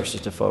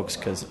resources to folks,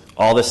 because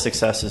all this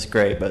success is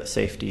great, but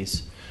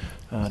safety's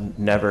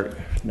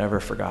never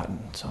forgotten.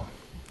 So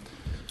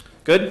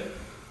good.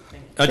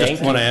 I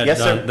just want to add, yes,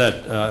 Don,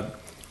 that,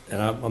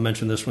 and I'll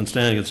mention this when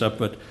Stan gets up,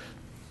 but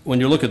when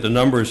you look at the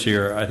numbers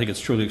here, I think it's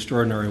truly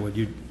extraordinary what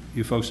you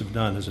folks have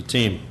done as a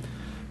team.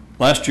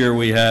 Last year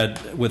we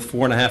had, with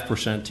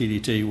 4.5%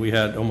 TDT, we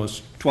had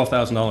almost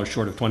 $12,000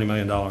 short of $20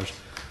 million.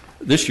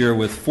 This year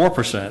with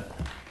 4%,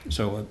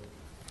 so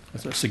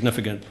that's a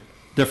significant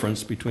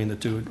difference between the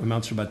two. It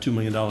amounts to about $2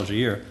 million a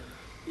year.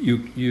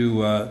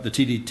 The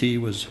TDT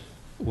was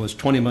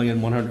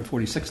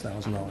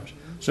 $20,146,000.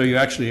 So you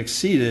actually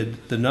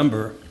exceeded the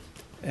number,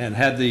 and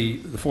had the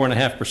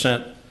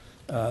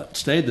 4.5%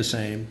 stayed the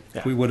same,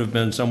 we would have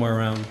been somewhere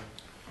around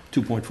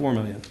 2.4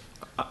 million.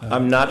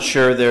 I'm not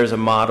sure there's a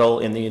model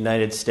in the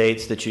United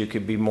States that you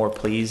could be more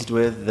pleased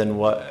with than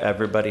what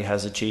everybody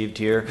has achieved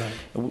here.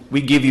 Right. We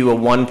give you a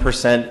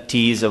 1%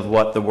 tease of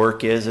what the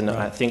work is, and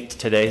I think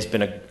today's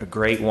been a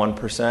great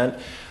 1%.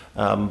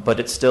 But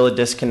it's still a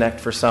disconnect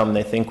for some.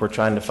 They think we're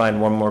trying to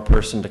find one more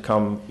person to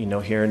come,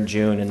 here in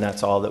June, and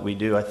that's all that we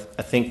do. I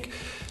think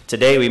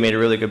today we made a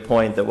really good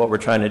point that what we're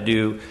trying to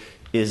do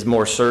is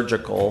more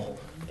surgical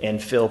and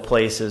fill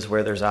places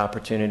where there's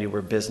opportunity,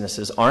 where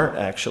businesses aren't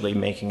actually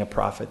making a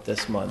profit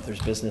this month.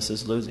 There's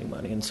businesses losing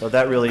money. And so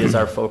that really is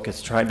our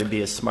focus, trying to be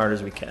as smart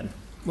as we can.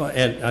 Well,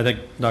 and I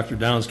think Dr.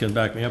 Downs can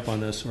back me up on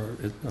this, or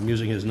I'm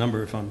using his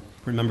number if I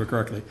remember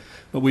correctly.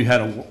 But we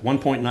had a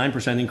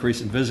 1.9%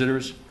 increase in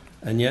visitors,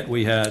 and yet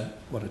we had,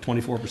 a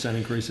 24%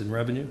 increase in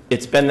revenue?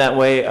 It's been that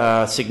way,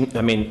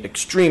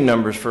 extreme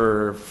numbers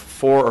for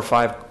 4 or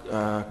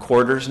 5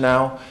 quarters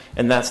now,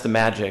 and that's the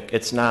magic.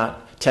 It's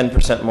not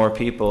 10% more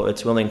people.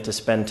 It's willing to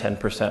spend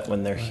 10%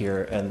 when they're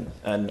here, and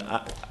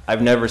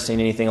I've never seen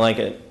anything like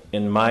it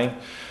in my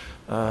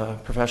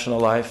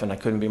professional life, and I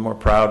couldn't be more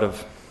proud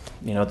of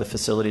the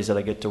facilities that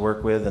I get to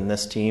work with and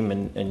this team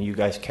and you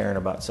guys caring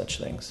about such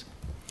things.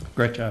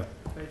 Great job.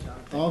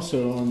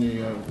 Also, on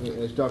the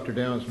as Dr.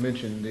 Downs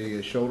mentioned,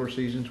 the shoulder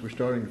seasons, we're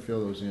starting to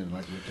fill those in,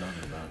 like we were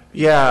talking about.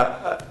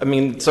 Yeah,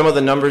 some of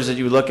the numbers that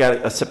you look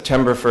at,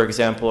 September, for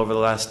example, over the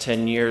last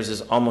 10 years has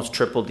almost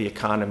tripled the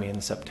economy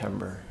in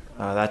September.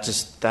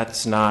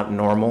 That's not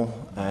normal,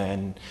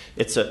 and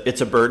it's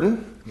a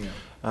burden. Yeah.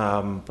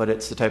 but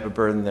it's the type of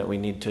burden that we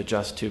need to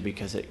adjust to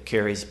because it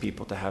carries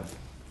people to have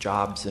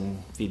jobs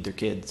and feed their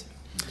kids.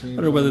 I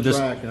don't know whether this.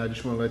 I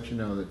just want to let you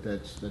know that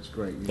that's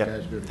great. You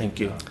guys do a Thank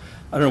good you. job.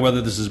 I don't know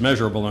whether this is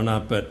measurable or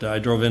not, but I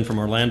drove in from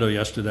Orlando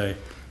yesterday,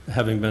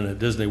 having been at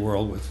Disney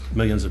World with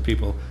millions of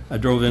people. I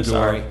drove into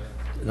Sorry.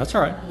 That's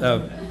all right.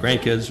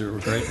 Grandkids are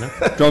great.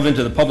 No? Drove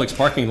into the Publix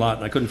parking lot,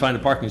 and I couldn't find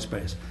a parking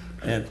space.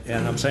 And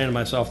I'm saying to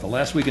myself, the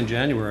last week in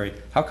January,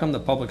 how come the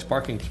Publix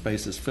parking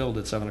space is filled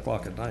at 7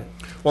 o'clock at night?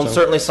 Well, So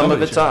certainly some of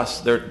somebody it's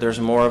should- us. There's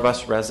more of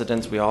us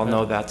residents. We all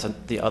know that's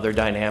the other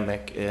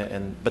dynamic,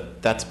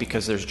 but that's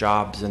because there's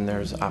jobs and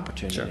there's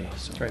opportunity. Sure.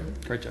 So.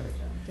 Great job.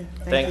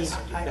 Thanks.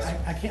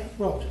 I can't,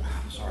 well,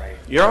 I'm sorry.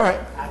 You're all right.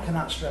 I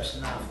cannot stress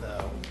enough,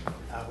 though,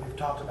 we've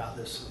talked about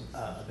this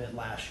a bit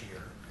last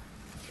year.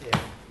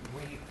 If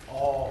we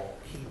all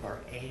keep our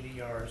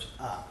ADRs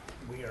up,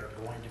 we are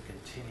going to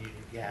continue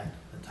to get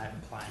the type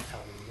of clientele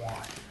we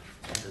want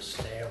and to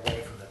stay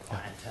away from the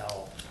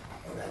clientele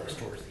that is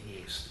towards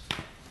the east.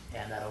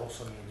 And that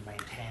also means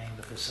maintaining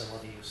the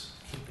facilities,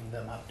 keeping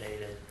them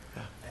updated.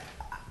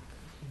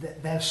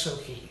 That's so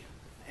key.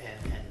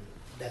 And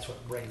that's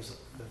what brings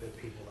the good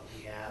people that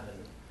we have,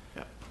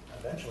 and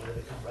eventually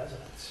they become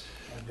residents,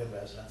 and good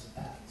residents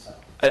at that. So.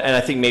 And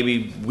I think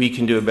maybe we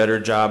can do a better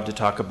job to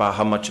talk about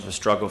how much of a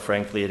struggle,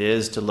 frankly, it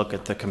is to look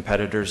at the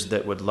competitors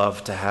that would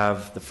love to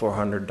have the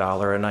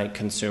 $400 a night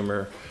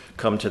consumer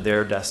come to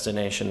their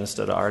destination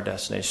instead of our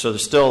destination. So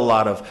there's still a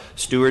lot of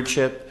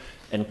stewardship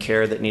and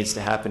care that needs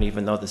to happen,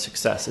 even though the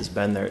success has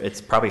been there.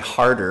 It's probably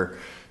harder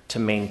to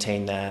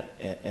maintain that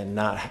and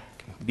not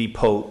be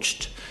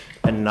poached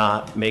and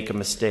not make a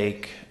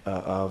mistake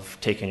of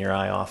taking your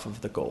eye off of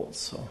the goals.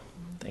 So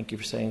thank you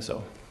for saying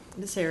so.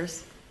 Ms.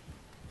 Harris.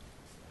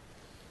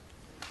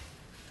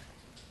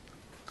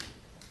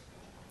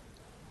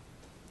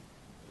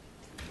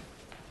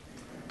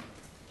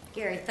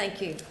 Gary,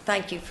 thank you.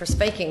 Thank you for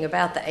speaking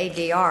about the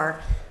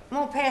ADR. I'm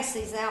going to pass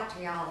these out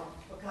to y'all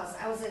because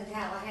I was in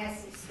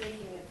Tallahassee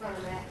speaking in front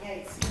of Matt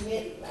Gates'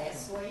 committee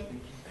last week.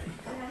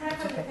 And I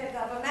happened to pick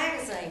up a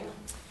magazine.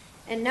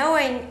 And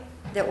knowing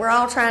that we're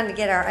all trying to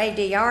get our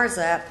ADRs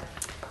up,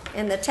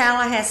 in the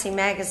Tallahassee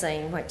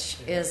magazine, which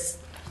is,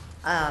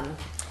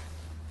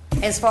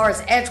 as far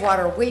as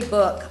Edgewater, we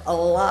book a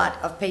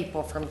lot of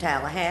people from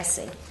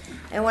Tallahassee.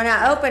 And when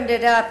I opened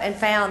it up and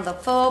found the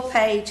full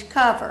page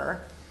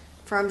cover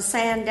from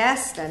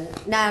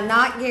Sandestin, now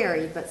not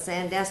Gary, but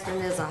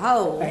Sandestin as a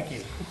whole. Thank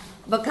you.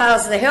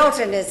 Because the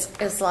Hilton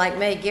is like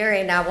me,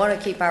 Gary, and I want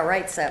to keep our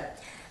rates up.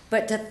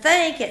 But to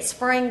think at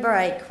spring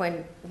break,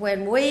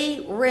 when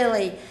we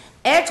really,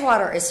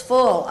 Edgewater is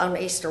full on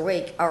Easter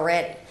week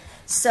already.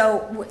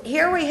 So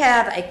here we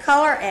have a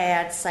color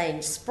ad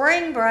saying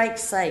spring break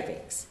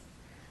savings.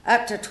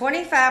 Up to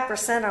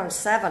 25% on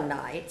 7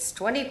 nights,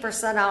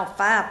 20% off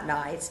 5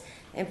 nights,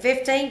 and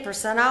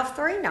 15% off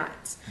 3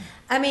 nights.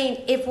 I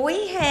mean, if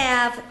we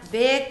have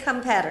big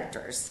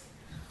competitors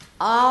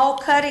all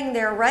cutting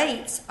their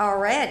rates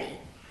already,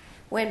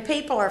 when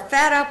people are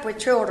fed up with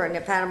children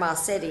in Panama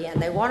City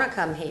and they want to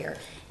come here,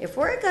 if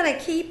we're going to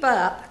keep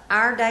up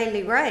our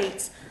daily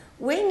rates,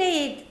 we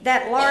need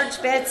that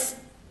large beds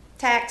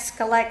tax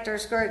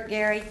collectors group,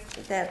 Gary,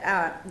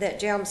 that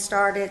Jim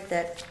started,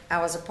 that I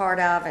was a part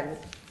of and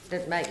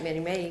didn't make many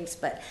meetings,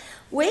 but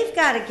we've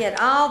got to get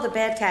all the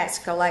bed tax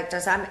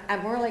collectors.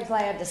 I'm really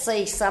glad to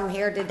see some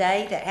here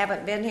today that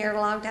haven't been here in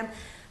a long time.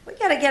 We've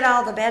got to get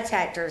all the bed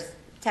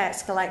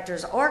tax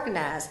collectors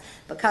organized,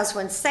 because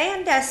when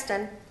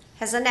Sandestin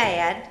has an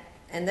ad,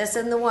 and this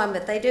isn't the one,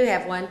 but they do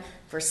have one,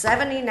 for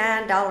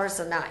 $79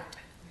 a night.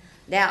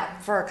 Now,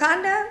 for a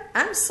condo,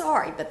 I'm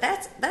sorry, but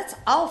that's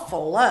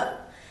awful low.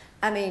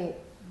 I mean,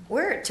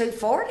 we're at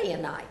 $240 a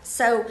night.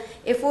 So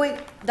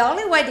the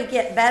only way to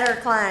get better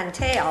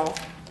clientele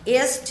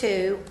is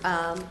to,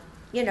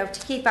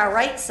 to keep our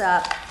rates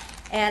up.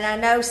 And I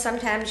know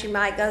sometimes you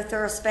might go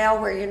through a spell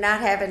where you're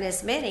not having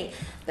as many,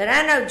 but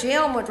I know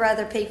Jim would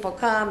rather people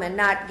come and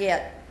not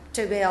get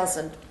 2 meals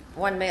and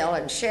 1 meal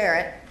and share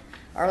it,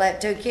 or let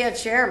 2 kids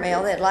share a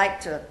meal. They'd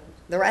like the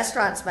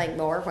restaurants make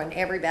more when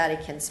everybody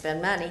can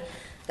spend money.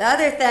 The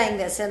other thing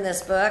that's in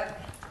this book,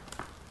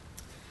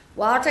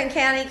 Walton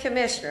County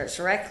Commissioners,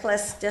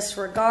 reckless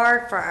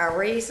disregard for our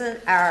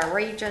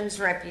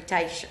region's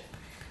reputation.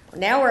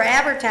 Now we're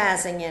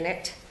advertising in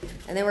it,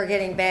 and then we're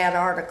getting bad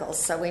articles.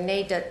 So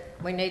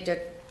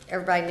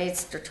everybody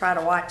needs to try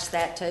to watch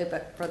that too.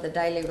 But for the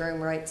daily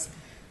room rates,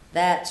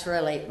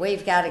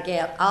 we've got to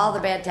get all the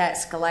bed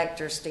tax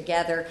collectors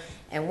together,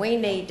 and we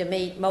need to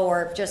meet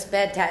more of just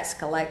bed tax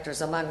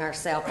collectors among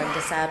ourselves and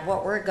decide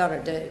what we're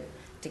going to do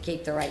to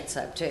keep the rates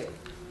up too.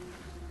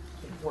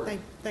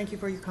 Thank you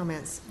for your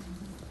comments.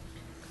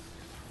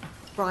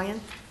 Brian?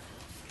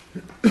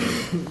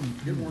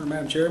 Good morning,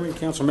 Madam Chairman,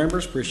 council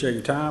members. Appreciate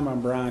your time.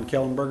 I'm Brian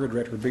Kellenberger,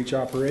 Director of Beach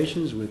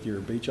Operations, with your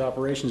beach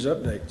operations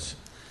updates.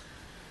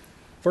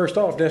 First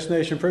off,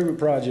 destination improvement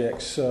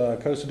projects.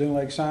 Costa Dune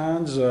Lake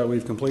signs.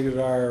 We've completed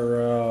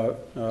our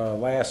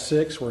last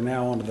 6. We're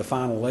now on to the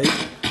final 8.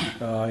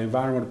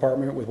 Environmental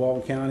Department with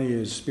Walton County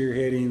is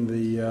spearheading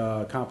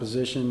the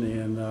composition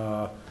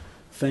and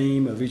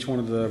theme of each one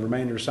of the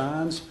remainder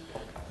signs,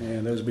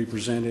 and those will be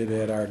presented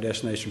at our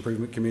Destination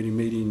Improvement Committee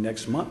meeting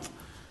next month.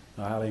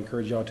 I highly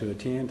encourage y'all to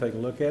attend, take a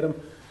look at them.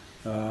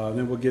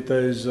 Then we'll get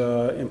those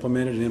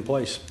implemented and in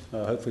place,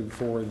 hopefully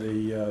before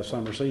the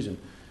summer season.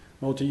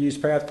 Multi-use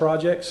path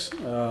projects,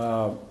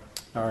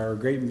 our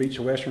Grayton Beach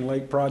and Western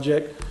Lake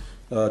project,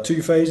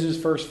 2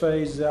 phases. First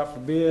phase is out for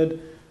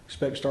bid.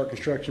 Expect to start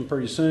construction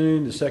pretty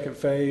soon. The second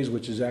phase,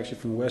 which is actually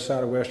from the west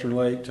side of Western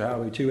Lake to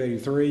Highway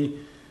 283,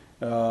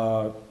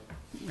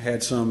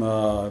 had some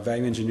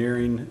value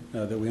engineering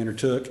that we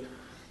undertook,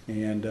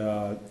 and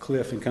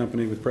Cliff and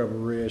Company with Preble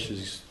Rish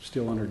is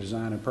still under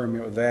design and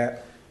permit with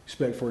that.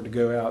 Expect for it to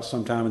go out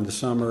sometime in the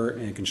summer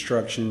and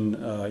construction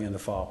in the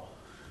fall.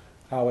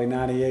 Highway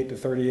 98 to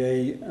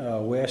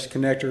 30A West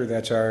connector,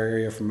 that's our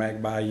area from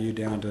Mac Bayou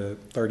down to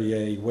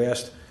 30A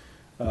West.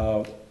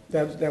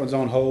 That was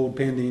on hold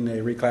pending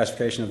a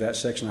reclassification of that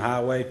section of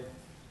highway.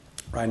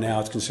 Right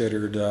now it's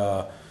considered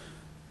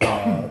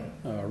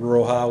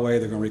rural highway.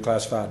 They're going to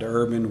reclassify it to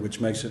urban, which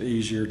makes it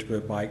easier to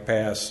put bike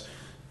paths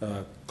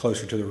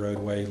closer to the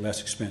roadway,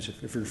 less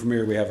expensive. If you're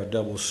familiar, we have a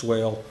double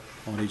swell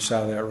on each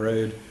side of that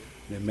road,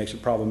 and it makes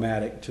it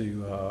problematic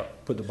to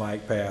put the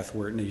bike path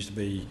where it needs to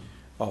be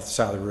off the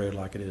side of the road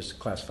like it is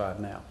classified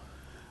now.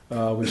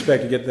 We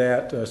expect to get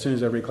that as soon as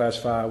they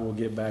reclassify, we'll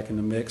get back in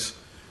the mix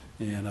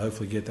and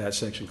hopefully get that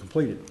section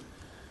completed.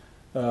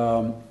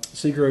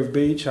 Seagrove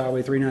Beach,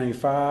 Highway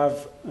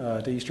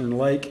 395 to Eastern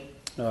Lake.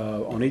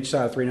 On each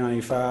side of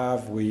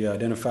 395, we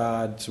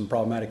identified some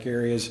problematic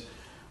areas.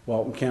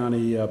 Walton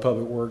County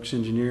Public Works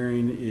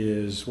Engineering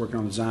is working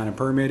on design and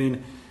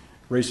permitting.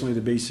 Recently,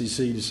 the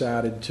BCC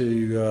decided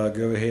to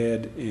go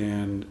ahead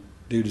and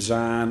do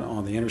design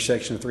on the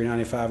intersection of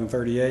 395 and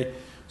 30A.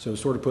 So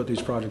sort of put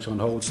these projects on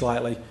hold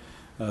slightly.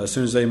 As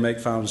soon as they make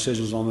final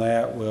decisions on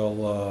that,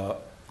 we'll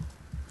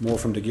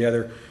morph them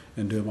together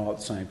and do them all at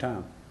the same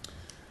time.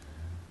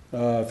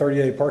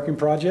 30A parking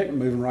project,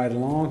 moving right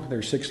along.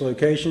 There's 6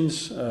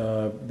 locations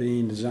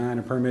being designed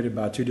and permitted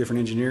by 2 different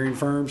engineering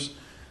firms.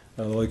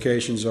 The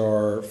locations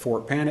are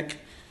Fort Panic,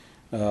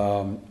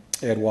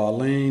 Edwa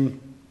Lane,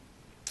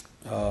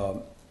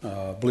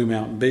 Blue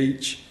Mountain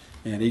Beach,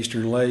 and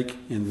Eastern Lake,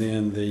 and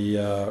then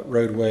the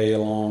roadway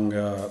along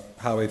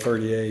Highway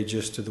 30A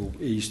just to the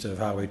east of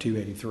Highway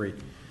 283.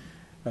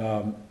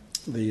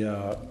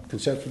 The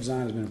conceptual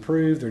design has been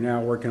approved. They're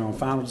now working on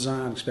final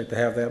design. Expect to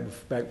have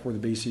that back before the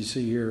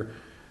BCC here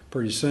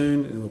pretty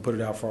soon, and we'll put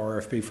it out for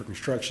RFP for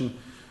construction.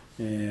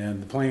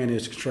 And the plan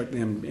is to construct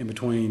them in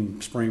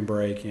between spring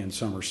break and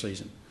summer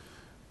season.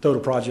 Total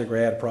project will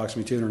add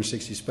approximately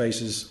 260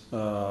 spaces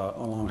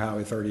along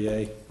Highway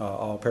 30A,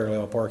 all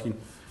parallel parking.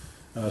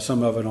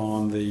 Some of it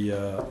on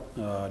the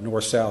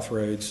north-south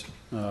roads,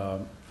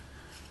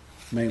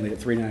 mainly at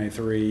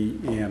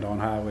 393 and on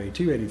Highway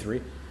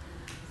 283.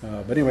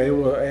 But anyway, it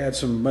will add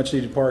some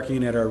much-needed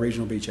parking at our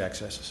regional beach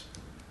accesses.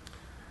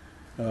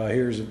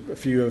 Here's a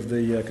few of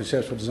the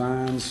conceptual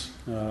designs.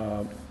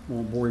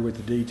 Won't bore you with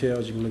the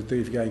details. You can look through.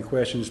 If you got any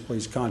questions,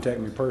 please contact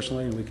me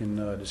personally and we can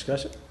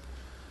discuss it.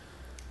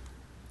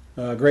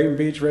 Grayton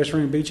Beach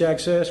Restroom Beach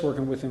Access,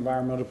 working with the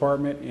Environmental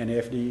Department and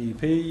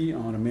FDEP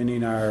on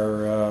amending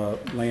our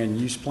land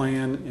use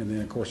plan, and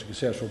then of course a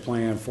conceptual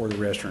plan for the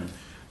restroom.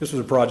 This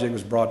was a project that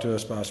was brought to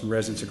us by some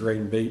residents of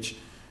Grayton Beach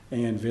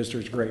and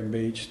visitors to Grayton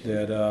Beach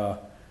that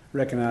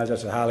recognize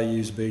that's a highly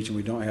used beach and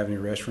we don't have any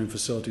restroom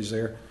facilities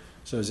there.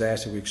 So it's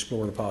asked that we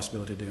explore the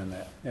possibility of doing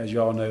that. As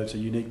you all know, it's a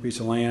unique piece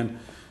of land.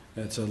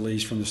 It's a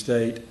lease from the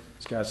state.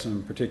 It's got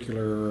some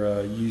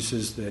particular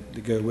uses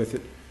that go with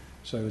it.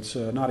 So it's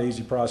not an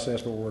easy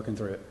process, but we're working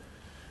through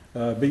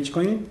it. Beach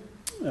cleaning.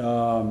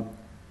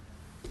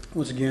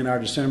 Once again, our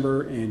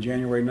December and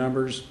January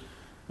numbers,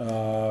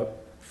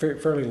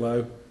 fairly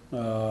low.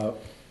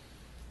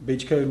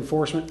 Beach code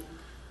enforcement.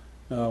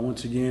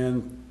 Once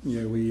again,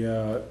 we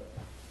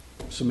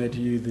submit to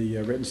you the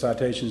written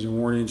citations and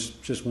warnings,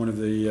 just one of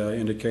the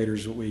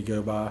indicators that we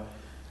go by.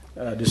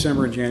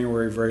 December and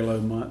January, very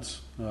low months.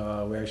 We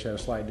actually had a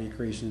slight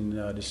decrease in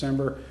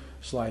December,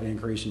 slight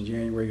increase in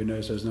January. You'll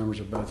notice those numbers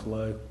are both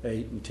low,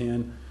 8 and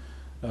 10.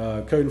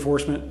 Code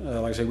enforcement,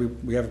 like I say,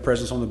 we have a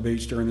presence on the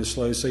beach during this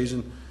slow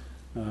season.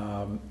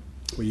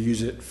 We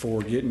use it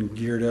for getting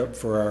geared up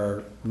for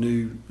our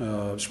new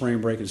spring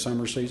break and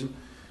summer season.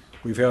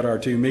 We've held our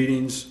 2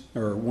 meetings,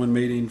 or 1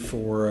 meeting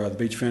for the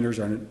beach vendors.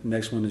 Our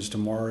next one is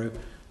tomorrow,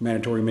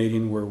 mandatory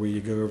meeting where we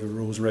go over the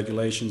rules and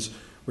regulations.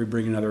 We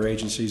bring in other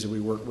agencies that we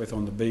work with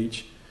on the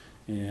beach,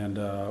 and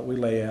we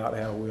lay out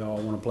how we all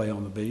want to play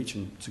on the beach,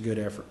 and it's a good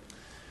effort.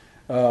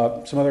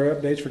 Some other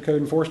updates for code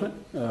enforcement.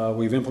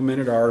 We've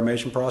implemented our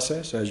automation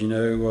process. As you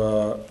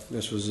know,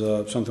 this was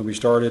something we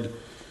started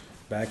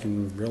back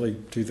in really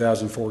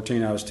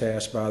 2014. I was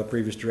tasked by the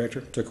previous director.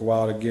 It took a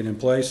while to get in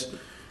place.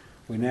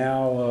 We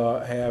now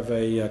have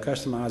a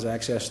customized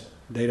access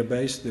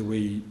database that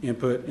we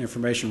input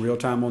information real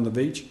time on the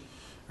beach.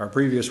 Our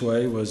previous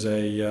way was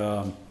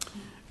a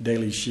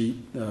daily sheet,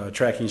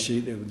 tracking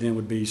sheet that then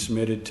would be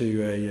submitted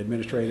to a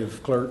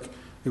administrative clerk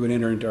who would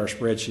enter into our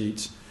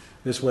spreadsheets.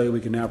 This way we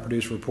can now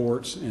produce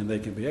reports and they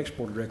can be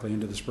exported directly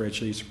into the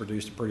spreadsheets and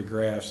produce the pretty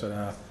graphs that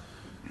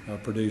I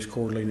produce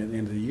quarterly and at the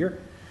end of the year.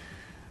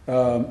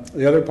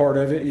 The other part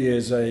of it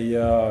is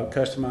a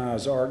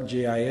customized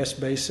ArcGIS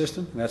based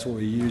system. That's what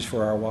we use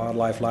for our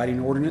wildlife lighting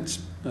ordinance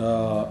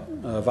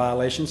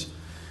violations.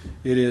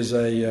 It is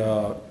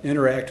a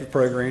interactive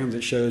program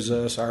that shows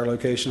us our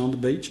location on the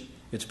beach.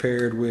 It's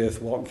paired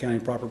with Walton County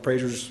Property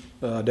Appraisers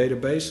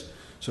database,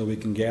 so we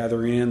can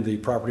gather in the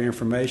property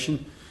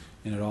information,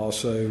 and it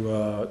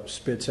also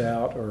spits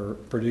out or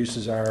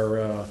produces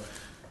our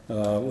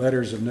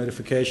letters of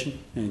notification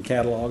and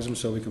catalogs them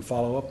so we can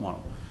follow up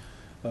on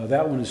them.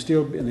 That one is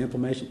still in the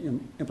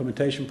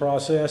implementation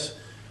process.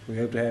 We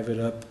hope to have it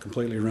up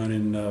completely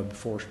running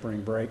before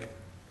spring break,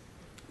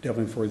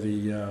 definitely for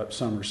the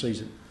summer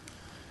season.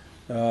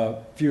 A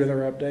few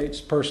other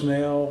updates.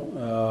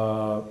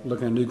 Personnel,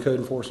 looking at a new code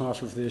enforcement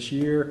officer for this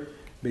year.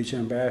 Beach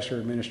ambassador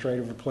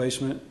administrative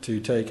replacement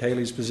to take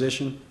Haley's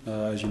position.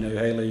 As you know,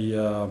 Haley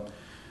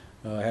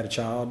had a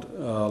child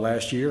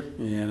last year,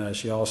 and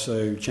she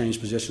also changed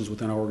positions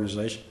within our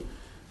organization.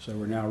 So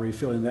we're now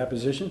refilling that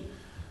position.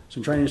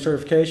 Some training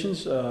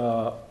certifications.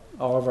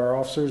 All of our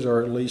officers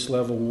are at least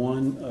level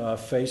 1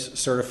 FACE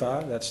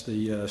certified. That's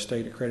the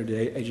state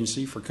accredited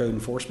agency for code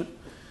enforcement.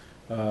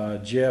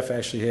 Jeff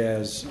actually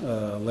has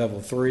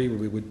level 3.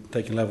 We would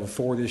take level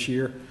 4 this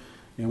year,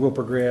 and we'll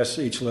progress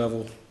each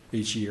level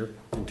each year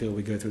until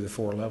we go through the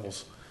 4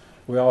 levels.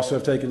 We also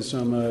have taken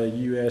some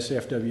US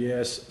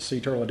FWS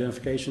Sea Turtle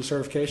Identification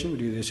certification. We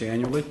do this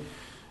annually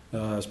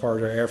as part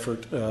of our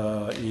effort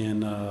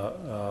in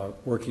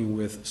working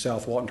with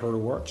South Walton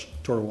Turtle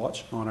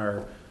Watch on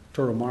our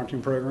turtle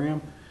monitoring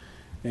program,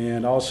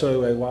 and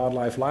also a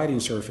wildlife lighting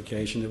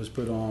certification that was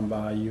put on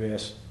by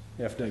US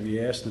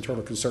FWS and the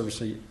Turtle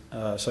Conservancy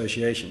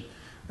Association.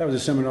 That was a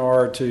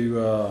seminar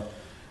to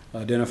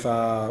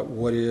identify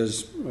what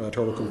is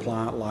turtle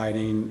compliant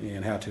lighting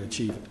and how to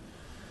achieve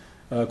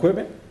it.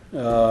 Equipment,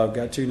 I've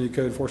got 2 new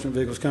code enforcement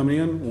vehicles coming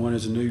in. One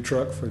is a new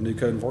truck for a new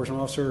code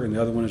enforcement officer, and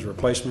the other one is a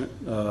replacement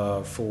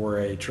for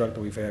a truck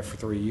that we've had for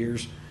 3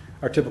 years.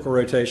 Our typical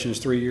rotation is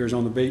 3 years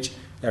on the beach.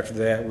 After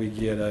that, we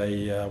get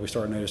we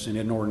start noticing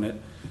an inordinate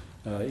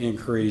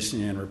increase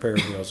in repair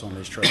bills on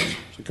these trucks.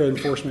 So code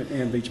enforcement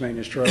and beach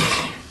maintenance trucks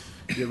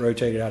get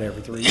rotated out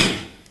every 3 years.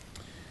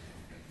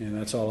 And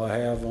that's all I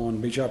have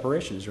on beach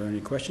operations. Are there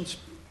any questions?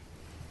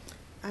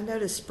 I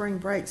noticed spring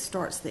break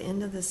starts the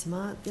end of this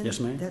month.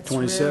 Yes, ma'am. That's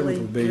 27th really,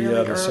 will be really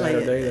the early.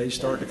 Saturday they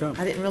start to come.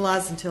 I didn't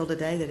realize until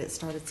today that it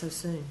started so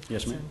soon.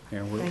 Yes, ma'am.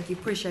 Thank you.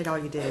 Appreciate all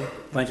you do.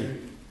 Thank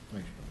you.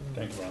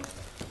 Thank you, Ron.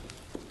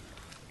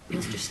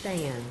 Mr.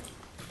 Stan.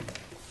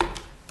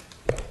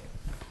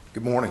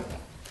 Good morning.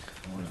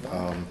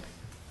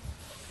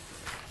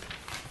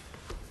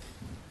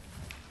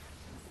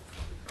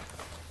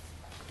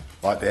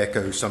 I'd like to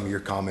echo some of your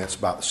comments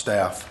about the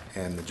staff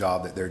and the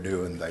job that they're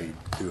doing. They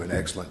do an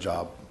excellent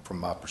job from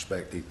my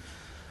perspective.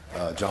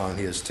 John and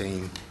his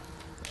team,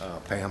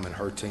 Pam and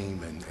her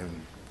team, and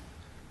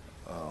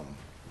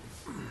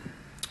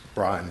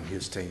Brian and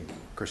his team,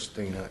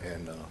 Christina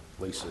and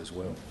Lisa as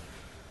well.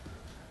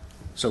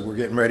 So we're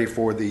getting ready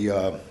for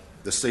the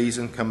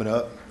season coming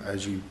up.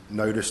 As you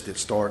noticed,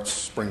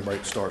 spring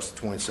break starts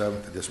the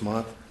 27th of this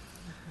month.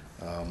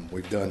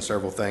 We've done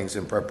several things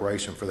in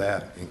preparation for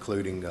that,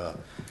 including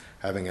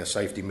having a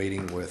safety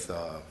meeting with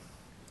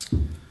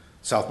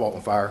South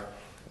Walton Fire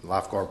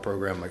Lifeguard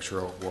Program, make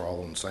sure we're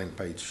all on the same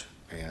page.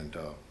 And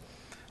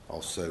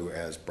also,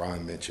 as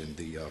Brian mentioned,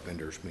 the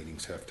vendors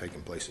meetings have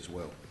taken place as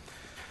well.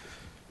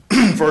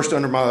 First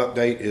under my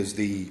update is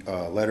the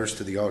letters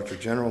to the Auditor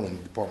General and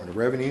the Department of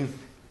Revenue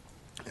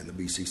and the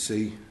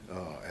BCC.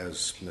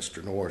 As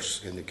Mr.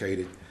 Norris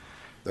indicated,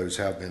 those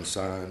have been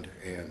signed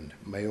and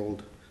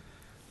mailed.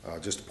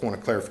 Just a point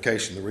of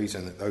clarification, the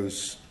reason that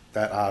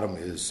that item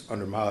is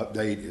under my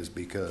update is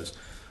because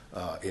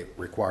it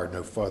required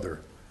no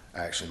further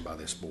action by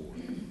this board.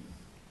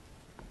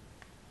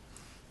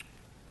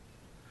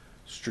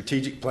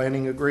 Strategic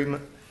planning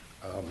agreement.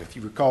 If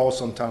you recall,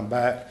 sometime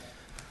back,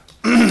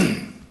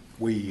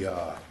 we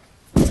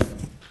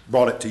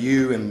brought it to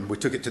you and we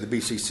took it to the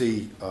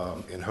BCC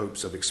in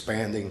hopes of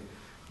expanding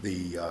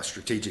the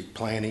strategic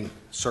planning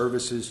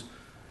services.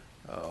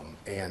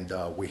 And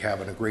we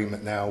have an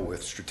agreement now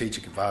with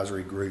Strategic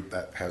Advisory Group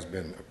that has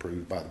been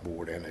approved by the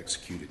board and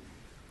executed.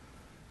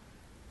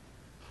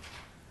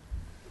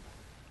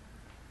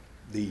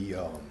 The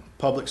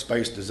public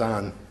space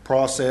design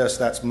process,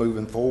 that's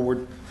moving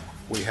forward.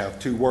 We have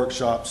 2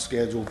 workshops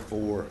scheduled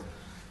for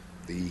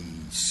the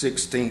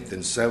 16th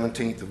and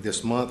 17th of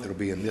this month. It'll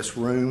be in this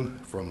room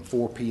from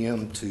 4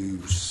 p.m.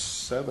 to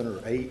 7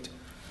 or 8.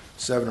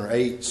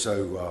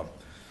 So,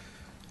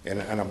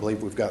 and I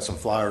believe we've got some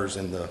flyers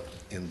in the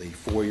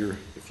foyer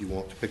if you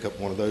want to pick up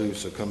one of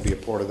those, so come be a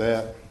part of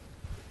that.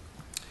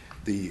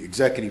 The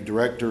executive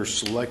director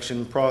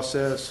selection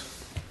process.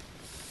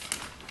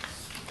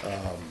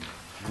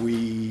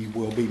 We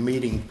will be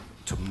meeting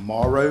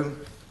tomorrow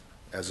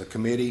as a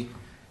committee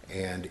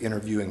and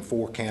interviewing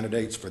 4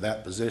 candidates for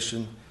that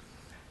position.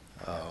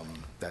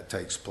 That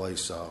takes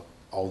place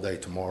all day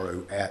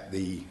tomorrow at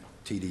the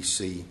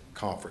TDC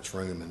conference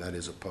room, and that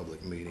is a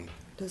public meeting.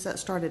 Does that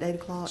start at 8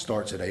 o'clock?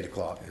 Starts at 8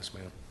 o'clock, yes,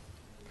 ma'am.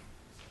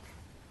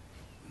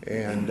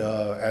 And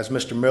as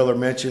Mr. Miller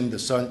mentioned, the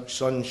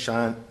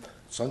Sunshine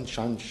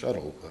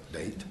Shuttle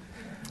update,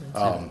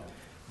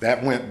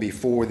 that went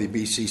before the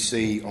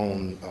BCC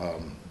on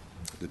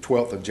the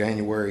 12th of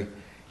January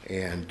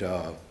and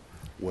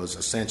was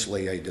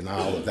essentially a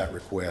denial of that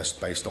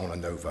request based on a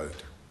no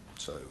vote.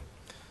 So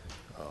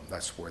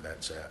that's where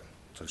that's at.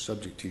 So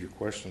subject to your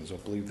questions, I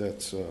believe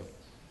that's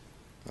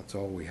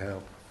all we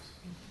have.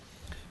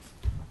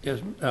 Yes,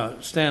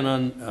 Stan,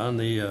 on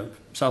the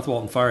South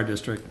Walton Fire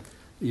District,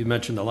 you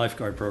mentioned the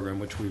lifeguard program,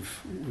 which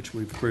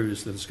we've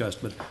previously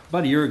discussed. But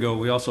about a year ago,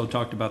 we also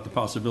talked about the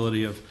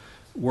possibility of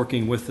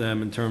working with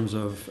them in terms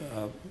of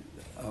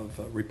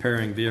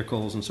repairing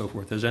vehicles and so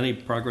forth. Has any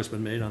progress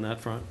been made on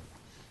that front?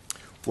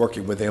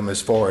 Working with them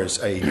as far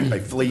as a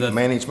fleet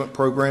management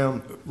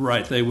program?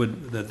 Right, they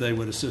would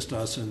assist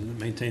us in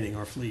maintaining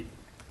our fleet.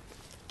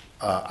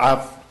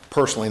 I've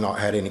personally not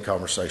had any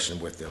conversation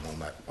with them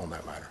on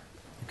that matter.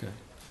 Okay.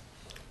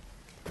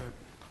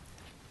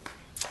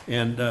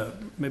 And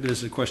maybe this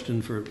is a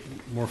question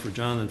more for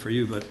John than for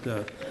you, but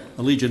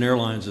Allegiant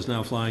Airlines is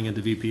now flying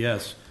into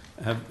VPS.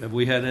 Have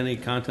we had any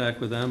contact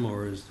with them,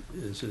 or is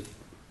it?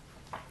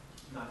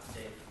 Not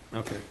today.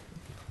 Okay.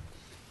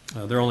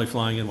 They're only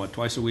flying in, what,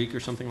 twice a week or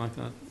something like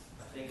that?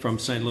 From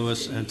St.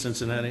 Louis and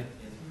Cincinnati?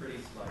 Pretty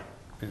slow.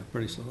 Yeah,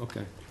 pretty slow,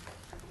 okay.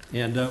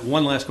 And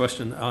one last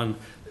question on,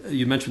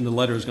 you mentioned the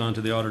letter has gone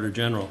to the Auditor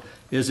General.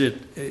 Is it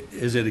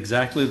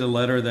exactly the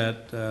letter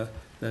that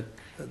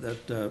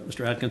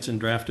Mr. Atkinson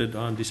drafted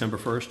on December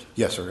 1st?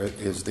 Yes, sir. It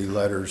is the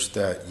letters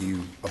that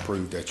you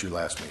approved at your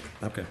last meeting.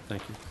 Okay,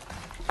 thank you.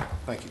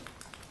 Thank you.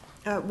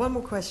 One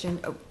more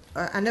question.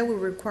 I know we're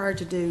required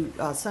to do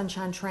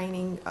sunshine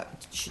training.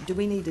 Do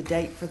we need a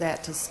date for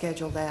that to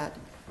schedule that?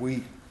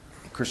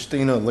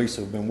 Christina and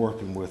Lisa have been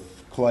working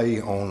with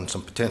Clay on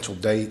some potential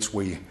dates.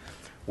 We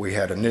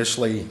had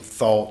initially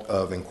thought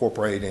of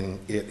incorporating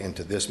it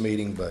into this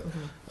meeting, but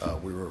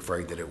we were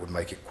afraid that it would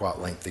make it quite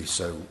lengthy,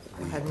 so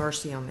had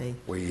mercy on me.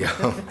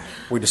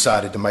 We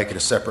decided to make it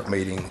a separate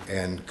meeting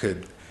and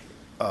could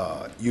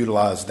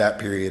utilize that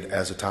period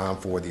as a time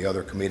for the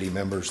other committee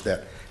members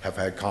that have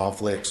had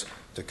conflicts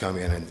to come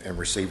in and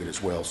receive it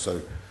as well.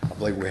 So I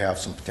believe we have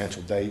some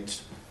potential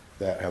dates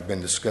that have been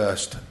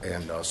discussed,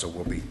 and so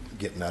we'll be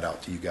getting that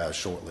out to you guys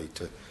shortly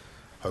to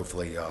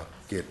hopefully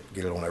get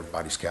it on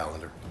everybody's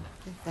calendar.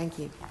 Okay, thank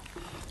you.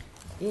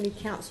 Any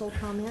council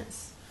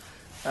comments?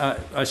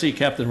 I see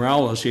Captain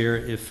Rowell is here.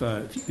 If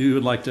you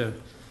would like to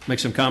make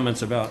some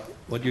comments about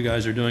what you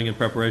guys are doing in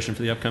preparation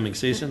for the upcoming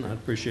season, I'd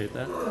appreciate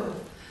that.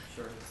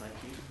 Sure, thank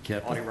you.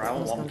 Captain. Audie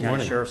Rowell, Walton Good County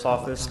morning. Sheriff's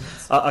Office.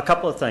 A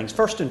couple of things.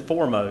 First and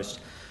foremost,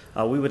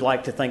 we would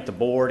like to thank the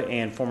board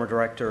and former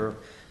Director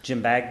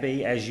Jim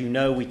Bagby. As you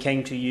know, we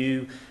came to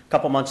you a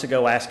couple months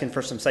ago asking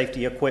for some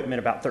safety equipment,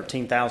 about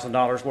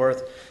 $13,000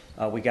 worth.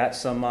 We got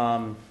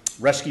some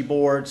rescue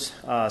boards,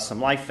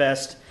 some life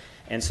vests,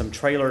 and some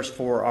trailers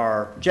for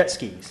our jet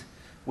skis.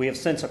 We have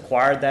since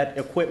acquired that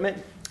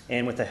equipment,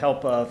 and with the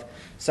help of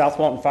South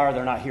Walton Fire,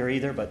 they're not here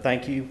either, but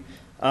thank you,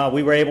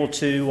 we were able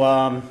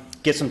to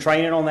get some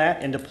training on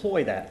that and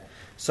deploy that.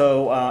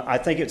 So I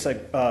think it's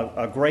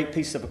a great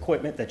piece of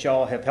equipment that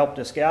y'all have helped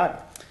us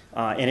get,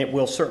 and it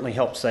will certainly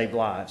help save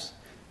lives.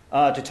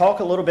 To talk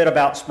a little bit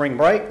about spring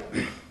break,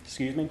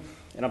 excuse me,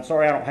 and I'm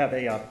sorry I don't have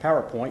a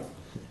PowerPoint,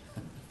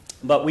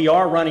 but we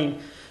are running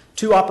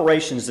 2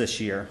 operations this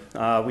year.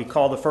 We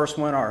call the first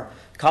one our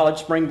college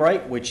spring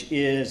break, which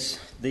is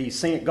the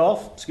Scenic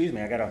Golf. Excuse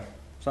me, I got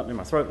something in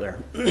my throat there.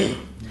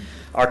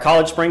 Our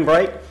college spring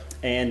break,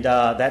 and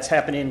that's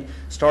happening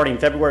starting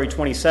February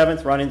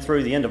 27th, running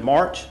through the end of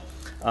March.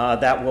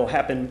 That will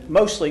happen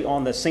mostly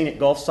on the Scenic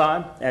Golf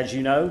side, as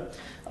you know.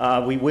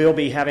 We will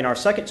be having our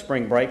second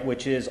spring break,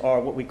 which is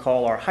what we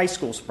call our high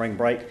school spring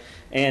break.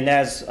 And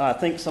as I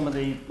think some of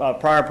the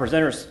prior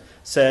presenters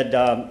said,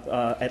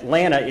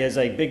 Atlanta is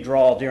a big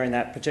draw during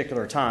that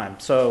particular time.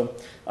 So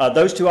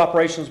those 2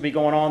 operations will be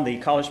going on. The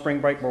college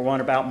spring break will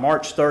run about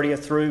March 30th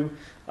through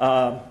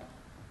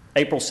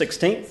April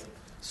 16th.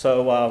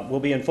 So we'll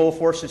be in full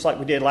force just like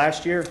we did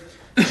last year.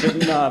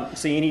 Shouldn't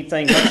see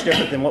anything much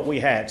different than what we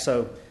had.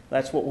 So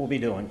that's what we'll be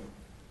doing.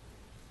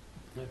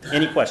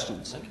 Any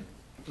questions?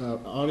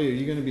 Audie, are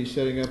you going to be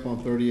setting up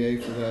on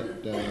 38 for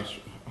that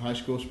high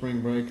school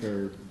spring break,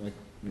 or like?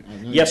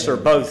 Yes, sir.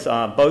 Both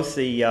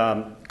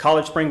the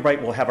college spring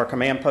break, we'll have our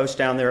command post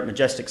down there at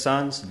Majestic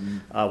Suns.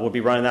 We'll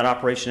be running that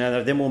operation down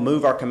there. Then we'll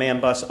move our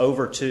command bus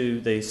over to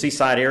the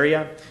Seaside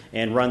area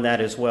and run that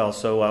as well.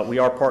 So we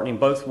are partnering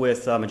both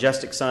with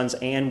Majestic Suns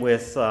and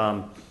with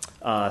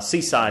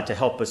Seaside to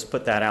help us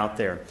put that out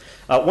there.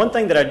 One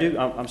thing that I do,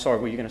 I'm sorry,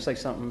 were you going to say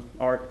something,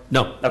 Art?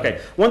 No. Okay.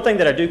 One thing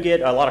that I do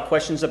get a lot of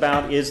questions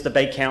about is the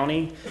Bay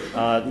County,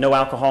 no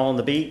alcohol on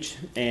the beach.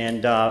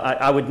 And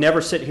I would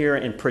never sit here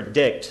and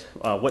predict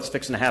what's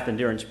fixing to happen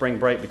during spring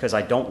break because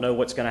I don't know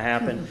what's going to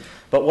happen.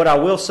 But what I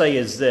will say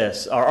is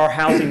this, our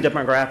housing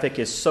demographic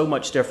is so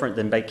much different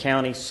than Bay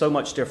County, so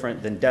much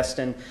different than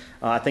Destin.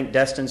 I think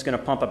Destin's going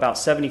to pump about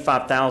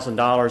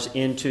 $75,000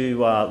 into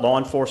law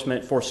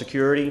enforcement for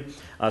security.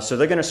 So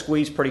they're going to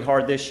squeeze pretty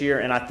hard this year.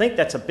 And I think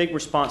that's a big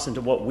response into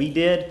what we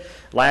did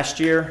last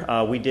year.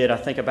 We did, I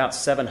think, about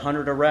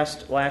 700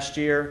 arrests last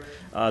year.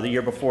 The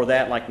year before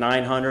that, like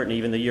 900, and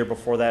even the year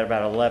before that,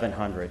 about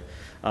 1,100.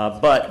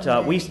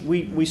 But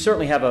we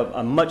certainly have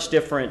a much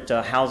different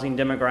housing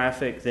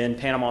demographic than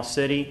Panama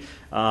City.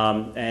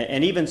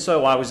 And even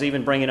so, I was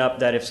even bringing up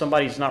that if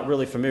somebody's not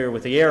really familiar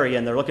with the area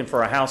and they're looking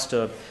for a house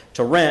to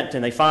rent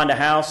and they find a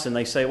house and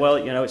they say, well,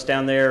 you know, it's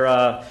down there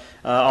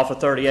off of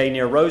 30A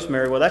near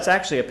Rosemary, well, that's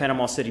actually a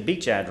Panama City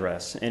Beach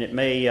address. And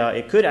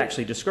it could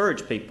actually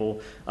discourage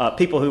people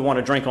who want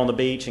to drink on the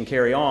beach and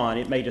carry on.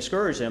 It may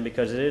discourage them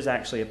because it is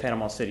actually a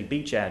Panama City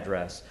Beach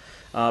address.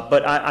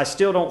 But I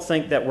still don't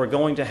think that we're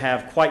going to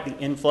have quite the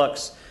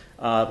influx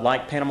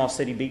like Panama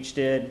City Beach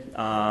did.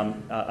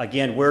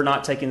 Again, we're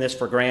not taking this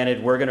for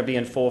granted. We're going to be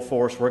in full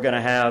force. We're going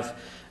to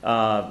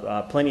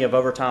have plenty of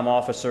overtime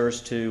officers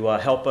to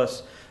help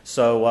us.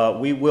 So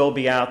we will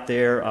be out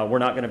there. We're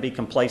not going to be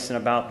complacent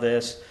about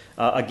this.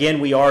 Again,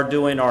 we are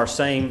doing our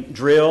same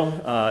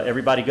drill.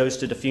 Everybody goes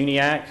to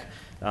Defuniac.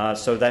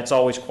 So that's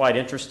always quite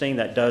interesting.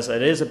 That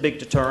is a big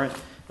deterrent.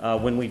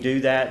 When we do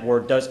that,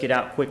 word does get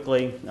out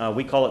quickly.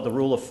 We call it the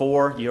rule of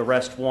 4. You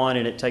arrest one,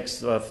 and it takes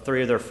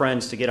 3 of their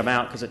friends to get them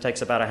out because it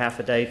takes about a half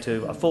a day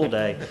to a full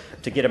day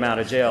to get them out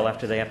of jail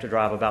after they have to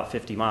drive about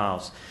 50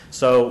 miles.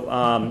 So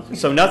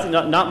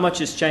not much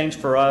has changed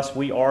for us.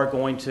 We are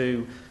going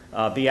to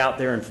be out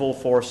there in full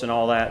force and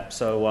all that.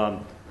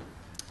 So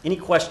any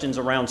questions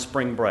around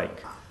spring break?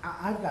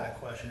 I've got a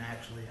question,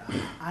 actually.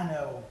 I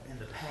know in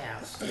the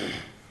past,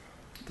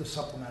 to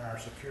supplement our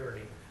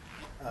security,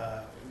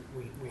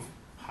 we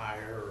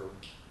hire or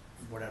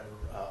whatever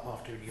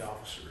off-duty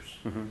officers.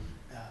 Mm-hmm.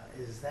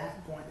 Is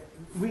that going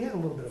to, we had a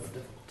little bit of a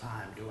difficult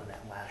time doing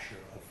that last year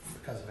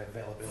because of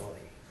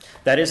availability.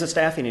 That is a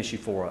staffing issue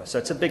for us.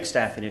 That's a big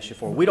staffing issue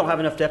for us. We don't have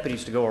enough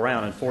deputies to go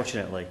around,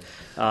 unfortunately.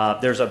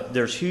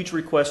 There's huge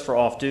requests for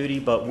off-duty,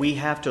 but we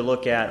have to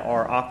look at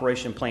our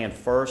operation plan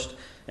first,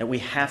 and we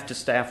have to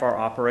staff our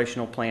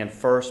operational plan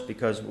first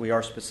because we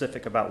are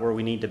specific about where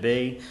we need to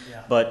be.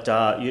 Yeah.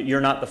 But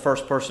you're not the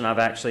first person. I've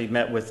actually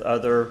met with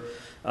other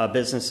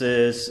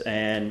businesses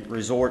and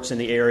resorts in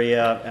the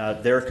area.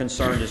 They're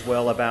concerned as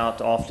well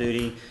about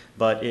off-duty,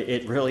 but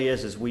it really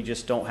is we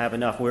just don't have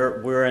enough.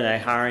 We're in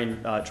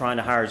a trying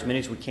to hire as many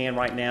as we can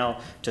right now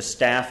to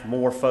staff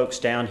more folks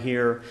down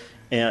here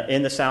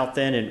in the South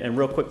End. And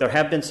real quick, there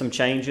have been some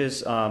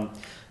changes.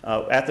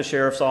 At the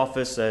sheriff's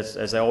office,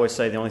 as I always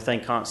say, the only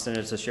thing constant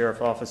is the sheriff's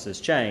office has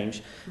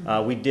changed.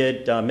 We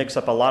did mix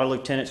up a lot of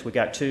lieutenants. We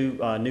got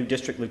 2 new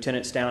district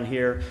lieutenants down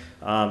here.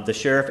 The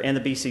sheriff and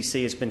the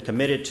BCC has been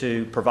committed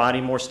to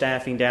providing more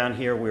staffing down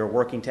here. We are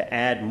working to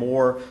add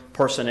more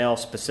personnel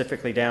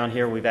specifically down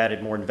here. We've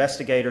added more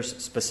investigators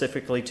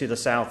specifically to the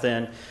South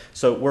End.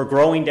 So we're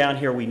growing down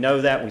here. We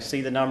know that. We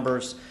see the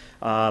numbers.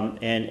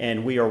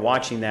 And we are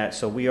watching that.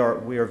 So we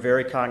are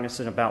very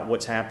cognizant about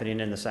what's happening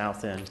in the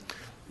South End.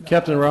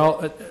 Captain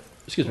Rowell,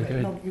 excuse me.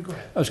 No, you go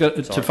ahead. I was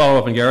going to follow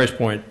up on Gary's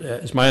point.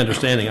 It's my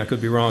understanding, I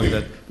could be wrong,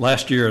 that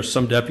last year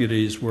some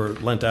deputies were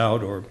lent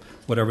out, or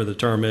whatever the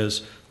term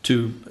is,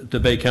 to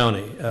Bay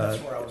County.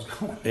 That's where I was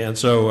going. And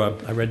so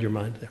I read your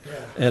mind there.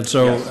 Yeah. And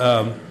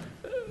so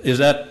is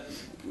that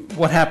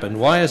what happened?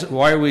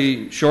 Why are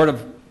we short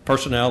of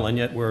personnel and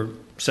yet we're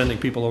sending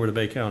people over to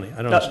Bay County?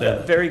 I don't understand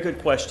that. Very good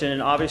question.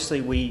 And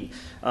obviously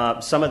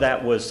some of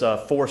that was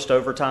forced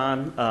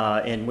overtime.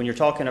 And when you're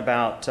talking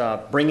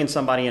about bringing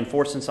somebody in,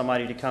 forcing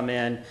somebody to come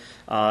in,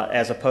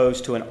 as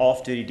opposed to an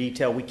off-duty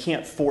detail, we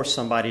can't force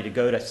somebody to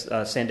go to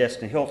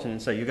Sandestin Hilton and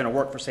say, you're going to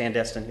work for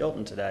Sandestin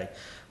Hilton today.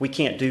 We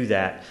can't do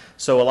that.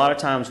 So a lot of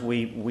times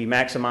we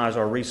maximize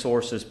our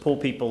resources, pull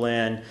people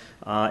in,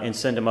 and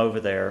send them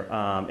over there.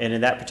 And in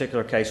that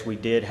particular case, we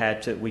did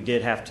have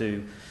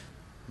to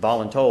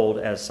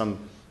voluntold, as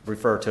some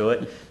refer to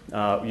it,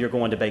 you're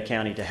going to Bay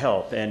County to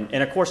help. And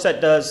of course that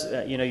does,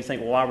 you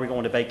think, well, why are we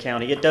going to Bay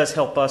County? It does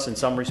help us in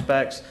some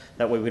respects.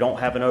 That way we don't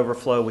have an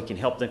overflow. We can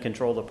help them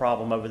control the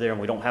problem over there,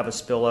 and we don't have a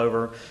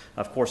spillover.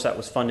 Of course, that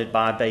was funded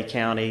by Bay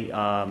County.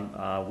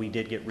 We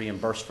did get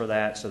reimbursed for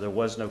that, so there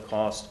was no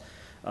cost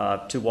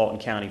to Walton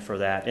County for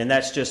that. And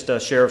that's just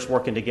sheriffs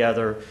working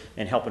together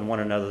and helping one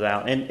another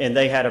out. And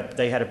they had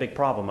a big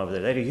problem over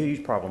there. They had a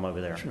huge problem over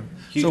there. Sure.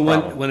 Huge So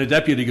problem. when a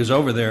deputy goes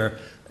over there,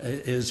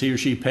 is he or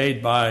she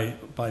paid by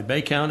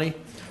Bay County?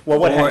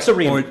 Well,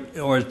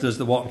 or does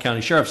the Walton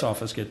County Sheriff's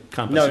Office get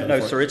compensated?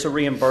 No, for sir. It's a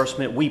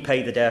reimbursement. We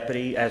pay the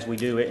deputy as we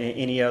do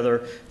any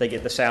other. They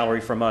get the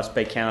salary from us.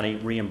 Bay County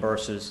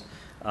reimburses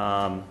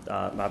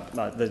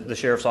the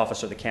sheriff's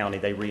office or the county.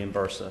 They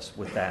reimburse us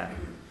with that.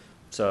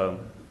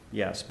 So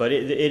Yes, but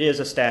it is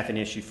a staffing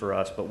issue for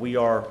us, but we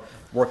are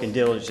working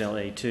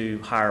diligently to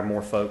hire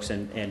more folks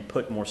and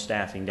put more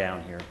staffing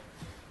down here.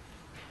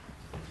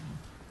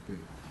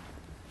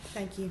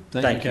 Thank you.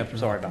 Thank you. Captain.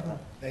 Sorry about that.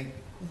 Thank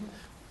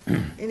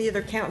Any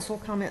other council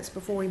comments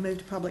before we move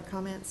to public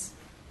comments?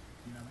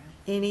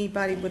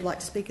 Anybody would like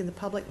to speak in the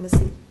public?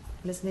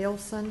 Ms.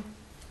 Nielsen?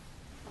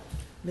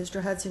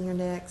 Mr. Hudson, you're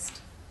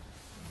next.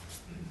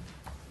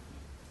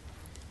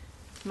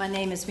 My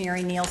name is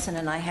Mary Nielsen,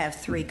 and I have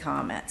 3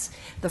 comments.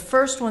 The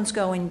first one's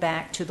going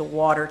back to the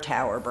water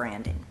tower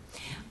branding.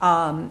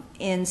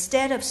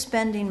 Instead of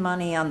spending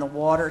money on the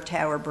water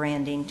tower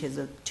branding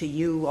to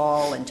you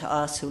all and to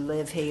us who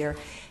live here,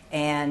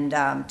 and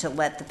to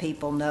let the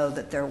people know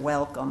that they're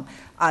welcome,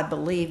 I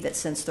believe that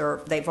since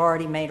they've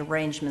already made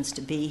arrangements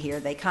to be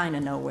here, they kind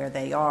of know where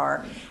they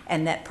are,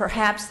 and that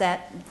perhaps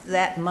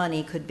that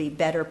money could be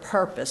better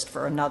purposed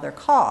for another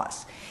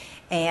cause.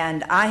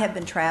 And I have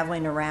been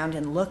traveling around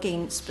and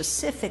looking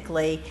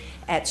specifically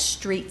at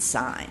street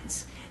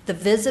signs. The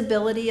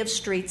visibility of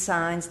street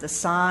signs,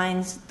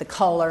 the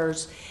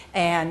colors,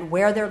 and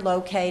where they're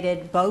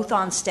located, both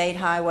on state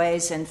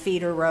highways and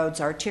feeder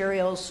roads,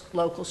 arterials,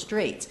 local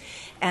streets.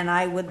 And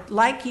I would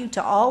like you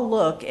to all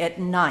look at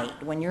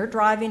night, when you're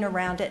driving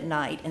around at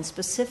night, and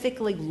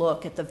specifically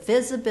look at the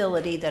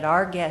visibility that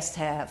our guests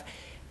have.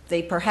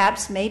 They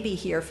perhaps may be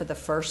here for the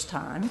first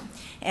time,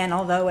 and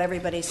although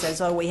everybody says,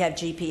 oh, we have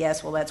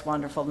GPS, well, that's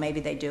wonderful. Maybe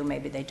they do,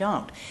 maybe they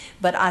don't.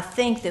 But I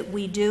think that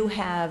we do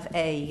have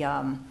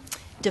a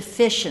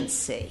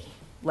deficiency,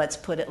 let's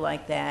put it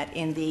like that,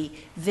 in the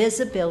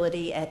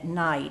visibility at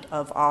night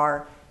of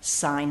our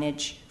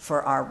signage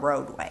for our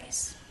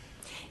roadways.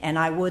 And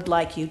I would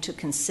like you to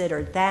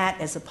consider that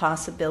as a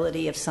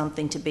possibility of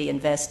something to be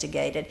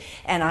investigated.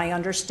 And I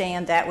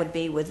understand that would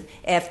be with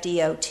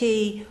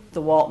FDOT,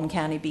 the Walton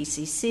County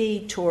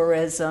BCC,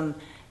 tourism,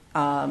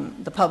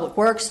 the Public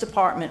Works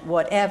Department,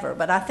 whatever.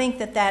 But I think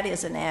that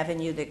is an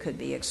avenue that could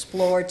be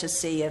explored to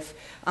see if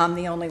I'm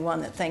the only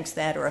one that thinks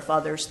that or if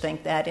others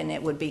think that, and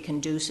it would be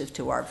conducive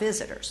to our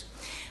visitors.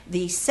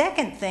 The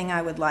second thing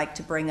I would like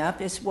to bring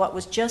up is what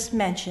was just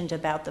mentioned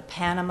about the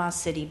Panama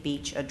City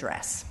Beach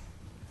address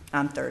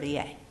on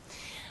 30A.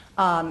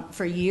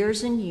 For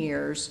years and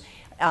years,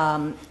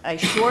 a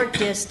short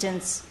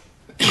distance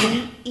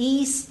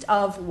east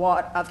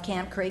of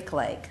Camp Creek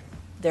Lake,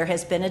 there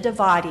has been a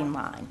dividing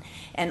line.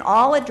 And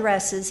all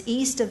addresses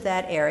east of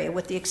that area,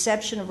 with the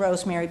exception of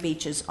Rosemary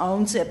Beach's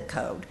own zip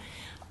code,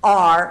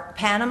 are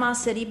Panama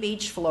City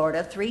Beach,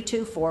 Florida,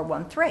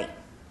 32413.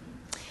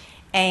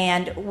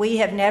 And we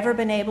have never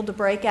been able to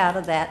break out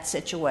of that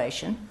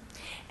situation.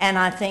 And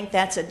I think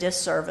that's a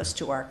disservice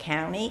to our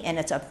county, and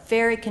it's a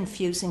very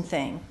confusing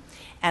thing.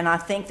 And I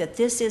think that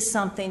this is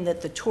something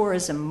that the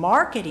tourism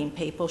marketing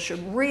people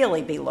should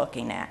really be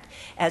looking at,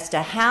 as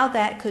to how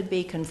that could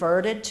be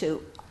converted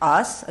to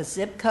us, a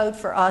zip code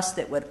for us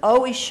that would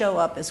always show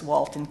up as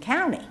Walton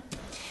County.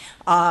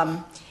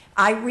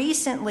 I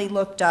recently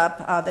looked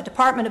up, the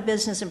Department of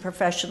Business and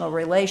Professional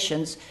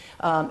Relations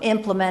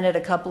implemented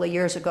a couple of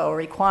years ago a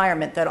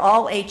requirement that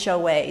all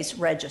HOAs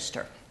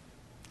register.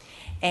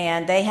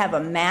 And they have a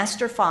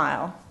master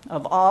file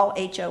of all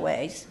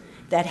HOAs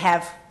that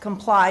have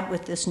complied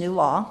with this new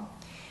law,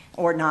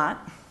 or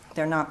not.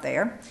 They're not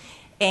there.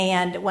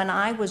 And when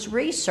I was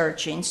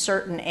researching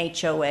certain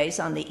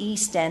HOAs on the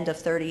east end of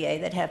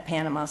 30A that have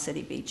Panama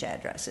City Beach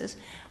addresses,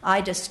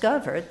 I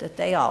discovered that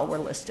they all were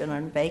listed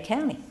under Bay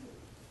County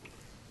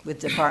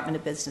with Department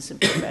of Business and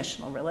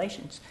Professional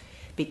Relations,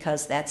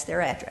 because that's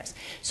their address.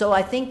 So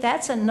I think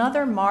that's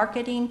another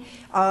marketing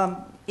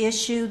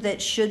issue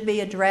that should be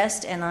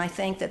addressed, and I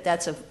think that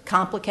that's a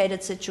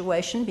complicated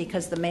situation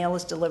because the mail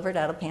is delivered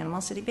out of Panama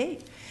City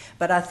Beach.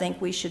 But I think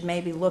we should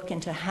maybe look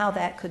into how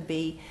that could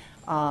be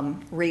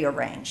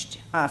rearranged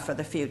for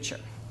the future.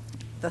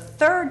 The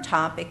third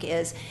topic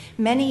is,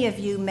 many of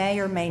you may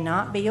or may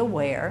not be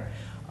aware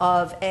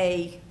of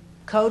a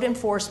code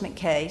enforcement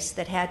case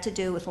that had to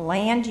do with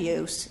land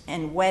use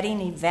and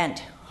wedding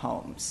event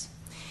homes.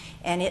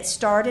 And it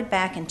started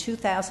back in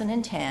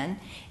 2010,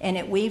 and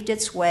it weaved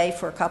its way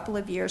for a couple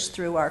of years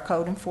through our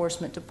code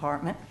enforcement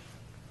department.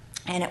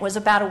 And it was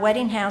about a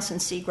wedding house in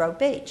Seagrove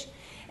Beach.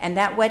 And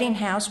that wedding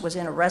house was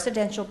in a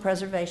residential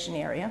preservation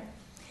area,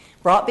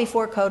 brought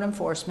before code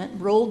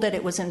enforcement, ruled that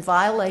it was in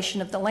violation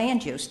of the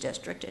land use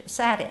district it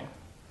sat in.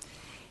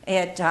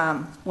 It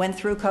went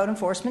through code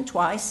enforcement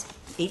twice.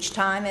 Each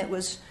time it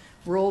was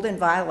ruled in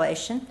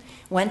violation,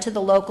 went to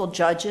the local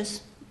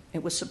judges.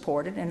 It was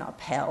supported and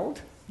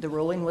upheld. The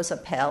ruling was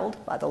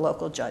upheld by the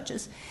local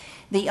judges.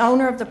 The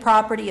owner of the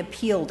property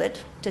appealed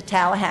it to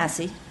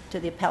Tallahassee, to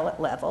the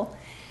appellate level,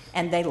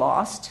 and they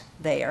lost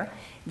there.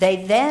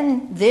 They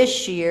then,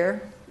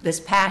 this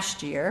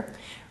past year,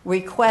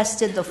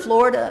 requested the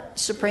Florida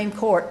Supreme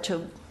Court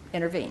to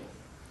intervene.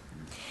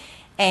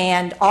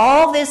 And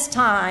all this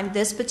time,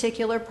 this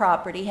particular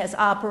property has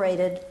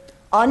operated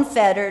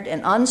unfettered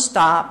and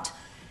unstopped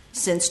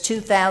since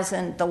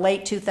the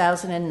late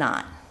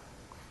 2009.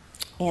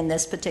 In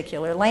this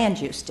particular land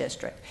use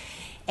district.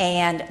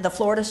 And the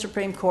Florida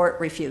Supreme Court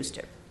refused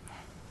it.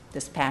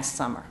 this past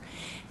summer.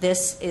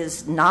 This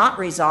is not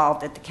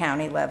resolved at the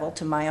county level,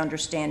 to my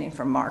understanding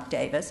from Mark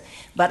Davis,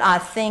 but I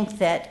think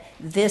that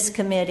this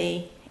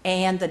committee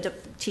and the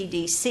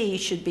TDC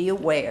should be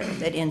aware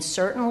that in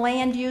certain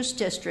land use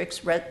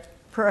districts,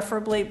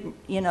 preferably,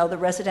 the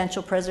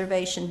residential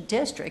preservation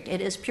district,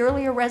 it is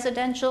purely a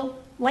residential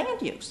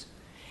land use.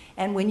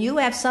 And when you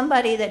have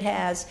somebody that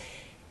has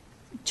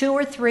 2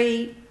 or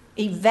 3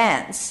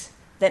 events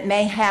that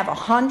may have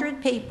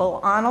 100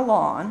 people on a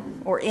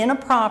lawn or in a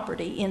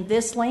property in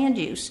this land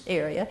use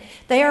area,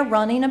 they are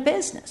running a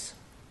business.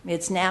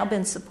 It's now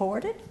been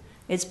supported.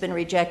 It's been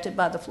rejected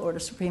by the Florida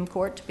Supreme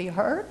Court to be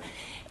heard,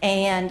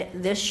 and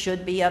this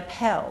should be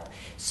upheld.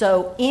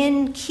 So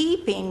in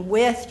keeping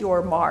with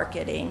your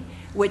marketing,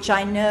 which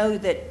I know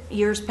that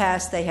years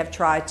past they have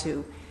tried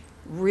to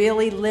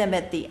really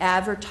limit the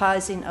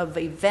advertising of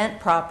event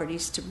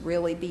properties to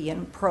really be in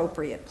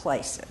appropriate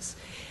places.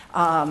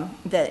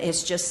 That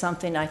is just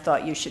something I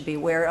thought you should be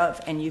aware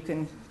of, and you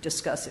can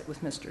discuss it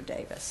with Mr.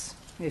 Davis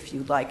if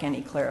you'd like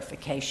any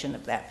clarification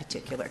of that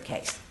particular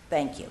case.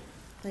 Thank you.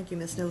 Thank you,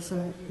 Ms.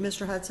 Nielsen.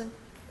 Mr. Hudson?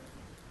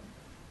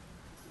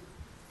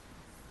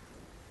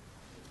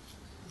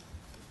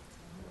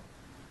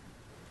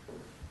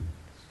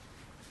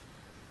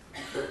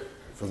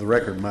 For the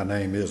record, my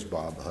name is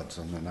Bob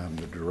Hudson, and I'm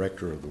the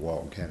director of the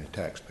Walton County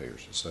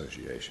Taxpayers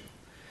Association.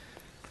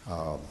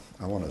 I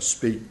want to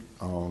speak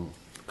on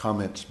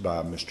comments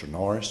by Mr.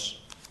 Norris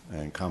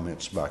and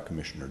comments by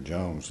Commissioner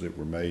Jones that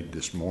were made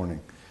this morning.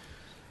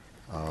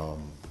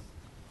 I'm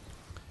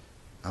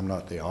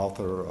not the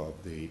author of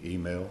the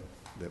email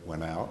that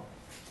went out,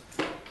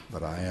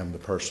 but I am the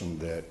person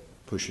that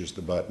pushes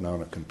the button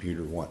on a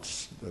computer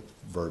once the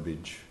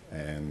verbiage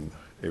and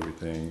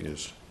everything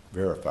is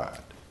verified.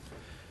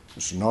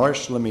 Mr.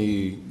 Norris, let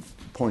me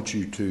point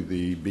you to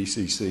the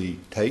BCC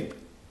tape.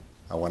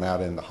 I went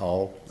out in the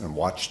hall and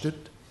watched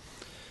it.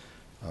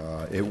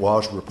 It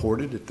was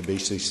reported at the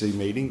BCC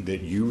meeting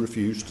that you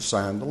refused to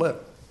sign the letter.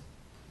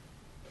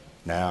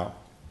 Now,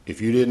 if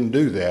you didn't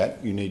do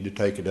that, you need to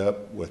take it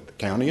up with the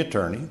county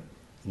attorney,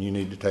 and you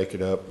need to take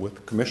it up with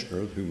the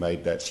commissioner who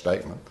made that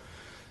statement.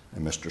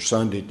 And Mr.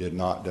 Sunday did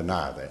not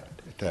deny that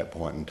at that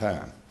point in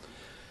time.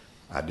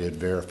 I did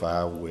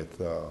verify with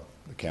the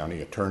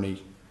county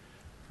attorney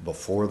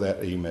before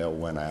that email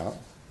went out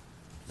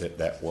that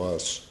that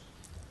was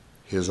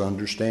his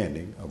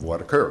understanding of what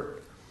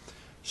occurred.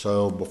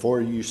 So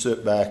before you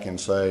sit back and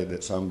say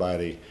that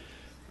somebody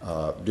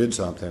did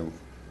something,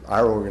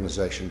 our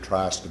organization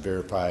tries to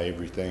verify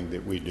everything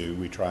that we do.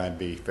 We try and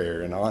be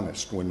fair and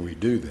honest when we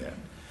do that.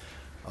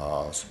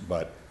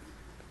 But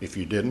if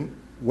you didn't,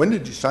 when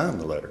did you sign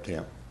the letter,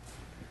 Tim?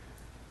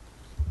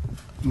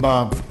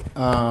 Bob,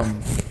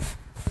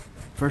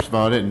 first of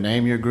all, I didn't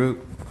name your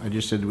group. I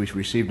just said we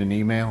received an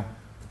email.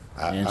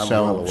 And I'm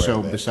so, well aware so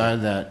of that.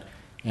 beside that,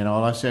 and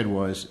all I said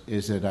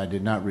is that I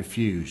did not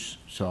refuse.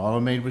 So all I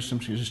made was some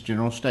just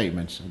general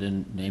statements. I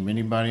didn't name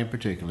anybody in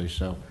particular,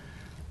 so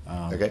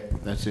okay.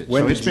 That's it.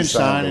 When So did it's been you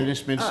sign signed it? and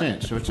it's been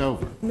sent, so it's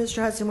over.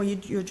 Mr. Hudson, will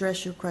you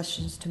address your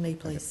questions to me,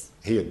 please?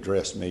 He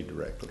addressed me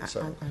directly,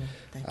 so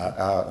Thank you.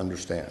 I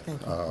understand.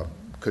 Thank you.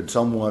 Could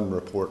someone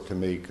report to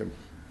me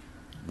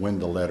when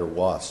the letter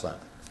was signed?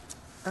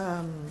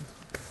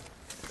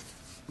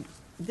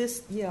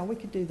 Yeah, we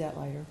could do that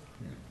later.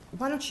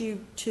 Why don't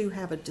you two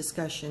have a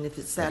discussion if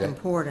it's that Okay.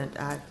 important?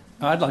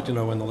 I'd like to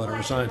know when the letter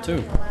was signed,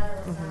 too.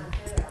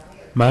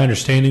 My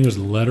understanding was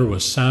the letter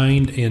was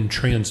signed and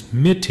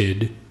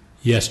transmitted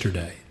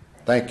yesterday.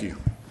 Thank you.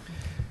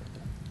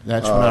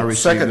 That's when I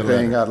received the Second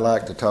thing letter. I'd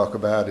like to talk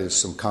about is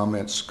some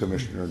comments,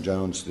 Commissioner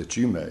Jones, that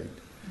you made,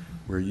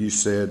 where you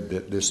said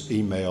that this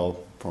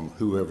email from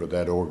whoever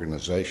that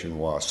organization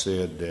was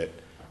said that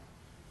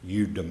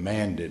you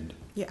demanded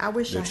Yeah, I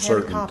wish I that had a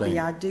certain copy. things.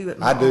 I do at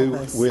my I do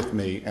office. with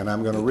me, and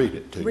I'm going to read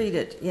it to you. Read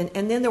it.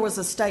 And then there was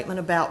a statement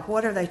about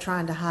what are they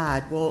trying to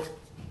hide? Well,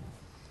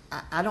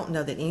 I don't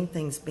know that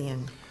anything's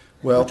been,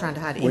 Well, we're trying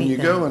to hide when anything. you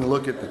go and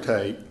look at the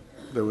tape,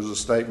 there was a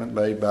statement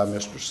made by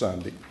Mr.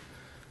 Sunday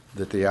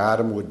that the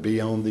item would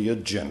be on the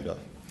agenda,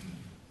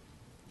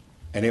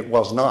 and it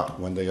was not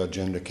when the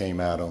agenda came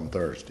out on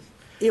Thursday.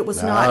 It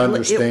was Now, not, I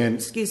understand.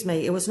 excuse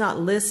me, it was not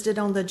listed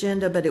on the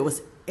agenda, but it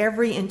was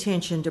every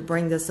intention to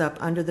bring this up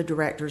under the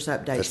director's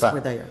That's updates fine. were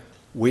there.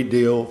 We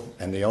deal,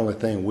 and the only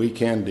thing we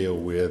can deal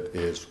with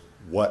is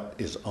what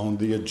is on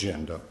the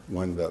agenda.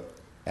 When the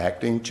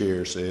acting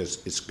chair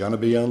says it's going to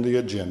be on the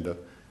agenda,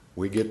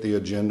 we get the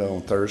agenda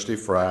on Thursday,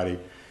 Friday,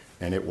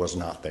 and it was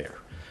not there.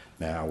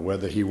 Now,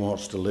 whether he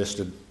wants to list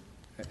it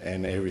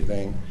and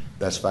everything,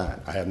 that's fine.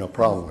 I have no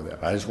problem with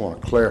that. I just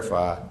want to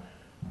clarify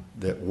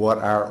that what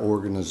our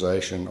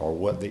organization or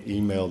what the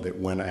email that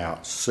went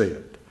out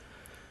said.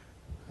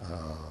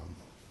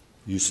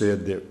 You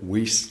said that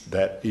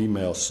that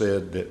email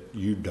said that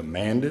you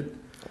demanded.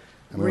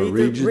 I'm going to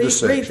read you the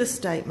section. Read the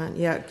statement,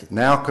 yeah.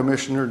 Now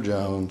Commissioner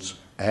Jones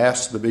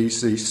asked the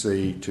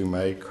BCC to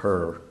make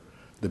her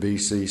the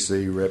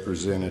BCC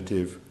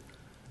representative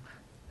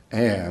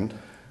and,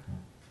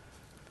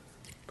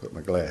 put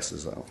my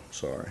glasses on,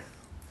 sorry.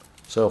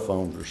 Cell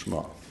phones are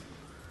small.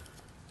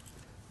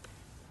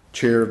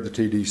 chair of the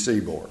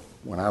TDC board.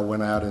 When I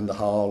went out in the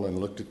hall and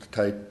looked at the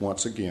tape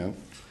once again,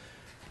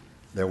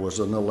 there was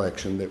an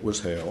election that was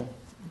held.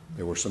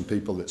 There were some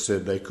people that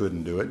said they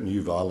couldn't do it, and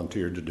you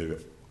volunteered to do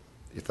it,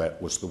 if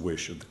that was the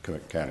wish of the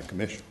county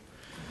commission.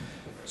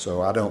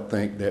 So I don't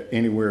think that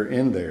anywhere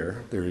in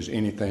there is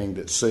anything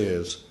that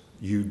says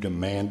you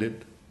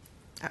demanded.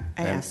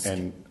 Asked.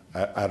 And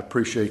I'd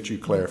appreciate you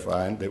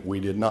clarifying that we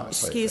did not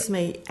say that. Excuse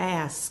me,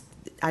 asked.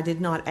 I did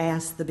not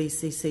ask the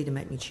BCC to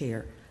make me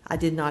chair. I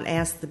did not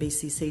ask the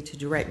BCC to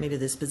direct me to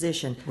this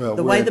position. Well,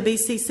 the way the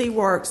BCC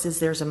works is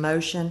there's a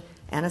motion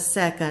and a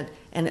second,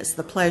 and it's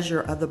the pleasure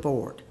of the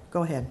board.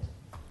 Go ahead.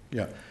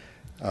 Yeah.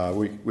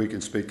 We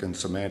can speak in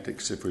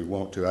semantics if we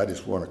want to. I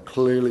just want to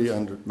clearly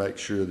make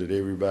sure that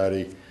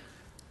everybody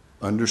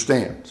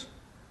understands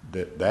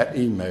that that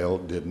email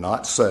did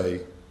not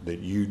say that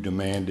you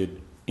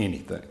demanded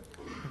anything.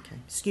 Okay.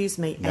 Excuse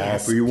me, Now,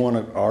 asked. if you want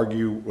to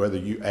argue whether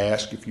you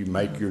ask, if you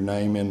make your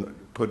name and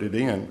put it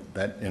in,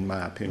 that, in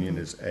my opinion,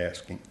 is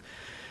asking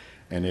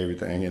and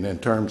everything. And in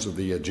terms of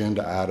the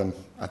agenda item,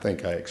 I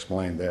think I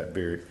explained that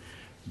very,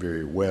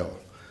 very well.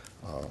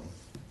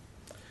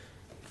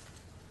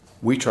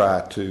 We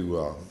try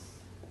to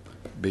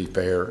be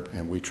fair,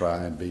 and we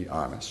try and be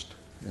honest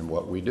in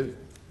what we do.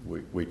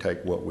 We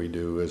take what we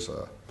do as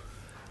a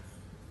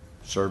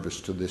service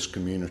to this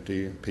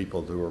community and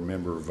people who are a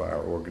member of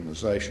our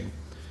organization.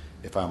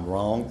 If I'm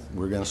wrong,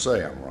 we're going to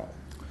say I'm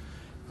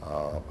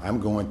wrong. I'm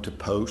going to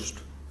post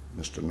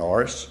Mr.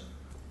 Norris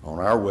on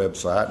our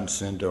website and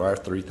send to our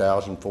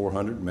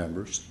 3,400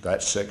 members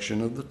that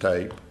section of the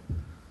tape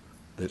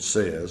that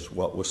says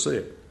what was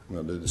said. I'm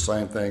going to do the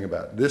same thing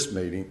about this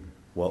meeting,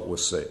 what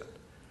was said,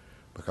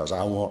 because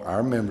I want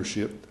our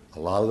membership, a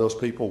lot of those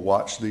people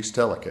watch these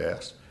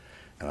telecasts,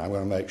 and I'm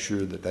going to make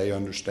sure that they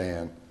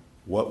understand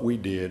what we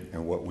did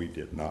and what we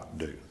did not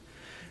do.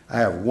 I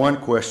have one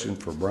question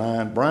for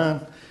Brian.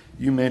 Brian,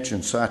 you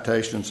mentioned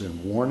citations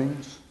and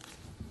warnings.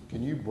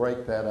 Can you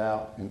break that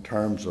out in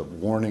terms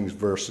of warnings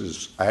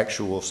versus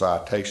actual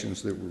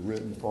citations that were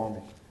written for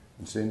me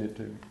and send it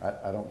to me?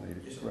 I don't need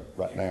it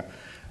right now.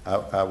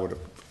 I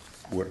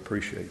would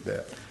appreciate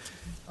that.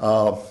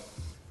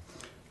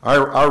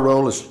 Our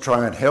role is to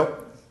try and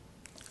help.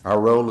 Our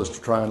role is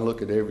to try and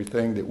look at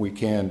everything that we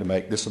can to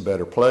make this a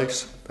better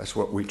place. That's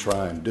what we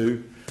try and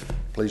do.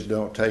 Please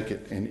don't take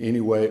it in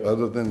any way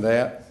other than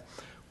that.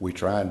 We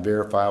try and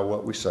verify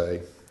what we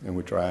say, and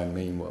we try and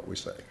mean what we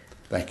say.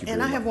 Thank you very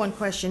much. And I have one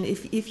question.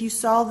 If you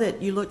saw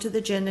that, you looked at the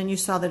agenda and you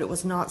saw that it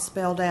was not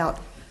spelled out,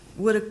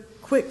 would a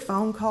quick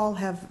phone call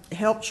have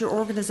helped your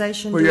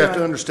organization? Well, you have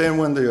to understand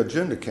when the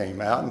agenda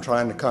came out, and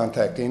trying to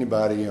contact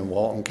anybody in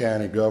Walton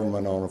County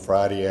government on a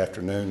Friday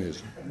afternoon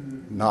is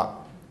not.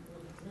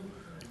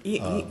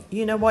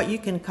 You know what? You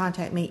can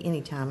contact me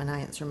anytime, and I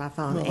answer my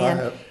phone.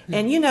 Well,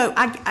 and you know,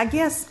 I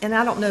guess, and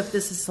I don't know if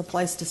this is the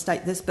place to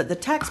state this, but the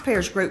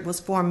Taxpayers Group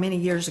was formed many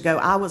years ago.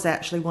 I was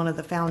actually one of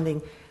the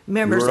founding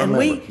members, and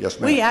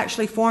we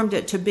actually formed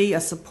it to be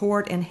a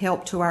support and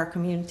help to our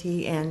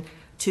community and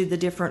to the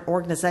different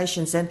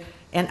organizations. And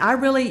I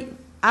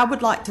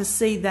would like to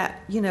see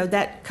that, you know,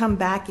 that come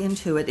back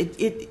into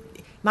it.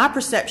 My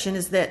perception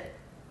is that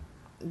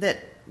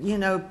you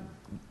know,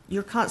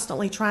 you're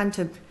constantly trying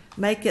to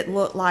make it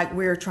look like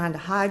we're trying to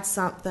hide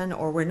something,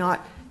 or we're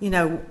not, you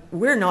know,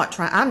 I'm not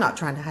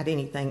trying to hide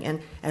anything.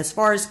 And as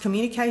far as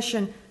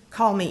communication,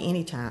 call me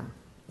anytime.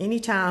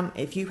 Anytime,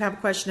 if you have a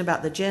question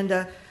about the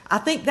agenda. I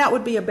think that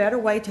would be a better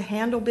way to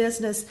handle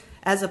business,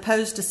 as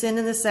opposed to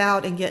sending this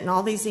out and getting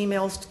all these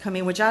emails to come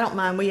in, which I don't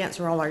mind. We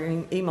answer all our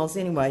emails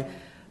anyway.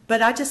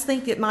 But I just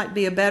think it might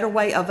be a better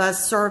way of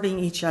us serving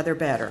each other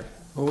better.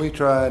 Well, we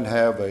try and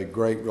have a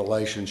great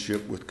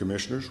relationship with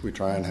commissioners. We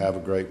try and have a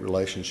great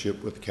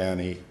relationship with the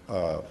county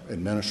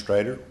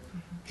administrator.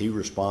 He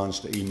responds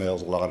to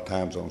emails a lot of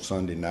times on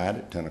Sunday night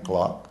at 10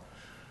 o'clock.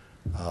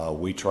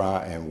 We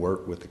try and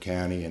work with the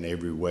county in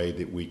every way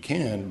that we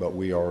can, but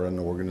we are an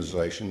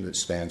organization that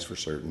stands for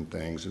certain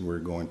things, and we're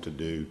going to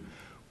do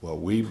what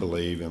we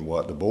believe and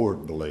what the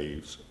board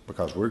believes,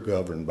 because we're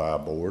governed by a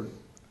board.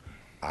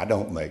 I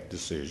don't make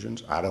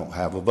decisions. I don't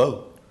have a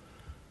vote.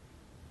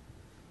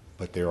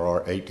 But there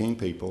are 18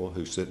 people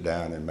who sit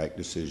down and make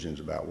decisions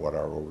about what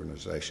our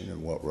organization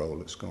and what role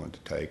it's going to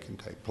take and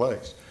take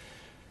place.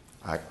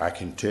 I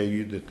can tell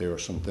you that there are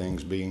some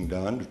things being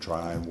done to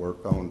try and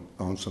work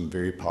on some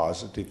very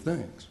positive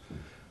things.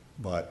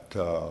 But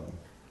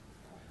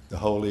the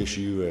whole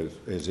issue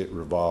as it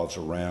revolves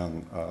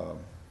around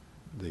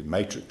the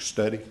matrix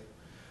study,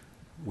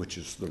 which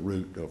is the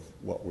root of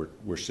what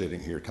we're sitting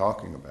here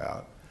talking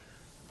about,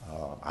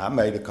 I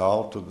made a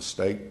call to the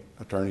state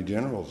attorney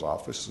general's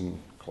office, and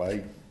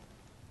Clay,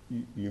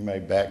 you may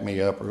back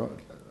me up.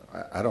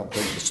 I don't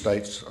think the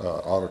state's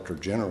auditor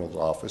general's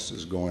office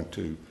is going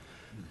to,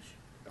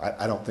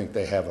 I don't think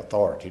they have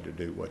authority to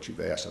do what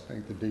you've asked. I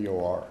think the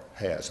DOR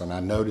has. And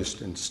I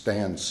noticed in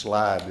Stan's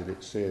slide that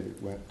it said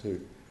it went to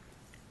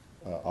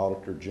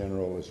auditor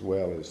general as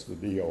well as the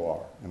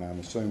DOR. And I'm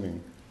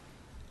assuming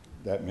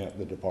that meant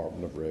the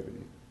Department of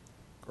Revenue.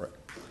 Correct.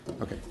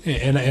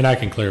 Okay. And I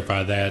can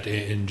clarify that,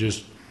 and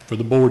just for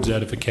the board's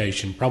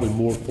edification, probably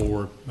more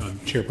for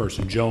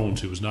Chairperson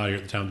Jones, who was not here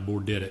at the time the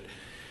board did it.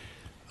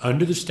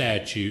 Under the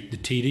statute, the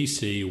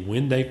TDC,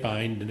 when they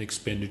find an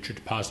expenditure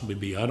to possibly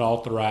be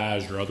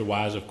unauthorized or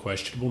otherwise of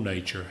questionable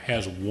nature,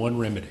 has one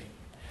remedy.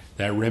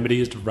 That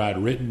remedy is to provide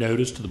written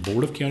notice to the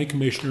Board of County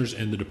Commissioners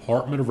and the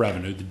Department of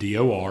Revenue, the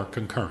DOR,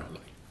 concurrently.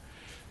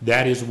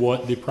 That is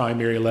what the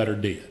primary letter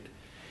did.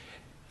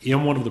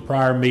 In one of the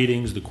prior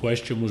meetings, the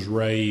question was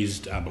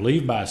raised, I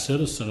believe, by a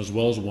citizen as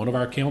well as one of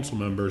our council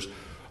members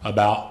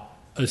about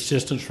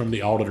assistance from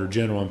the Auditor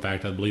General. In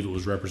fact, I believe it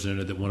was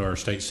represented that one of our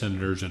state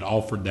senators had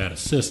offered that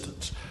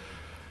assistance.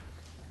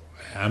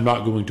 I'm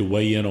not going to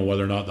weigh in on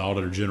whether or not the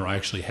Auditor General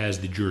actually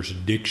has the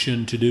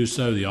jurisdiction to do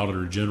so. The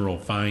Auditor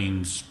General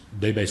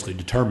they basically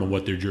determine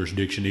what their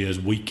jurisdiction is.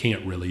 We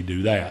can't really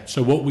do that.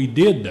 So what we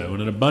did, though,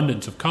 in an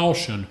abundance of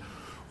caution,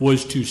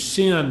 was to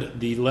send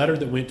the letter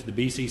that went to the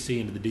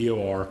BCC and to the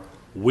DOR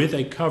with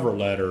a cover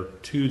letter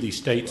to the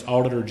state's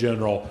Auditor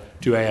General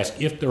to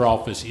ask if their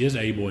office is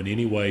able in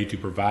any way to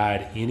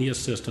provide any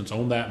assistance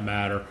on that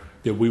matter,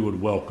 that we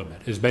would welcome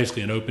it. It's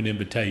basically an open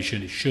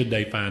invitation should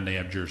they find they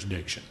have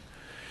jurisdiction.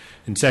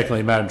 And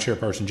secondly, Madam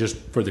Chairperson, just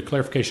for the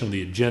clarification on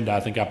the agenda, I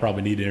think I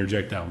probably need to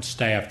interject that on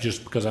staff,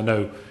 just because I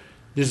know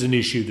this is an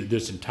issue that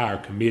this entire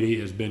committee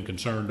has been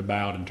concerned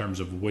about in terms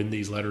of when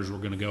these letters were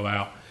going to go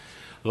out.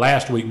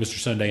 Last week, Mr.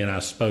 Sunday and I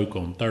spoke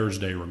on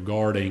Thursday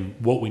regarding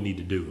what we need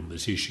to do on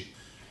this issue.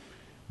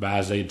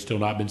 As they had still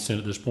not been sent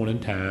at this point in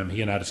time,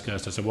 he and I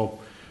discussed. I said, well,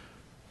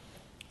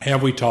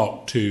 have we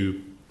talked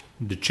to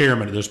the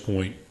chairman at this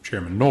point,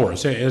 Chairman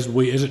Norris? As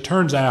it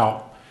turns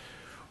out,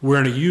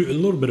 we're in a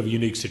little bit of a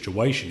unique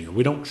situation here.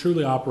 We don't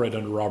truly operate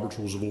under Robert's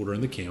Rules of Order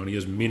in the county,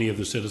 as many of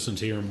the citizens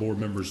here and board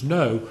members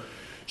know.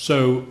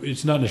 So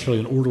it's not necessarily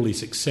an orderly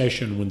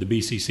succession when the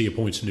BCC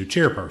appoints a new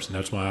chairperson.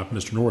 That's why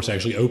Mr. Norris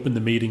actually opened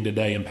the meeting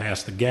today and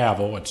passed the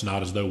gavel. It's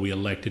not as though we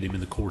elected him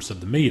in the course of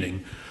the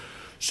meeting.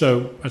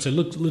 So I said,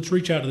 look, let's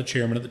reach out to the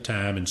chairman at the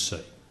time and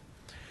see.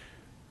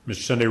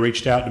 Mr. Sunday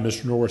reached out to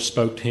Mr. Norris,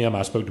 spoke to him.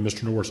 I spoke to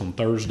Mr. Norris on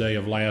Thursday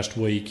of last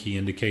week. He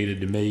indicated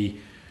to me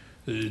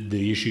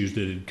the issues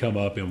that had come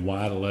up and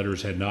why the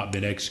letters had not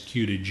been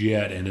executed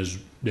yet, and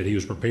that he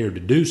was prepared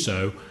to do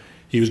so.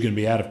 He was going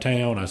to be out of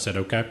town. I said,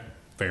 okay,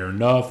 fair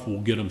enough.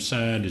 We'll get them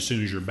signed as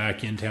soon as you're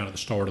back in town at the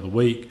start of the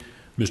week.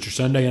 Mr.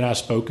 Sunday and I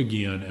spoke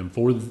again, and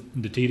for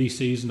the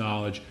TDC's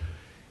knowledge,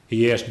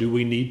 he asked, do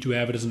we need to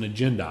have it as an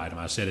agenda item?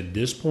 I said, at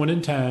this point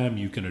in time,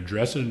 you can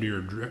address it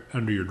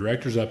under your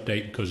director's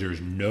update because there's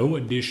no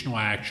additional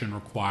action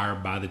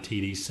required by the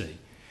TDC.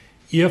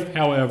 If,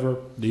 however,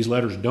 these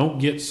letters don't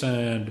get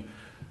signed,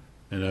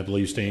 and I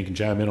believe Stan can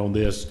chime in on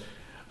this,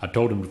 I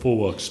told him before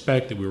we'll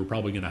expect that we were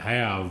probably going to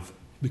have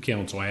the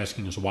council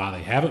asking us why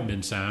they haven't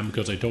been signed,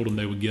 because they told them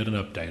they would get an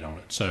update on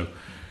it. So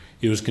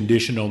it was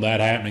conditioned on that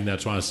happening.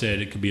 That's why I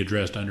said it could be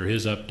addressed under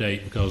his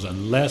update, because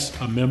unless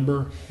a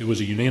member, it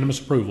was a unanimous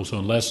approval, so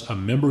unless a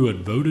member who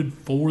had voted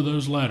for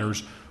those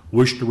letters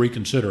wished to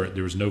reconsider it,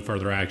 there was no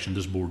further action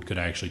this board could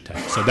actually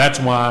take. So that's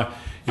why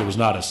it was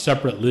not a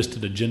separate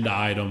listed agenda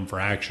item for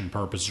action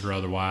purposes or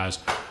otherwise,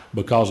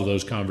 because of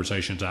those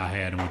conversations I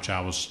had in which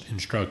I was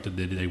instructed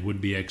that they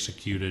would be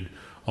executed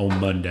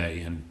on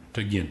Monday. And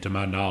again, to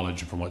my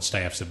knowledge and from what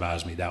staff's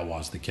advised me, that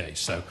was the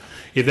case. So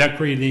if that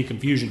created any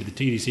confusion to the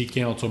TDC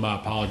council, my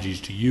apologies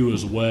to you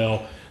as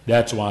well.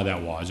 That's why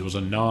that was. It was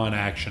a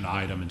non-action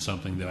item and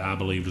something that I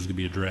believe was going to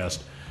be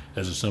addressed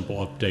as a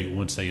simple update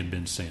once they had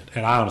been sent.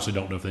 And I honestly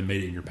don't know if they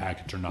made it in your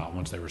package or not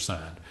once they were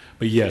signed.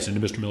 But yes,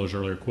 and to Mr. Miller's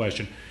earlier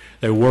question,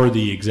 they were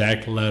the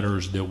exact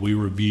letters that we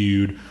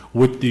reviewed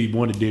with the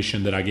one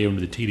addition that I gave them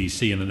to the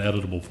TDC in an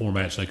editable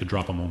format so they could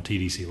drop them on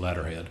TDC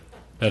letterhead.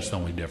 That's the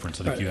only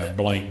difference. I think you have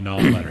blank,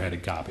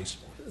 non-letterheaded copies.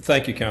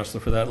 Thank you,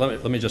 Counselor, for that.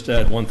 Let me just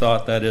add one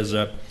thought. That is,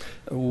 Mr.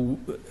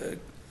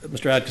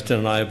 Atkinson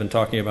and I have been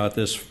talking about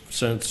this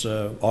since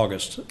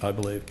August, I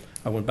believe.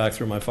 I went back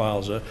through my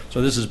files.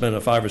 So this has been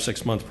a 5 or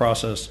 6 month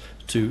process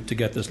to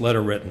get this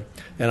letter written,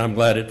 and I'm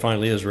glad it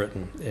finally is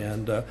written.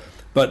 And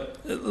but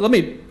let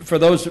me, for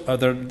those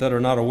that are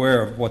not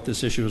aware of what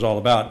this issue is all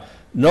about,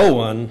 no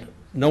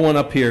one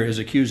up here is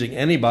accusing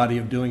anybody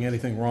of doing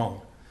anything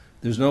wrong.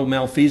 There's no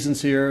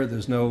malfeasance here.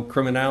 There's no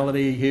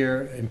criminality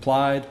here,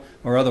 implied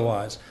or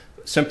otherwise.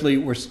 Simply,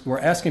 we're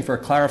asking for a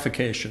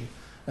clarification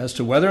as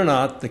to whether or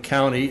not the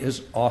county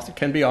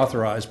can be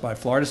authorized by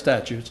Florida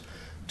statutes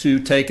to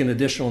take an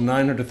additional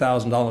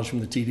 $900,000 from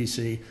the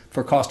TDC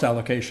for cost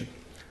allocation.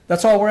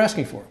 That's all we're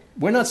asking for.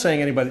 We're not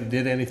saying anybody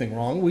did anything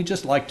wrong. We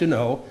just like to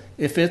know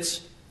if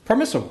it's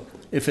permissible.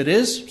 If it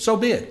is, so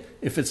be it.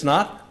 If it's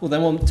not, well,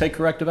 then we'll take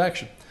corrective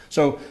action.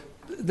 So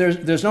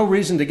there's no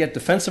reason to get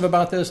defensive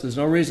about this. There's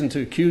no reason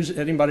to accuse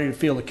anybody to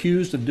feel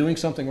accused of doing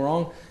something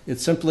wrong.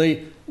 It's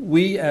simply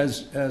we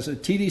as a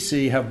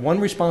TDC have one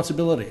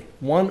responsibility,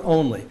 one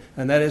only,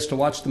 and that is to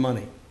watch the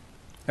money.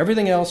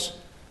 Everything else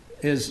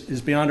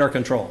is beyond our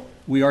control.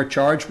 We are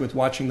charged with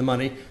watching the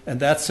money, and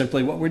that's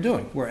simply what we're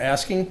doing. We're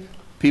asking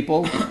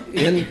people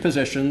in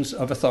positions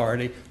of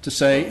authority to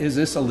say, is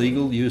this a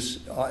legal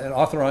use, an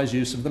authorized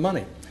use of the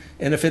money?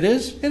 And if it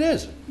is, it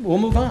is. We'll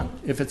move on.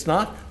 If it's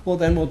not, well,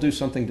 then we'll do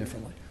something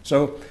differently.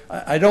 So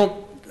I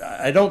don't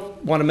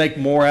want to make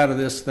more out of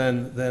this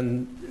than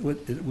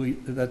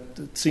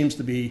that seems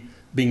to be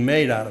being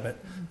made out of it.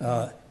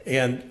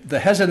 And the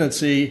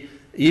hesitancy,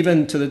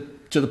 even to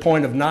the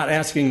point of not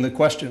answering the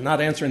question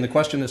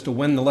as to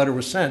when the letter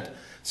was sent,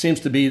 seems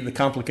to be to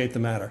complicate the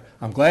matter.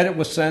 I'm glad it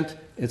was sent.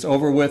 It's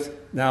over with.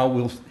 Now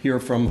we'll hear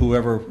from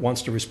whoever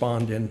wants to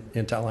respond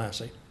in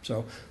Tallahassee.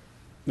 So,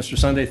 Mr.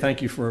 Sunday,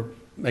 thank you for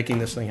making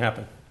this thing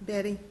happen.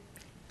 Betty?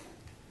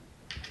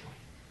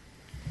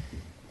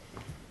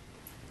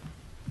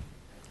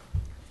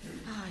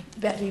 Hi,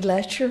 Betty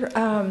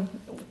Letcher.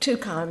 2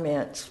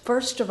 comments.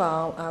 First of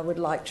all, I would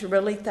like to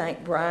really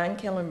thank Brian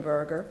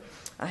Killenberger.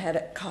 I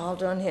had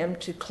called on him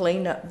to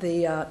clean up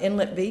the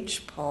Inlet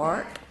Beach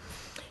Park,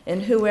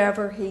 and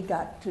whoever he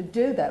got to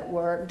do that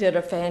work did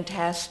a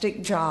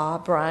fantastic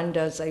job. Brian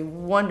does a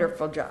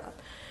wonderful job.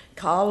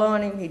 Call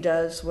on him, he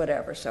does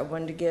whatever, so I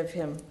wanted to give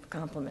him a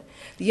compliment.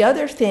 The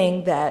other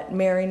thing that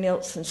Mary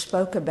Nielsen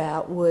spoke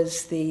about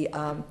was the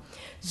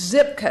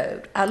zip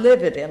code. I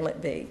live at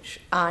Inlet Beach.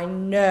 I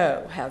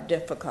know how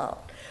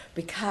difficult,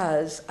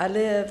 because I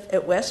live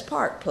at West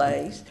Park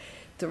Place,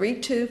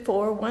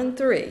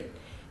 32413.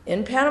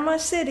 In Panama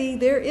City,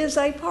 there is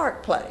a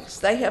Park Place.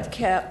 They have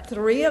kept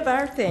 3 of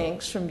our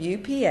things from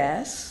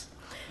UPS.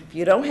 If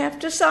you don't have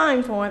to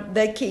sign for them,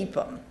 they keep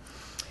them.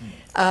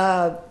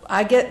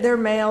 I get their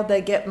mail,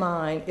 they get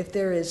mine. If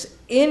there is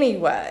any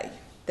way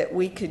that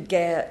we could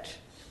get,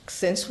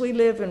 since we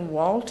live in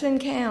Walton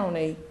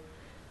County,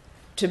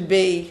 to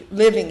be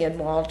living in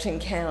Walton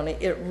County,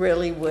 it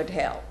really would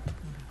help.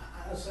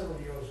 Several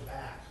years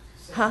back.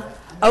 Huh?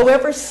 Oh,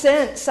 ever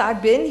since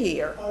I've been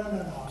here. Oh,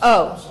 no.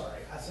 Oh. I'm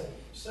sorry. I said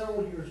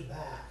several years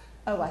back.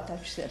 Oh, I thought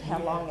you said how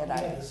long had I?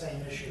 We had the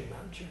same issue.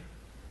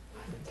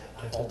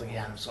 I fault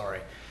again, I'm sorry.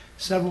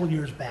 Several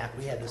years back,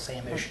 we had the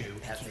same issue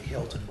at the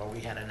Hilton where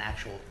we had an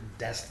actual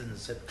Destin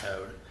zip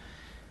code.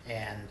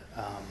 And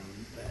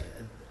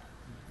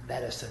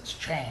that has since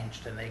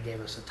changed, and they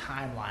gave us a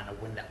timeline of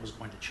when that was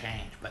going to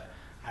change. But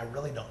I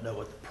really don't know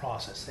what the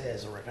process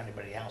is or if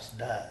anybody else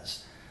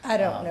does. I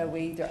don't know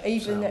either.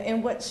 Even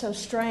and what's so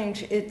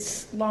strange,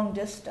 it's long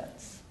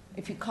distance.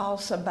 If you call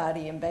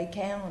somebody in Bay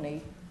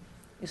County,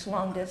 it's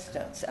long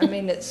distance. I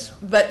mean,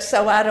 but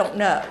so I don't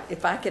know.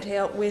 If I could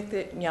help with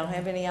it, and y'all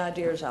have any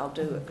ideas, I'll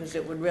do it, because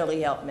it would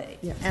really help me.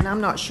 Yeah, and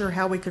I'm not sure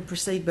how we could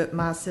proceed, but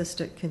my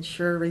assistant can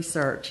sure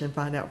research and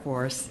find out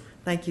for us.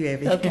 Thank you,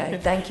 Evie. Okay,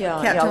 thank you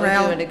all. Captain Y'all are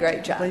Rao, doing a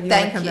great job. believe you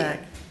Thank wanna come you.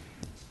 back.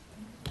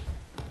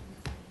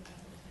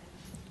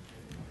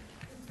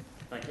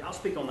 Thank you. I'll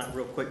speak on that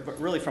real quick, but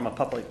really from a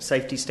public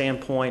safety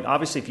standpoint,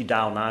 obviously if you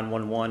dial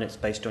 911, it's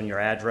based on your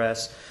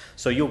address,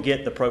 so you'll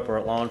get the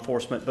appropriate law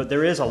enforcement, but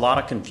there is a lot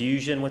of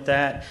confusion with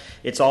that.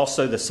 It's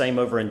also the same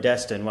over in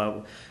Destin.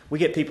 Well, we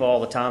get people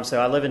all the time say,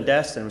 I live in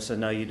Destin. We said,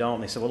 no, you don't.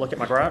 And they said, well, look at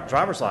my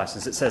driver's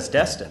license. It says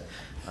Destin.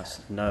 I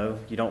said, no,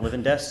 you don't live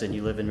in Destin.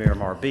 You live in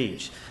Miramar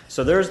Beach.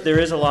 So there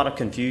is a lot of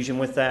confusion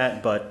with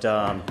that, but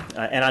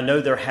and I know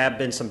there have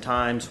been some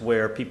times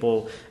where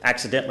people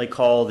accidentally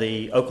call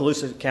the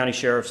Okaloosa County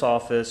Sheriff's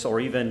Office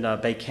or even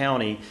Bay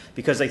County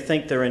because they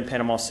think they're in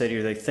Panama City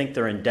or they think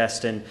they're in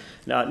Destin.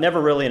 Never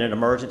really in an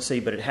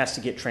emergency, but it has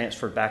to get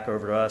transferred back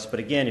over to us.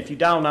 But again, if you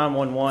dial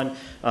 911,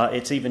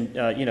 it's even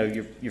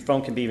your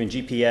phone can be even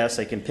GPS.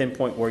 They can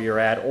pinpoint where you're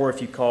at, or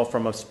if you call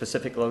from a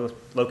specific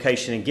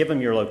location and give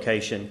them your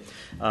location,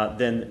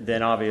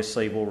 then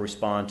obviously we'll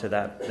respond to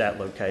that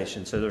location.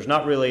 So there's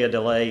not really a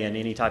delay in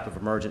any type of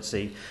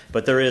emergency,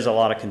 but there is a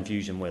lot of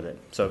confusion with it.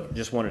 So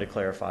just wanted to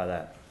clarify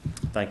that.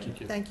 Thank you.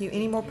 Thank you.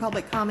 Any more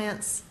public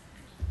comments?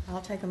 I'll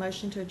take a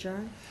motion to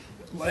adjourn.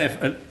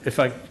 If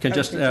I can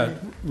just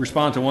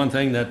respond to one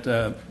thing that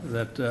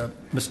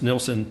Ms.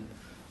 Nielsen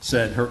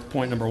said, her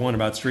point number 1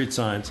 about street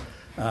signs.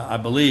 I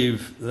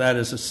believe that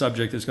is a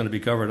subject that's going to be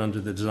covered under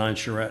the design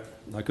charrette.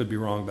 I could be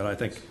wrong, but I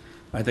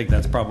think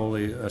that's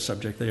probably a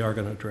subject they are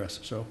going to address.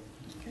 So,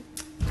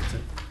 that's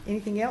it.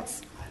 Anything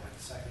else?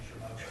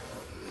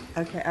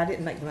 Okay, I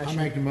didn't make the motion.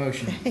 I make the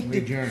motion. We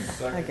adjourn.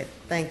 Okay,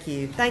 thank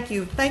you. Thank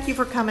you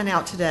for coming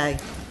out today.